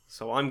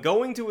 So I'm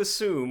going to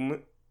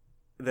assume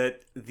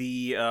that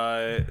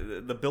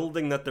the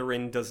building that they're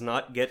in does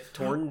not get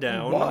torn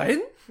down.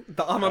 What?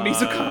 The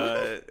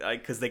Amamizuka?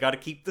 Because they got to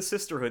keep the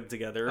sisterhood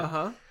together.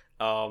 Uh-huh.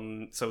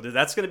 So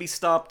that's going to be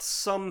stopped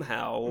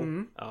somehow.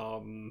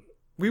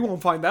 We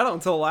won't find that out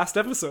until the last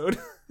episode.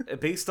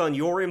 Based on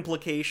your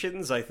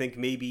implications, I think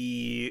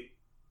maybe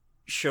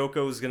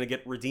Shoko's going to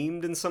get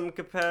redeemed in some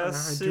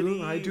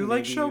capacity. I do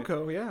like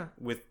Shoko, yeah.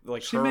 With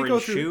like She her may and go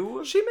Shu.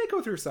 through. She may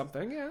go through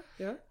something,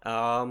 yeah.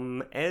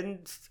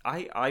 And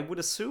I would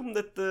assume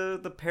that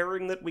the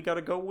pairing that we got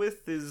to go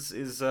with is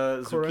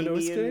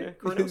Zucchini and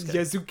Kuranosuke.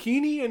 Yeah,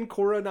 Zucchini and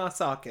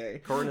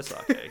Koronasake.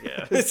 Koronasake,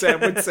 yeah. As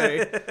Sam would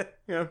say.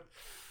 Yeah.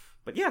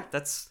 But yeah,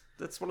 that's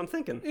what I'm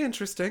thinking.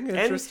 Interesting.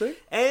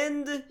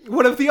 And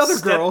what of the other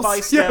step girls? by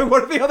step, yeah,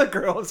 what are the other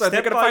girls? Are they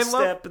step gonna by find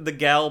love? step, the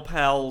gal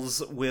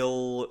pals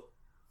will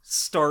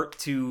start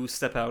to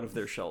step out of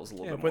their shells a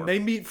little bit more. When they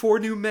meet 4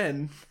 new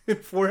men in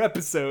 4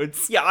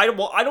 episodes. Yeah, I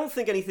don't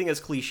think anything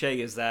as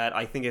cliche as that.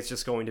 I think it's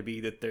just going to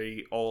be that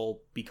they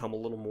all become a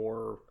little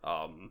more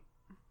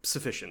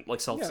sufficient,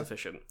 like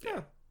self-sufficient.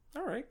 Yeah.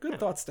 All right, good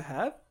thoughts to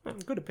have.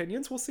 Good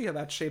opinions. We'll see how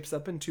that shapes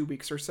up in 2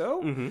 weeks or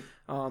so.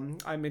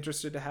 I'm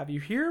interested to have you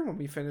here when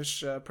we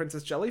finish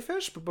Princess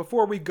Jellyfish. But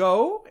before we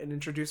go and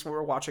introduce what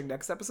we're watching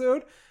next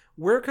episode,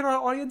 where can our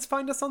audience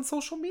find us on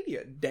social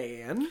media?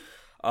 Dan?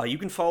 You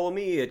can follow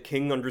me at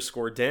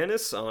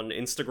king_Danis on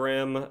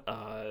Instagram,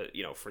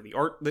 for the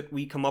art that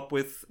we come up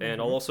with,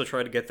 and I'll also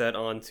try to get that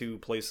onto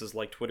places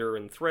like Twitter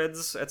and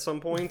Threads at some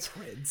point.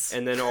 Threads.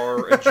 And then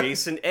our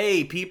adjacent,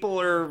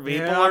 people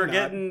are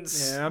getting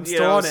I'm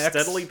still on X.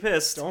 steadily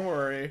pissed. Don't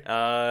worry.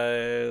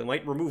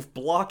 Might remove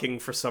blocking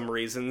for some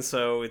reason,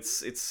 so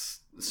it's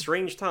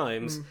strange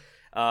times.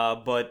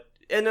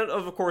 And then,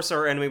 of course,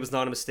 our Anime Was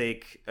Not a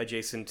Mistake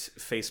adjacent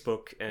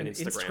Facebook and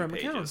Instagram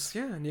pages. Accounts,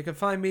 yeah. And you can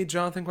find me,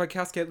 Jonathan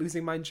Kwiatkowski, at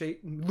Losing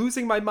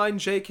My Mind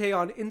JK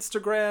on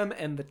Instagram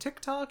and the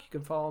TikTok. You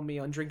can follow me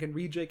on Drink and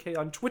Read JK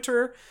on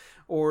Twitter.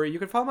 Or you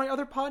can follow my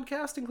other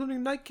podcast,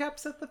 including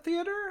Nightcaps at the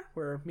Theater,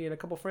 where me and a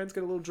couple friends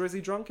get a little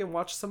drizzy drunk and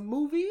watch some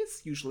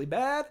movies, usually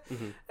bad,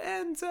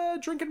 and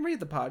Drink and Read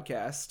the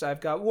podcast.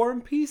 I've got War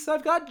and Peace,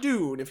 I've got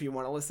Dune, if you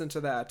want to listen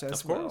to that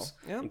as well. Of course.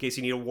 Yeah. In case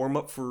you need a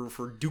warm-up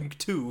for Dune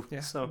 2.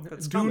 Yeah. So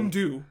that's Dune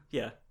Do.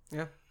 Yeah.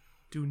 Yeah.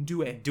 Dune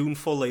Due. Dune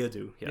Folie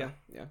Do. Yeah.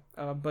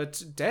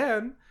 But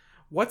Dan,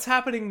 what's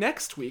happening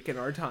next week in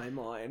our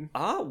timeline?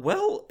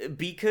 Well,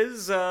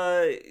 because,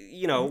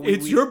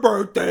 it's your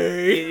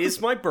birthday! It is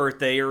my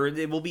birthday, or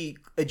it will be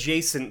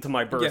adjacent to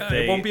my birthday.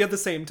 Yeah, it won't be at the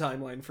same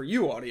timeline for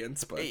you,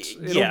 audience, but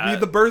it'll be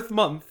the birth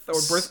month,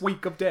 or birth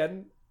week of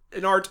Dan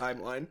in our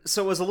timeline.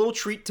 So as a little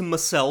treat to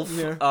myself,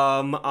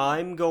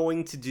 I'm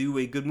going to do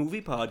a good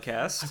movie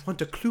podcast. I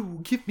want a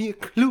clue. Give me a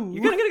clue.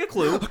 You're gonna get a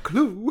clue. A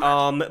clue.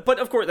 But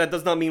of course, that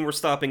does not mean we're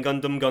stopping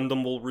Gundam.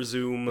 Gundam will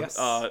resume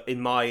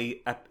in my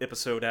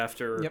episode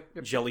after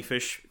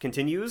Jellyfish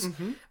continues.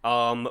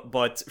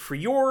 But for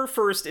your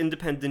first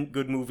independent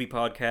good movie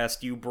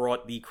podcast, you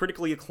brought the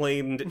critically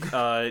acclaimed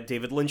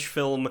David Lynch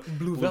film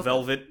Blue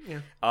Velvet,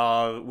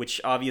 which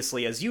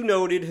obviously, as you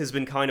noted, has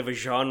been kind of a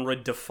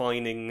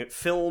genre-defining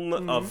film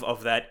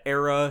of that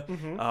era,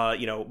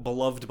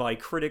 beloved by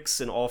critics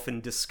and often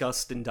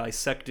discussed and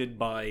dissected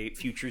by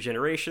future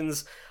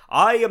generations.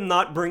 I am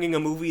not bringing a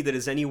movie that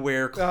is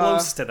anywhere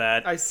close to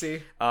that. I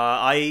see.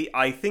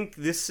 I think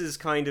this is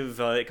kind of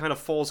it kind of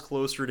falls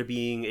closer to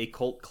being a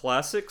cult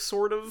classic,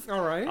 sort of.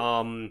 All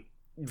right.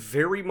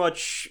 Very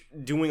much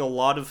doing a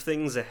lot of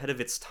things ahead of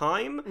its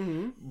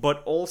time,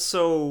 but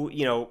also,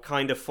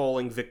 kind of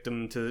falling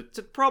victim to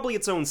probably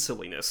its own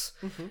silliness.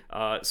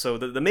 So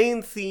the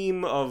main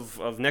theme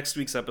of next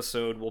week's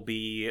episode will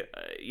be,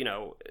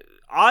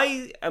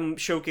 I am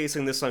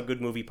showcasing this on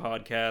Good Movie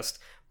Podcast,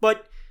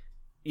 but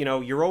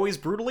you're always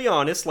brutally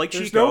honest, like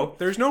Chico.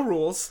 There's no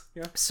rules.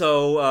 Yeah.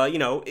 So,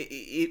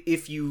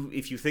 if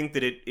you think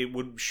that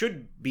it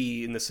should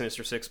be in the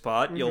Sinister Six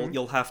pot,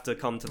 you'll have to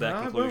come to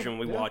that conclusion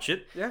when we watch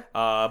it. Yeah.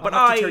 But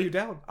I'll have to tear you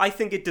down. I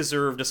think it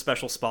deserved a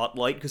special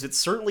spotlight because it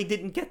certainly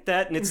didn't get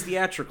that in its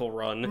theatrical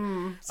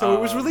run. So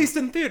it was released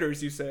in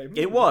theaters, you say?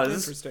 It was.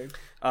 Interesting.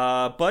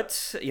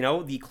 But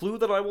the clue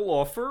that I will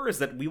offer is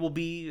that we will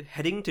be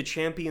heading to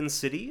Champion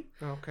City.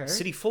 Okay. A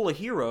city full of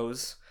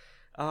heroes.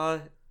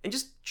 And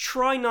just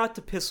try not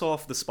to piss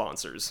off the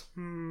sponsors.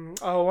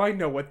 Oh, I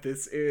know what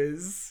this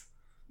is.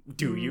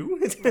 Do you?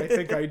 I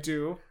think I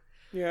do.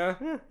 Yeah.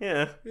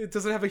 Yeah.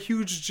 Does it have a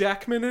huge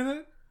Jackman in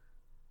it?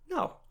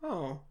 No.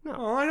 Oh. No.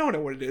 Oh, I don't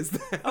know what it is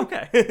then.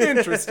 Okay.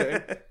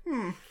 Interesting.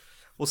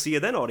 We'll see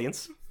you then,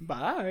 audience.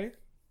 Bye.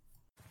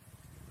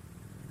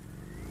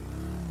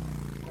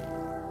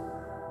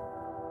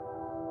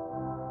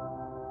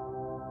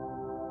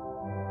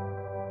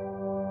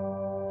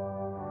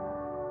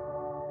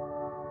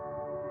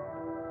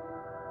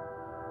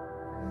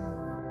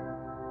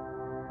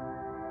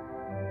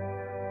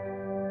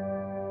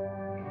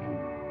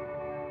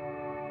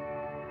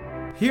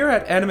 Here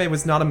at Anime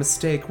Was Not a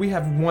Mistake, we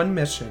have one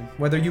mission.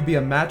 Whether you be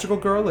a magical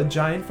girl, a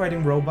giant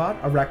fighting robot,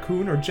 a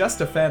raccoon, or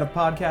just a fan of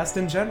podcasts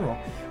in general,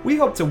 we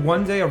hope to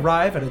one day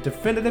arrive at a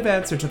definitive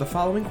answer to the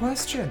following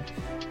question.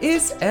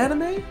 Is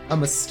anime a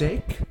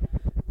mistake?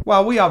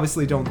 While we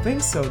obviously don't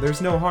think so,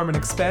 there's no harm in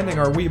expanding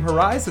our weeb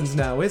horizons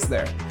now, is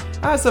there?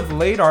 As of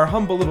late, our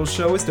humble little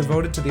show is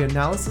devoted to the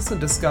analysis and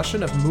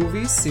discussion of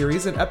movies,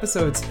 series, and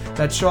episodes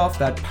that show off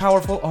that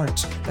powerful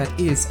art that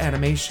is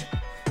animation.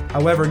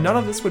 However, none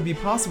of this would be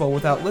possible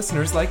without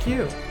listeners like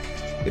you.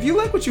 If you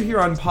like what you hear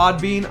on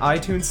Podbean,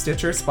 iTunes,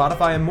 Stitcher,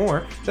 Spotify, and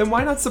more, then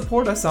why not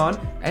support us on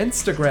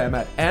Instagram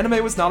at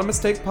Anime Was Not a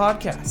Mistake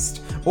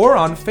Podcast, or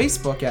on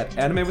Facebook at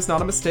Anime Was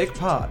Not a Mistake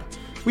Pod.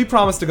 We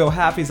promise to go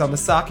halfies on the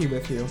sake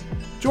with you.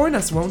 Join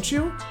us, won't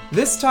you?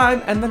 This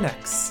time and the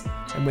next.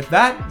 And with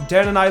that,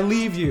 Dan and I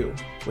leave you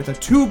with a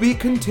to be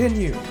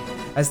continued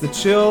as the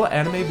chill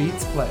anime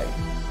beats play.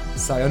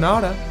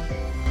 Sayonara.